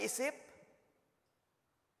ba nag-iisip?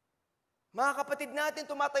 Mga kapatid natin,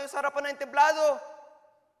 tumatayo sa harapan ng templado,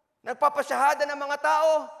 nagpapasyahada ng mga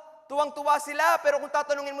tao, tuwang-tuwa sila, pero kung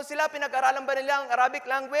tatanungin mo sila, pinag-aralan ba nila ang Arabic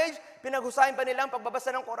language? Pinaghusayin ba nila ang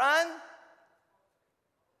pagbabasa ng Quran?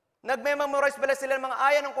 Nagme-memorize ba sila ng mga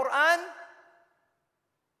aya ng Quran?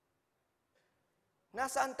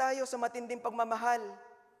 Nasaan tayo sa matinding pagmamahal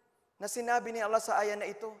na sinabi ni Allah sa aya na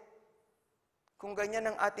ito? Kung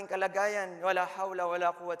ganyan ang ating kalagayan, wala hawla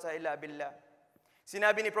wala quwwata illa billah.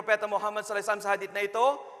 Sinabi ni Propeta Muhammad sallallahu alaihi wasallam sa hadith na ito,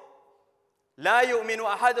 la yu'minu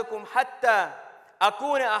ahadukum hatta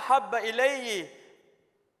akuna ahabba ilayhi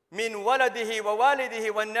min waladihi wa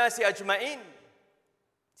walidihi wan nasi ajmain.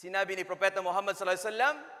 Sinabi ni Propeta Muhammad sallallahu alaihi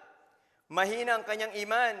wasallam, mahina ang kanyang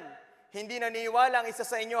iman. Hindi naniniwala ang isa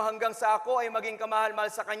sa inyo hanggang sa ako ay maging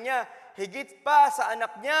kamahal-mahal sa kanya, higit pa sa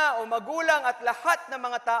anak niya o magulang at lahat ng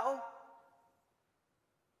mga tao.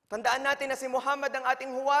 Tandaan natin na si Muhammad ang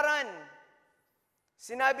ating huwaran.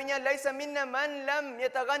 Sinabi niya, laysa minna man lam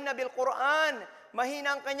yataganna bil Quran.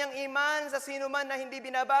 Mahina ang kanyang iman sa sino man na hindi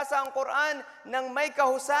binabasa ang Quran ng may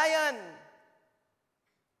kahusayan.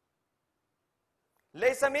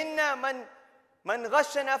 Laysa minna man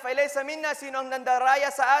ghashana fa laysa minna, sino ang nandaraya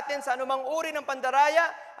sa atin sa anumang uri ng pandaraya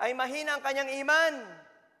ay mahina ang kanyang iman.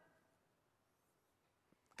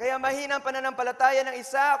 Kaya mahina ang pananampalataya ng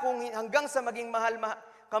isa kung hanggang sa maging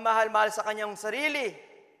kamahal-mahal sa kanyang sarili.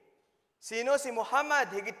 Sino? Si Muhammad,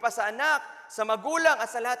 higit pa sa anak, sa magulang at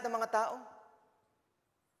sa lahat ng mga tao.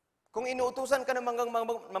 Kung inuutusan ka ng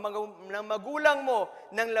magulang mo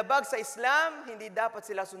ng labag sa Islam, hindi dapat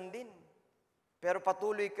sila sundin. Pero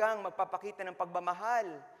patuloy kang magpapakita ng pagmamahal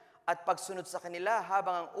at pagsunod sa kanila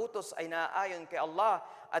habang ang utos ay naaayon kay Allah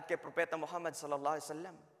at kay Propeta Muhammad sallallahu alaihi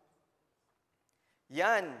wasallam.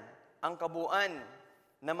 Yan ang kabuuan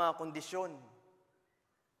ng mga kondisyon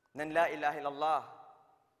ng la ilaha illallah.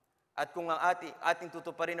 At kung ang ating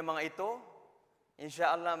tutuparin ng mga ito,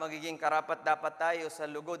 insyaAllah magiging karapat-dapat tayo sa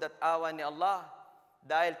lugod at awa ni Allah.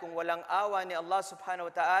 Dahil kung walang awa ni Allah subhanahu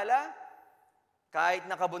wa ta'ala, kahit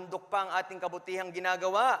nakabundok pa ang ating kabutihang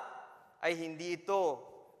ginagawa, ay hindi ito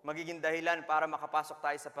magiging dahilan para makapasok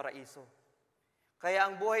tayo sa paraiso. Kaya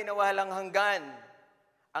ang buhay na walang hanggan,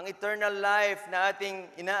 ang eternal life na ating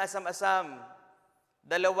inaasam-asam,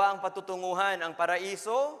 dalawa ang patutunguhan, ang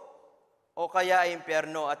paraiso o kaya ay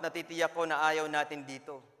impyerno. At natitiyak ko na ayaw natin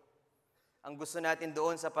dito. Ang gusto natin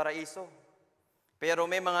doon sa paraiso. Pero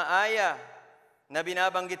may mga aya na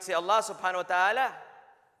binabanggit si Allah subhanahu wa ta'ala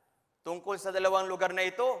tungkol sa dalawang lugar na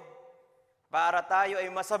ito, para tayo ay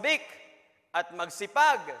masabik at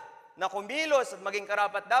magsipag na kumilos at maging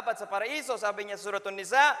karapat-dapat sa paraiso. Sabi niya sa Suratun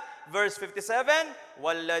Nisa, verse 57,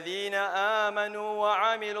 وَالَّذِينَ آمَنُوا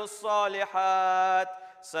وَعَمِلُوا الصَّالِحَاتِ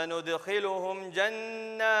سَنُدْخِلُهُمْ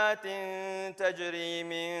جَنَّاتٍ تَجْرِي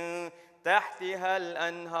مِنْ تَحْتِهَا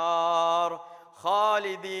الْأَنْهَارِ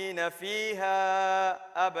خَالِدِينَ فِيهَا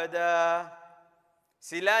أَبَدًا.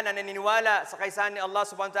 Sila na naniniwala sa kaysahan ni Allah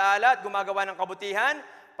subhanahu wa ta'ala at gumagawa ng kabutihan,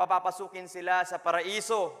 papapasukin sila sa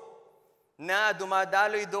paraiso. na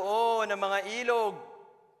dumadaloy doon ng mga ilog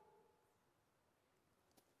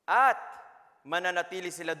at mananatili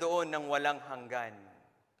sila doon ng walang hanggan.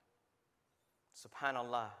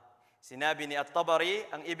 Subhanallah. Sinabi ni At-Tabari,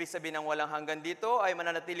 ang ibig sabihin ng walang hanggan dito ay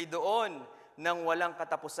mananatili doon ng walang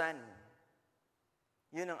katapusan.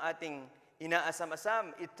 Yun ang ating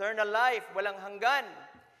inaasam-asam, eternal life, walang hanggan.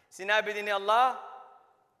 Sinabi din ni Allah,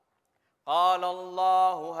 قال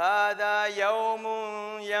الله هذا يوم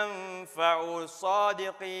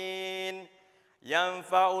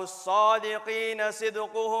ينفع الصادقين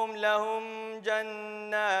صدقهم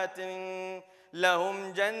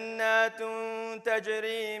لهم جنات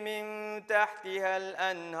تجري من تحتها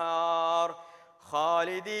الأنهار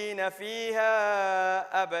خالدين فيها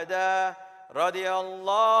أبدا رضي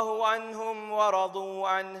الله عنهم ورضوا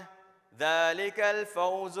عنه ذلك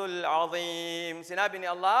الفوز العظيم. Sinabi ni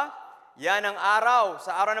Allah, yan ang araw,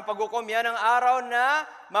 sa araw ng paghukom, yan ang araw na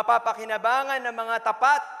mapapakinabangan ng mga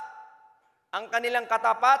tapat. Ang kanilang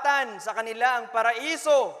katapatan sa kanila ang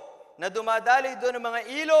paraiso na dumadaloy doon ng mga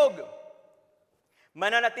ilog.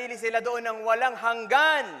 Mananatili sila doon ng walang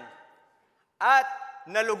hanggan. At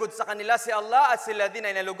nalugod sa kanila si Allah at sila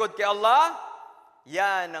din ay nalugod kay Allah.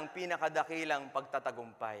 Yan ang pinakadakilang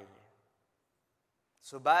pagtatagumpay.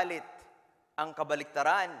 Subalit, ang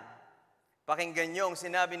kabaliktaran, pakinggan niyo ang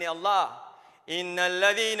sinabi ni Allah, Innal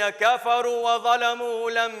ladhina kafaru wa zalamu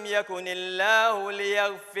lam yakunillahu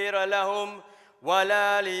liyaghfira lahum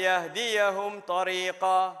wala liyahdiyahum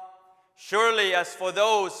tariqa. Surely as for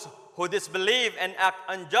those who disbelieve and act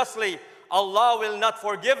unjustly, Allah will not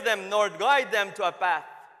forgive them nor guide them to a path.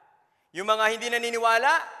 Yung mga hindi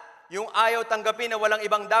naniniwala, yung ayaw tanggapin na walang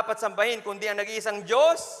ibang dapat sambahin kundi ang nag-iisang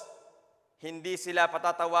Diyos, hindi sila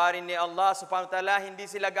patatawarin ni Allah subhanahu wa ta'ala, hindi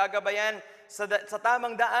sila gagabayan sa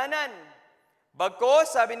tamang daanan.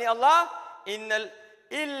 Bagkus, sabi ni Allah,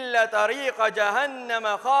 illa tariqa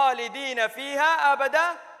jahannama khalidina fiha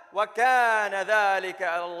abada wa kana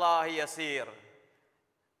dhalika Allah yasir.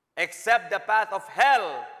 Except the path of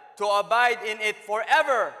hell to abide in it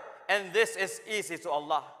forever, and this is easy to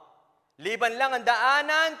Allah. Liban lang ang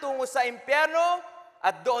daanan tungo sa impyerno,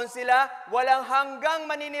 at doon sila walang hanggang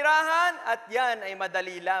maninirahan, at yan ay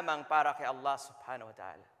madali lamang para kay Allah subhanahu wa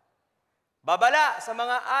ta'ala. Babala sa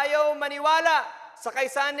mga ayaw maniwala sa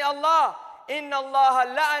kaysahan ni Allah, Inna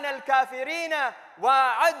Allah la'ana al-kafirina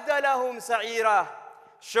wa adda lahum sa'ira.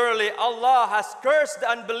 Surely Allah has cursed the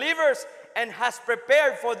unbelievers and has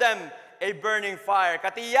prepared for them a burning fire.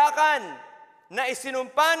 Katiyakan na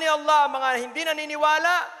isinumpa ni Allah mga hindi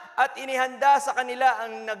naniniwala at inihanda sa kanila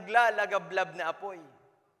ang naglalagablab na apoy.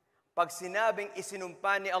 Pag sinabing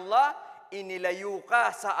isinumpa ni Allah, inilayo ka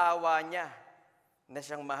sa awa niya na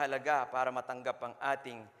siyang mahalaga para matanggap ang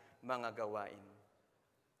ating mga gawain.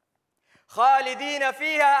 Khalidina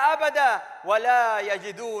fiha abada, wala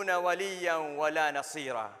yajiduna waliyan wala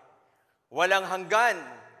nasira. Walang hanggan,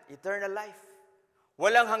 eternal life.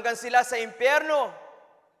 Walang hanggan sila sa impyerno.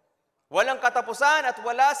 Walang katapusan at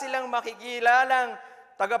wala silang makikilalang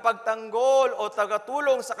tagapagtanggol o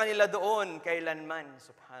tagatulong sa kanila doon kailanman.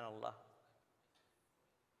 Subhanallah.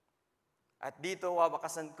 At dito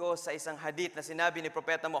wawakasan ko sa isang hadith na sinabi ni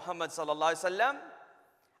Propeta Muhammad sallallahu alaihi wasallam,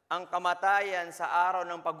 ang kamatayan sa araw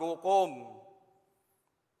ng paghukom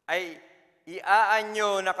ay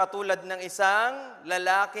iaanyo na katulad ng isang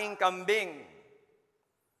lalaking kambing.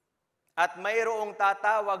 At mayroong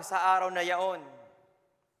tatawag sa araw na yaon.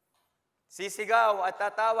 Sisigaw at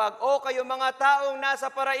tatawag, O kayo mga taong nasa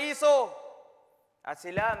paraiso! At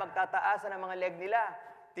sila magtataasan ng mga leg nila.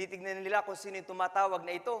 Titignan nila kung sino yung tumatawag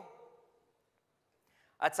na ito.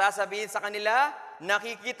 At sasabihin sa kanila,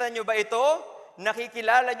 nakikita nyo ba ito?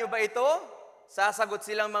 Nakikilala nyo ba ito? Sasagot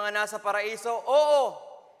silang mga nasa paraiso, Oo,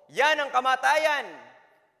 yan ang kamatayan.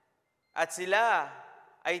 At sila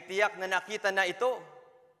ay tiyak na nakita na ito.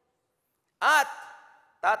 At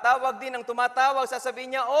tatawag din ang tumatawag,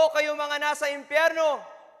 sasabihin niya, O kayo mga nasa impyerno!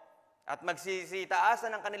 At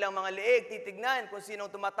magsisitaasan ang kanilang mga leeg, titignan kung sino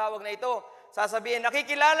tumatawag na ito. Sasabihin,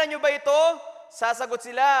 nakikilala nyo ba ito? Sasagot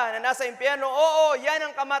sila na nasa impyerno, Oo, yan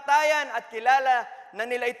ang kamatayan at kilala na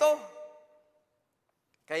nila ito.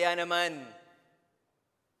 Kaya naman,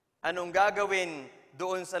 anong gagawin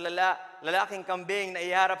doon sa lalaking kambing na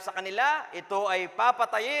iharap sa kanila? Ito ay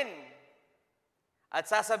papatayin. At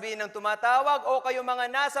sasabihin ng tumatawag, O kayo mga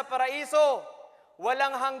nasa paraiso,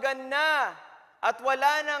 walang hanggan na at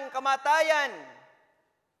wala ng kamatayan.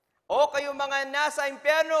 O kayo mga nasa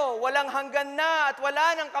impyerno, walang hanggan na at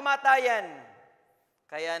wala ng kamatayan.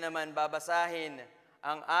 Kaya naman babasahin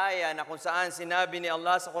ang aya na kung saan sinabi ni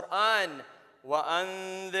Allah sa Quran,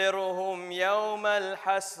 وَأَنذِرْهُمْ يَوْمَ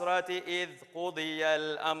الْحَسْرَةِ إِذْ قُضِيَ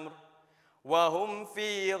الْأَمْرُ وهم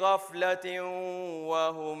في غفلة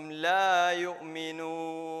وهم لا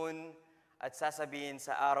يؤمنون. At sasabihin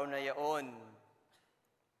sa araw na yaon,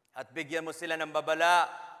 at bigyan mo sila ng babala,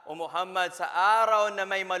 O Muhammad, sa araw na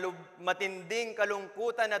may matinding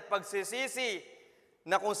kalungkutan at pagsisisi,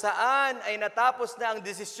 na kung saan ay natapos na ang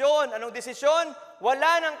desisyon. Anong desisyon?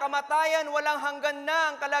 Wala ng kamatayan, walang hanggan na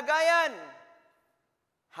ang kalagayan.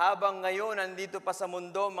 Habang ngayon, nandito pa sa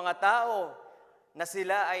mundo mga tao, na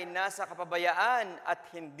sila ay nasa kapabayaan at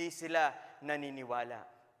hindi sila naniniwala.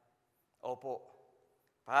 Opo,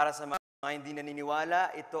 para sa mga hindi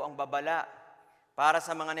naniniwala, ito ang babala. Para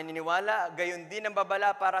sa mga naniniwala, gayon din ang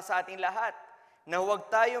babala para sa ating lahat, na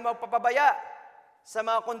huwag tayo magpapabaya. Sa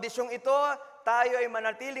mga kondisyong ito, tayo ay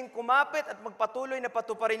manatiling kumapit at magpatuloy na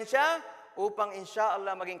patuparin siya upang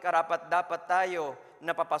insyaAllah maging karapat-dapat tayo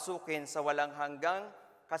na papasukin sa walang hanggang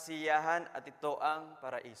kasiyahan at ito ang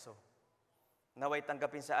paraiso. Naway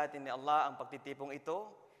tanggapin sa atin ni Allah ang pagtitipong ito.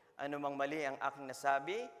 Anumang mali ang aking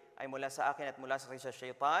nasabi ay mula sa akin at mula sa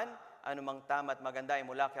syaitan. Anumang tama at maganda ay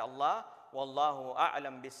mula kay Allah. Wallahu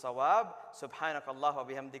a'lam bis-sawab. Subhanakallah wa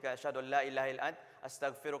bihamdika asyhadu an la ilaha illa ant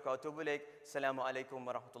astaghfiruka wa atubu ilaik. Assalamu alaikum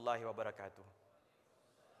warahmatullahi wabarakatuh.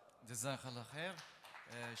 Jazakallah khair,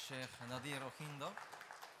 Sheikh Nadhir Oquindo,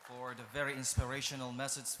 for the very inspirational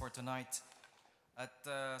message for tonight. At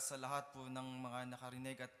sa lahat po ng mga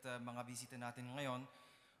nakarinig at mga bisita natin ngayon,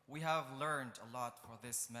 we have learned a lot for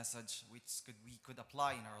this message which we could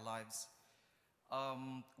apply in our lives.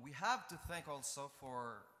 We have to thank also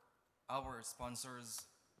for our sponsors,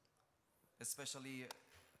 especially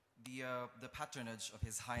the patronage of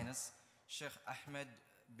His Highness Sheikh Ahmed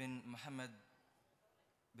bin Muhammad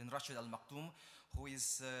bin Rashid Al Maktoum, who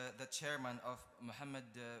is the chairman of Muhammad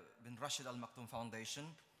bin Rashid Al Maktoum Foundation.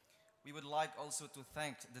 We would like also to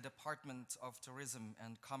thank the Department of Tourism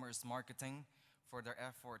and Commerce Marketing for their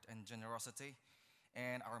effort and generosity,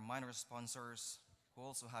 and our minor sponsors who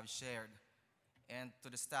also have shared, and to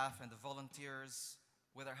the staff and the volunteers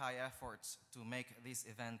with their high efforts to make this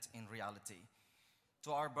event in reality.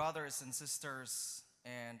 To our brothers and sisters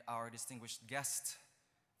and our distinguished guests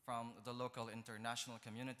from the local international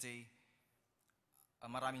community,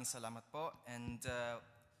 maraming salamat po. And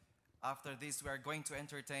after this, we are going to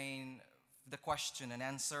entertain the question and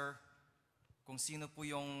answer. Kung sino po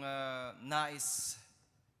yung nais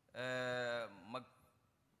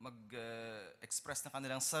mag-express ng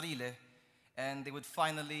kanilang sarili, and they would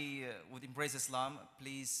finally would embrace Islam,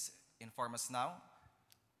 please inform us now.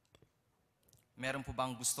 Meron po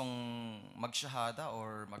bang gustong mag-shahada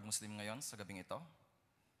or mag-Muslim ngayon sa gabing ito?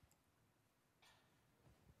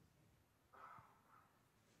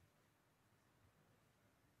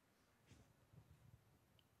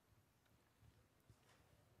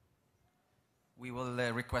 We will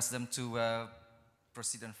request them to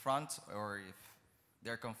proceed in front, or if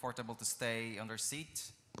they're comfortable to stay on their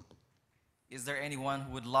seat. Is there anyone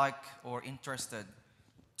who would like or interested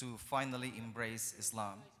to finally embrace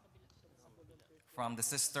Islam? From the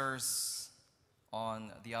sisters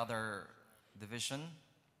on the other division,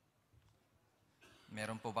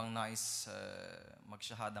 meron po bang nais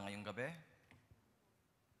mag-shahada ngayong gabi?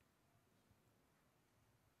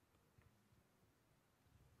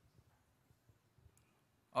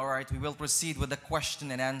 All right, we will proceed with the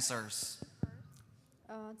question and answers.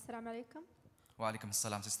 Assalamu alaikum. Wa alaikum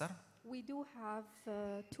assalam, sister. We do have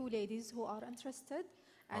two ladies who are interested,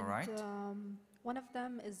 and All right. One of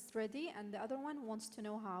them is ready, and the other one wants to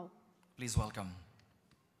know how. Please welcome.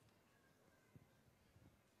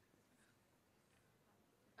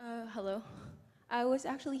 Hello. I was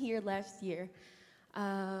actually here last year.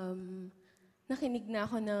 Nakinig na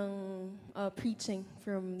ako ng preaching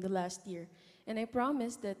from the last year. And I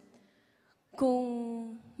promised that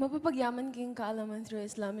kung mapapagyaman kayong kaalaman through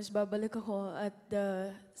Islam, is babalik ako at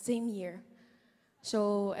the same year.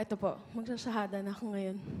 So, eto po, magsashahada na ako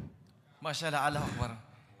ngayon. MashaAllah, Allah Akbar.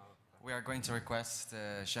 We are going to request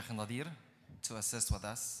Sheikh Nadhir to assist with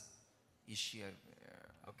us. Is she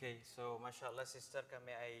Okay, so mashallah sister,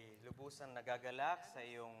 kami ay lubusan nagagalak sa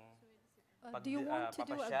iyong Do you want to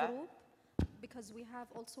do a papasya. group? Because we have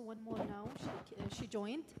also one more now. She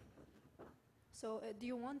joined. So, do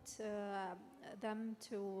you want them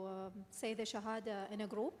to say the shahada in a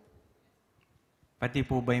group? Pati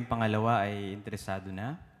po ba yung pangalawa ay interesado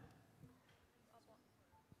na?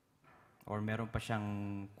 Or meron pa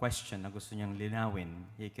siyang question na gusto niyang linawin?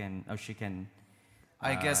 He can, or she can...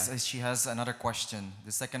 I guess she has another question.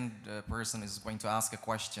 The second person is going to ask a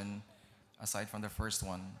question aside from the first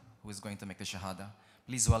one, who is going to make the shahada.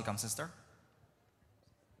 Please welcome, sister.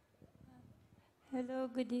 Hello,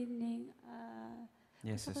 good evening.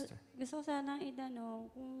 Yes, sister. Gusto ko sanang itanong,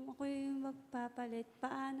 kung ako'y magpapalit,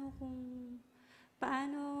 paano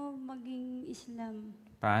maging Islam?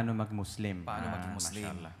 Paano mag-Muslim? Paano maging Muslim?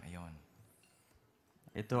 Mashallah. Ayun.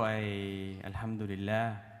 Ito ay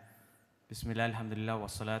alhamdulillah. Bismillah, alhamdulillah,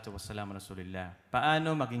 wassalatu wassalamu rasulillah.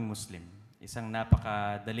 Paano maging Muslim? Isang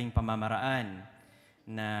napakadaling pamamaraan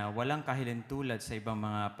na walang kahilintulad sa ibang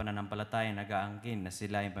mga pananampalataya nag-aangkin na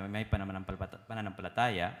sila ay may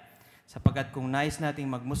pananampalataya. Sapagkat kung nais nating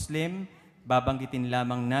mag-Muslim, babanggitin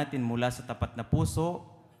lamang natin mula sa tapat na puso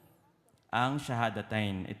ang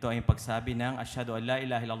shahadatain. Ito ay pagsabi ng asyhadu an la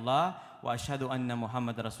ilaha illallah wa asyhadu anna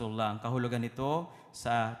Muhammad Rasulullah. Ang kahulugan nito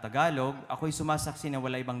sa Tagalog, ako'y sumasaksi na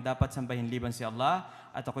wala ibang dapat sambahin liban si Allah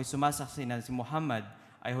at ako'y sumasaksi na si Muhammad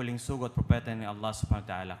ay huling sugo at propeta ni Allah subhanahu wa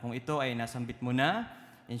ta'ala. Kung ito ay nasambit mo na,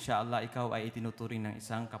 inshallah ikaw ay itinuturing ng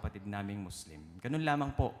isang kapatid naming Muslim. Ganun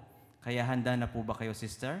lamang po. Kaya handa na po ba kayo,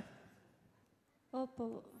 sister?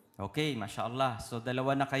 Opo. Okay, mashallah. So,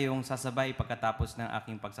 dalawa na kayong sasabay pagkatapos ng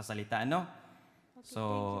aking pagsasalita, ano? Okay, So,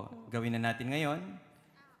 thank you po. gawin na natin ngayon.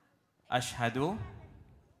 Ashhadu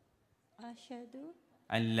Asyhadu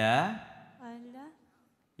an la an la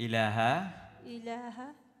ilaha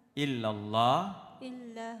ilaha illallah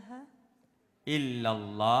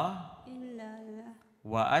illallah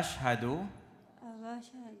wa ashhadu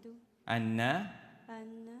asyhadu anna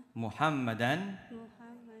anna Muhammadan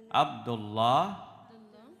Muhammad Abdullah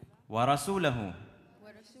wa rasulahu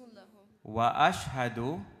wa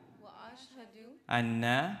ashhadu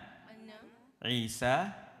anna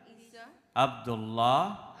Isa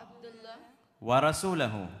Abdullah wa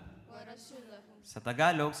rasulahu. Sa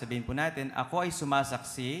Tagalog, sabihin po natin, ako ay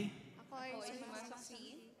sumasaksi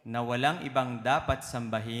na walang ibang dapat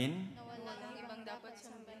sambahin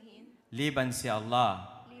liban si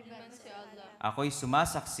Allah. Ako'y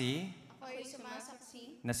sumasaksi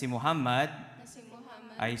na si Muhammad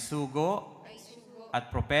ay sugo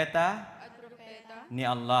at propeta ni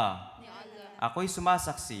Allah. Ako'y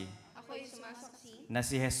sumasaksi na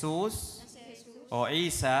si Jesus o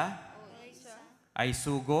Isa ay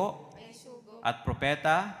sugo at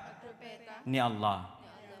propeta ni Allah.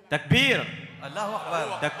 Takbir! Allahu Akbar.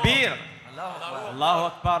 Takbir! Allahu Akbar. Allahu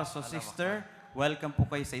Akbar. So sister, welcome po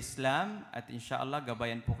kayo sa Islam at inshallah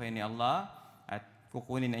gabayan po kayo ni Allah at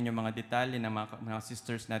kukunin ang inyong mga detalye ng mga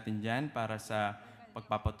sisters natin dyan para sa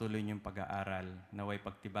pagpapatuloy niyong pag-aaral. Naway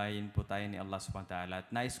pagtibayin po tayo ni Allah subhanahu wa ta'ala. At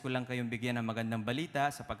nais ko lang kayong bigyan ng magandang balita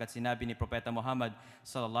sapagkat sinabi ni Propeta Muhammad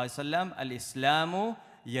sallallahu alaihi wasallam, al-Islamu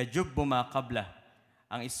yajubbu ma qablah.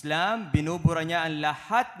 Ang Islam, binubura niya ang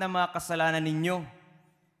lahat ng mga kasalanan ninyo.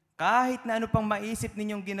 Kahit na ano pang maisip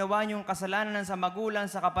ninyong ginawa niyong kasalanan sa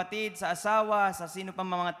magulang, sa kapatid, sa asawa, sa sino pang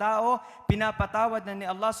mga tao, pinapatawad na ni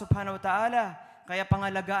Allah subhanahu wa ta'ala. Kaya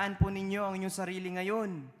pangalagaan po ninyo ang inyong sarili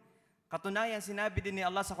ngayon. Katunayan, sinabi din ni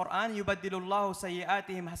Allah sa Quran, yubaddilullahu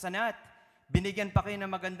sayyi'atihim hasanat. Binigyan pa kayo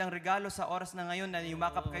ng magandang regalo sa oras na ngayon na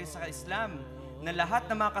yumakap kayo sa Islam, na lahat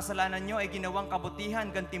ng mga kasalanan nyo ay ginawang kabutihan,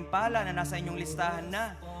 gantimpala na nasa inyong listahan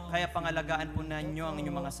na. Kaya pangalagaan po ninyo ang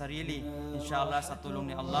inyong mga sarili. Inshallah, sa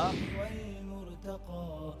tulong ni Allah.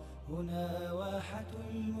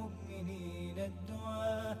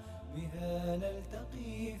 بها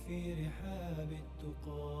نلتقي في رحاب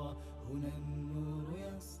التقى هنا النور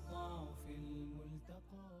يسطع